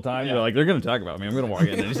listening the whole time. You're like, they're gonna talk about me. I'm gonna walk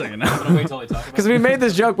in any second now. wait till I talk about because we made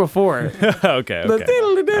this joke before. okay. The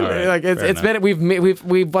diddle-diddle. All right, Like fair it's enough. been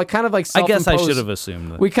we've like kind of like I guess I self-imposed- should have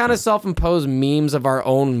assumed that. We kind of self-impose memes of our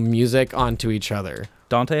own music onto each other.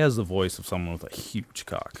 Dante has the voice of someone with a huge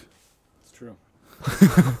cock. It's true.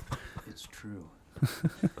 It's true.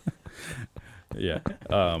 Yeah.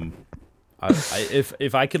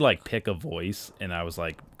 If I could like pick a voice and I was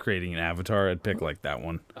like creating an avatar, I'd pick like that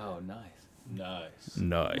one. Oh, nice.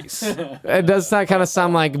 Nice. It does kind of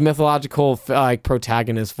sound like mythological like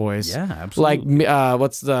protagonist voice. Yeah, absolutely. Like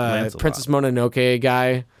what's the Lancelot. Princess Mononoke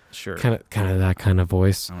guy? Sure. Kind of that kind of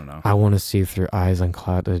voice. I don't know. I want to see through eyes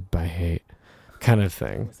unclouded by hate, kind of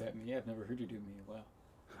thing. What's that? Yeah, I've never heard you do me. Wow.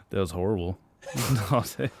 That was horrible.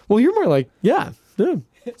 Dante. Well, you're more like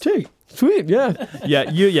sweet, yeah.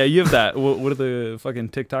 You have that. What are the fucking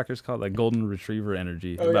TikTokers called? Like golden retriever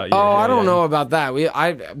energy about you. Oh, I don't know about that.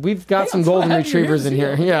 We've got some golden retrievers in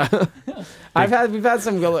here. Yeah, we've had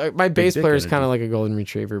some. My bass dick player is energy. kind of like a golden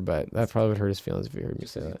retriever, but that probably would hurt his feelings if you heard me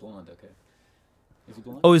say that. Blonde, okay. Is he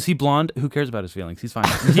blonde? Oh, is he blonde? Who cares about his feelings? He's fine.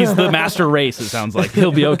 He's the master race, it sounds like.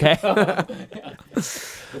 He'll be okay.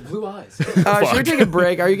 The blue eyes. Should we take a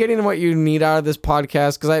break? Are you getting what you need out of this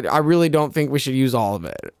podcast? Because I really don't think we should use all of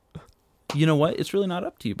it. You know what? It's really not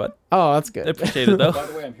up to you, bud. Oh, that's I good. appreciate it, though. By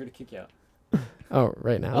the way, I'm here to kick you out. Oh,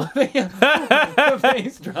 right now. The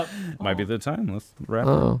bass drop. Might be the time. Let's wrap it.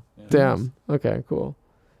 Oh, damn. Okay, cool.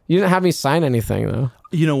 You didn't have me sign anything though.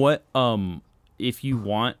 You know what? If you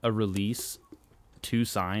want a release to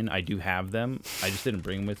sign, I do have them. I just didn't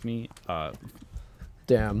bring them with me.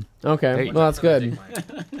 Damn. Okay. Well, that's good.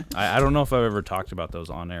 I don't know if I've ever talked about those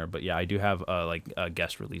on air, but yeah, I do have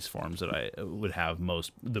guest release forms that I would have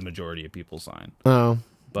the majority of people sign. Oh.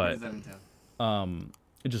 But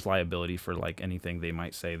just liability for like anything they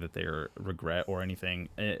might say that they're regret or anything,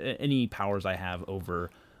 any powers I have over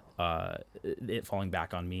it falling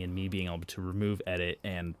back on me and me being able to remove, edit,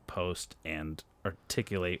 and post and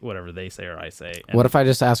articulate whatever they say or I say. And What if I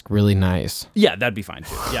just ask really nice? yeah, that'd be fine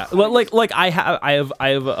too. Yeah, like I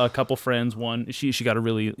have a couple friends. One, she got a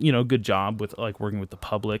really good job with like working with the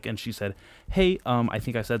public, and she said, "Hey, I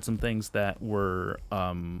think I said some things that were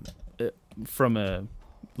from a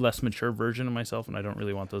less mature version of myself, and I don't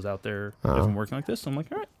really want those out there if I'm working like this." So I'm like,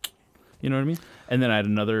 all right. You know what I mean? And then I had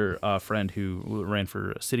another friend who ran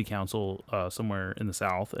for city council somewhere in the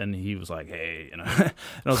South, and he was like, "Hey," and I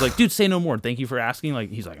was like, "Dude, say no more. Thank you for asking."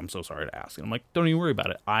 Like, he's like, "I'm so sorry to ask." And I'm like, "Don't even worry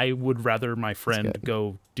about it. I would rather my friend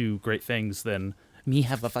go do great things than me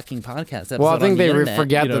have a fucking podcast." Well, I think they internet.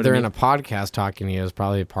 forget You know that what they're I in a podcast talking to you is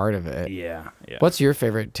probably a part of it. mean? Yeah. What's your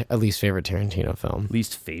favorite, least favorite Tarantino film?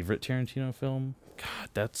 least favorite Tarantino film? God,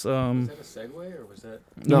 that's Was that a segue or was that?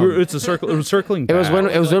 No. It's a circle. It was circling. It was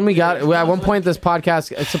back. when we got at one point this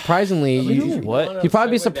podcast. Surprisingly, You know what? you'd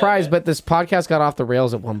probably be surprised, but this podcast got off the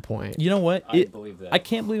rails at one point. You know what? I believe that. I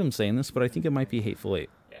can't believe I'm saying this, but I think it might be Hateful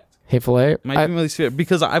Eight. Hateful Eight. Might be my least favorite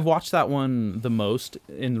because I've watched that one the most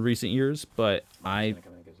in recent years, but I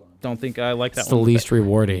don't think I like that It's the one. least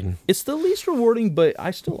rewarding. It's the least rewarding, but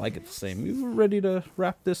I still like it the same. You ready to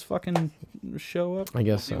wrap this fucking show up? I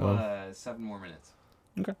guess so. 7 more minutes.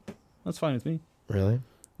 Okay, that's fine with me. Really?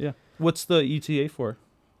 Yeah. What's the ETA for?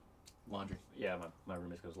 Laundry. Yeah, my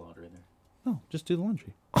roommate goes laundry in there. Oh, just do the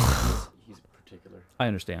laundry. He's particular. I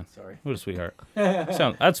understand. Sorry. What a sweetheart.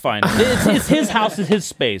 That's fine. It's his house. It's his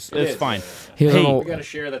space. It's is, fine. He Hey. doesn't We gotta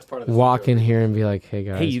share. That's part of the walk in here and be like, "Hey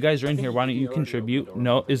guys." Hey, you guys are in here. Why don't you contribute?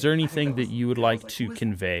 No. Is there anything that you would like to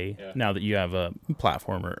convey now that you have a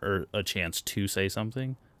platform or a chance to say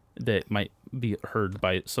something that might be heard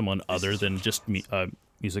by someone other than just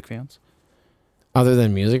music fans? Other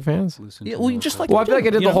than music fans? Yeah, well, just like Well, I feel like I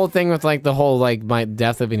did you the know? whole thing with like the whole like my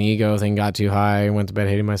death of an ego thing got too high, went to bed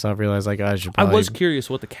hating myself, realized like I should I probably was curious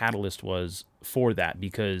what the catalyst was for that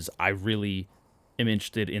because I really am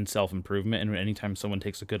interested in self-improvement, and anytime someone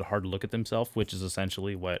takes a good hard look at themselves, which is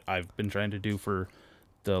essentially what I've been trying to do for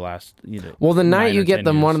the last Well, the 9 night you or get 10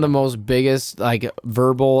 them years, one of the so. most biggest like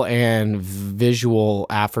verbal and visual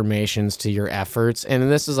affirmations to your efforts, and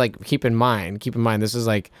this is like keep in mind this is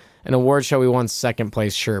like an award show. We won second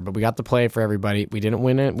place, sure, but we got to play for everybody. We didn't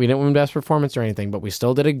win it. We didn't win best performance or anything, but we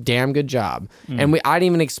still did a damn good job. And I didn't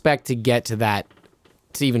even expect to get to that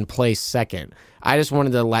to even place second. I just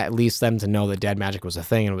wanted to at least them to know that Dead Magic was a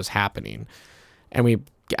thing and it was happening, and we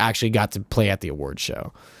actually got to play at the award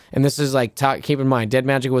show. And this is like, keep in mind, Dead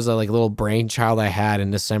Magic was a like little brainchild I had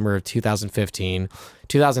in December of 2015.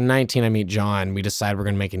 2019, I meet John. We decide we're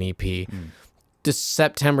going to make an EP.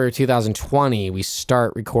 September 2020, we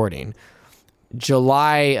start recording.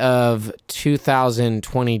 July of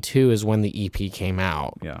 2022 is when the EP came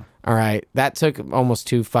out. Yeah. All right. That took almost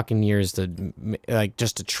 2 fucking years to like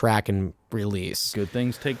just to track and release. Good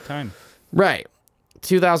things take time. Right.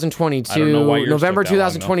 2022, I don't know why yours November took that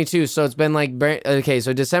long, though. 2022. So it's been like, okay,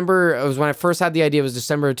 so December was when I first had the idea, it was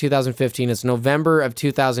December of 2015. It's November of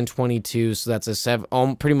 2022. So that's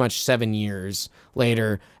pretty much 7 years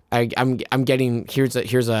later. I'm getting, here's a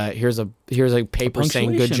paper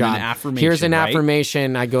saying good punctuation, job. an affirmation, Here's an right?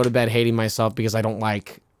 affirmation. I go to bed hating myself because I don't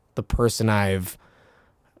like the person I've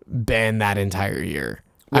been that entire year.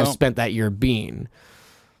 I've Well- spent that year being.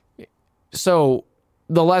 So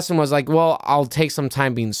the lesson was like, well, I'll take some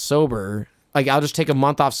time being sober. Like, I'll just take a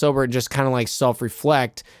month off sober and just kind of like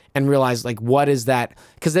self-reflect and realize like, what is that?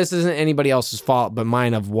 Because this isn't anybody else's fault but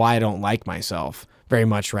mine of why I don't like myself very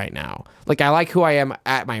much right now. Like, I like who I am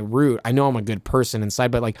at my root. I know I'm a good person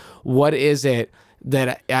inside, but like, what is it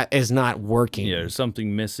that is not working? Yeah, there's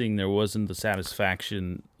something missing. There wasn't the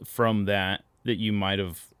satisfaction from that you might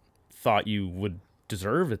have thought you would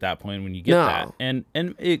deserve at that point when you get No. that. And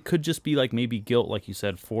it could just be like maybe guilt, like you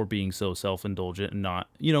said, for being so self-indulgent and not,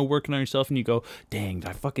 working on yourself, and you go, dang, did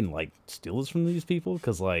I fucking like steal this from these people?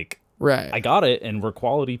 Because like Right. I got it and we're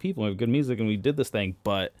quality people. We have good music and we did this thing,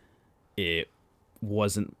 but it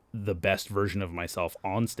wasn't the best version of myself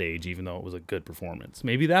on stage, even though it was a good performance.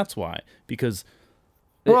 Maybe that's why. Because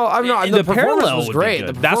Well, I'm not. The performance parallel was would be great.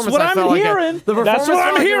 good. The That's performance, what I I'm felt like hearing. the That's performance what I'm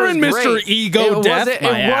felt like it hearing, was Mr. great. Ego It Death, wasn't-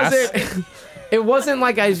 my ass. It wasn't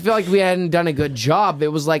like I feel like we hadn't done a good job. It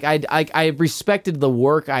was like I respected the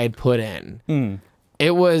work I had put in.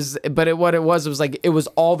 It was, but what it was like it was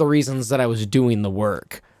all the reasons that I was doing the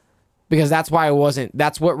work, because that's why I wasn't.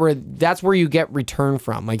 That's where you get return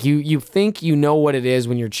from. Like you think you know what it is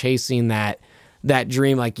when you're chasing that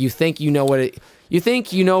dream. Like you think you know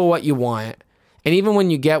what you want, and even when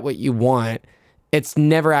you get what you want, it's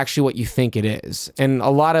never actually what you think it is. And a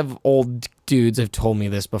lot of old dudes have told me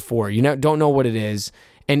this before. Don't know what it is,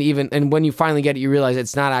 and when you finally get it, you realize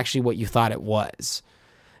it's not actually what you thought it was.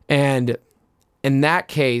 And in that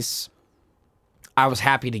case, I was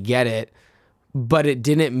happy to get it, but it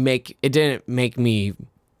didn't make me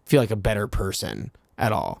feel like a better person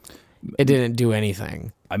at all. It didn't do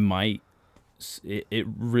anything. It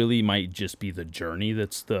really might just be the journey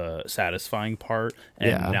that's the satisfying part.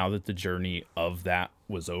 And now that the journey of that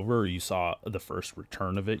was over, you saw the first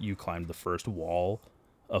return of it, you climbed the first wall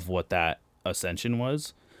of what that ascension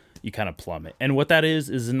was, you kind of plummet. And what that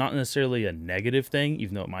is not necessarily a negative thing,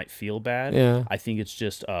 even though it might feel bad. Yeah. I think it's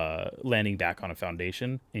just landing back on a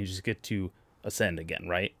foundation, and you just get to ascend again,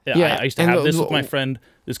 right? Yeah. I used to have this with my friend,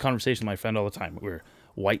 this conversation with my friend all the time. We're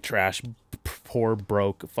white trash, poor,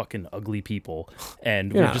 broke, fucking ugly people,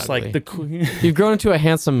 and You're we're not just ugly. like the. You've grown into a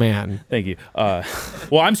handsome man. Thank you. Well,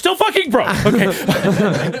 I'm still fucking broke. Okay.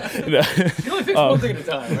 You only fix one thing at a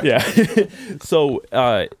time, right? Yeah. So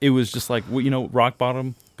it was just like, rock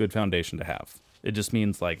bottom, good foundation to have. It just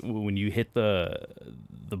means like when you hit the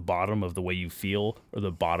bottom of the way you feel, or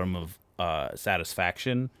the bottom of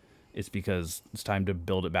satisfaction, it's because it's time to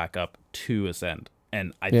build it back up to ascend.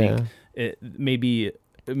 And I think it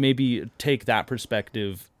maybe take that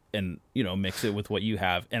perspective and mix it with what you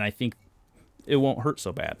have, and I think it won't hurt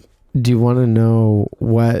so bad. Do you want to know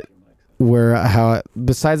how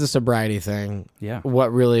besides the sobriety thing? Yeah.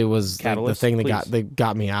 What really was the Catalyst, thing please. that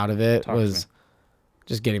got me out of it Talk to was me.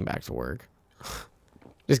 just getting back to work.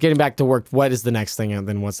 Just getting back to work. What is the next thing, and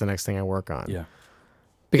then what's the next thing I work on? Yeah.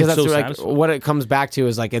 Because It's that's so like satisfying. what it comes back to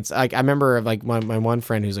is like it's like I remember like my one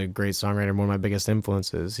friend who's a great songwriter, one of my biggest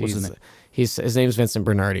influences. What's his name? His name's Vincent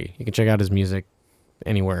Bernardi. You can check out his music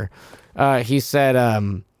anywhere. He said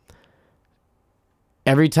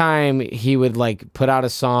every time he would like put out a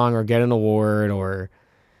song or get an award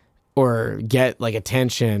or get like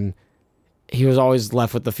attention, he was always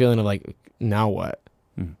left with the feeling of like, now what?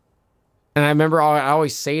 And I remember I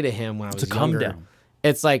always say to him when I was It's a come younger, down.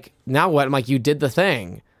 it's like, now what? I'm like, you did the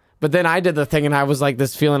thing. But then I did the thing, and I was like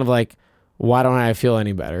this feeling of like, why don't I feel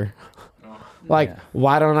any better? Like,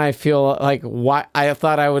 why don't I feel like, why? I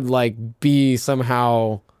thought I would like be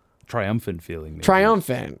somehow Triumphant feeling. Maybe.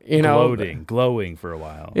 triumphant, Glowing for a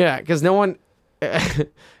while. Yeah, because no one,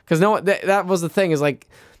 that was the thing is like,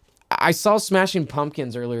 I saw Smashing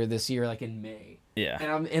Pumpkins earlier this year, like in May. Yeah.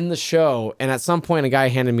 And I'm in the show, and at some point, a guy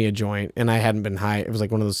handed me a joint, and I hadn't been high. It was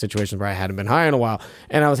like one of those situations where I hadn't been high in a while,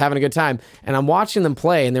 and I was having a good time. And I'm watching them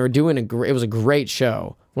play, and they were doing it was a great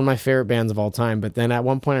show, one of my favorite bands of all time. But then at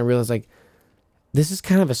one point, I realized like, this is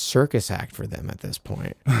kind of a circus act for them at this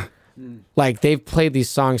point. Like they've played these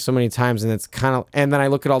songs so many times, and it's kind of. And then I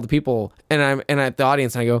look at all the people, and I'm at the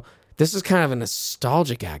audience, and I go, this is kind of a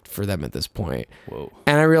nostalgic act for them at this point. Whoa.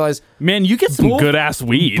 And I realize, Man, you get some Both- good ass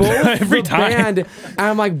weed every the time. Band, and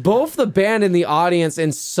I'm like, both the band and the audience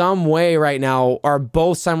in some way right now are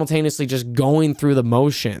both simultaneously just going through the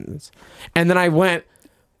motions. And then I went,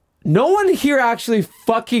 no one here actually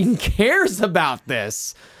fucking cares about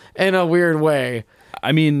this in a weird way.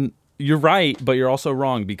 I mean, you're right, but you're also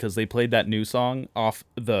wrong, because they played that new song off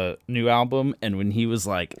the new album, and when he was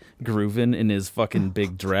like grooving in his fucking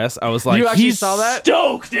big dress, I was like, You actually he's saw that?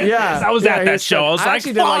 stoked at Yeah, this. I was yeah, at he that was show. stoked. I was I like,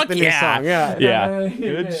 actually did like fuck the new yeah. song, yeah. Yeah.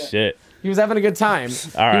 Good shit. He was having a good time.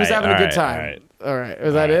 All He was right, having a all good right, time. all All right.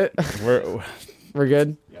 Was that it? We're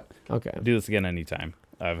good? Okay. Do this again anytime.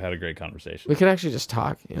 I've had a great conversation. We could actually just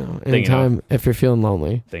talk, you, anytime if you're feeling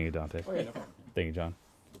lonely. Thank you, Dante. Oh, yeah, no problem. Thank you, John.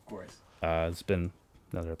 Of course. It's been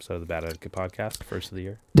another episode of the Bad Etiquette Podcast, first of the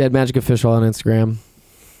year. Dead Magic Official on Instagram.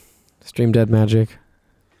 Stream Dead Magic.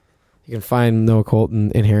 You can find No Occult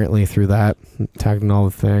inherently through that. Tagged in all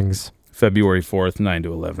the things. February 4th, 9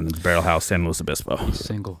 to 11. It's Barrel House, San Luis Obispo.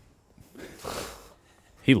 Single.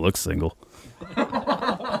 He looks single. All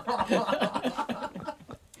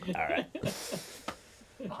right.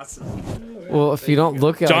 Well, if you don't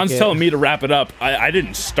look at John's telling me to wrap it up. I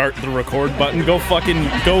didn't start the record button. Go fucking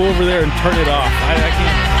go over there and turn it off. I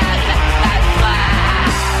can't.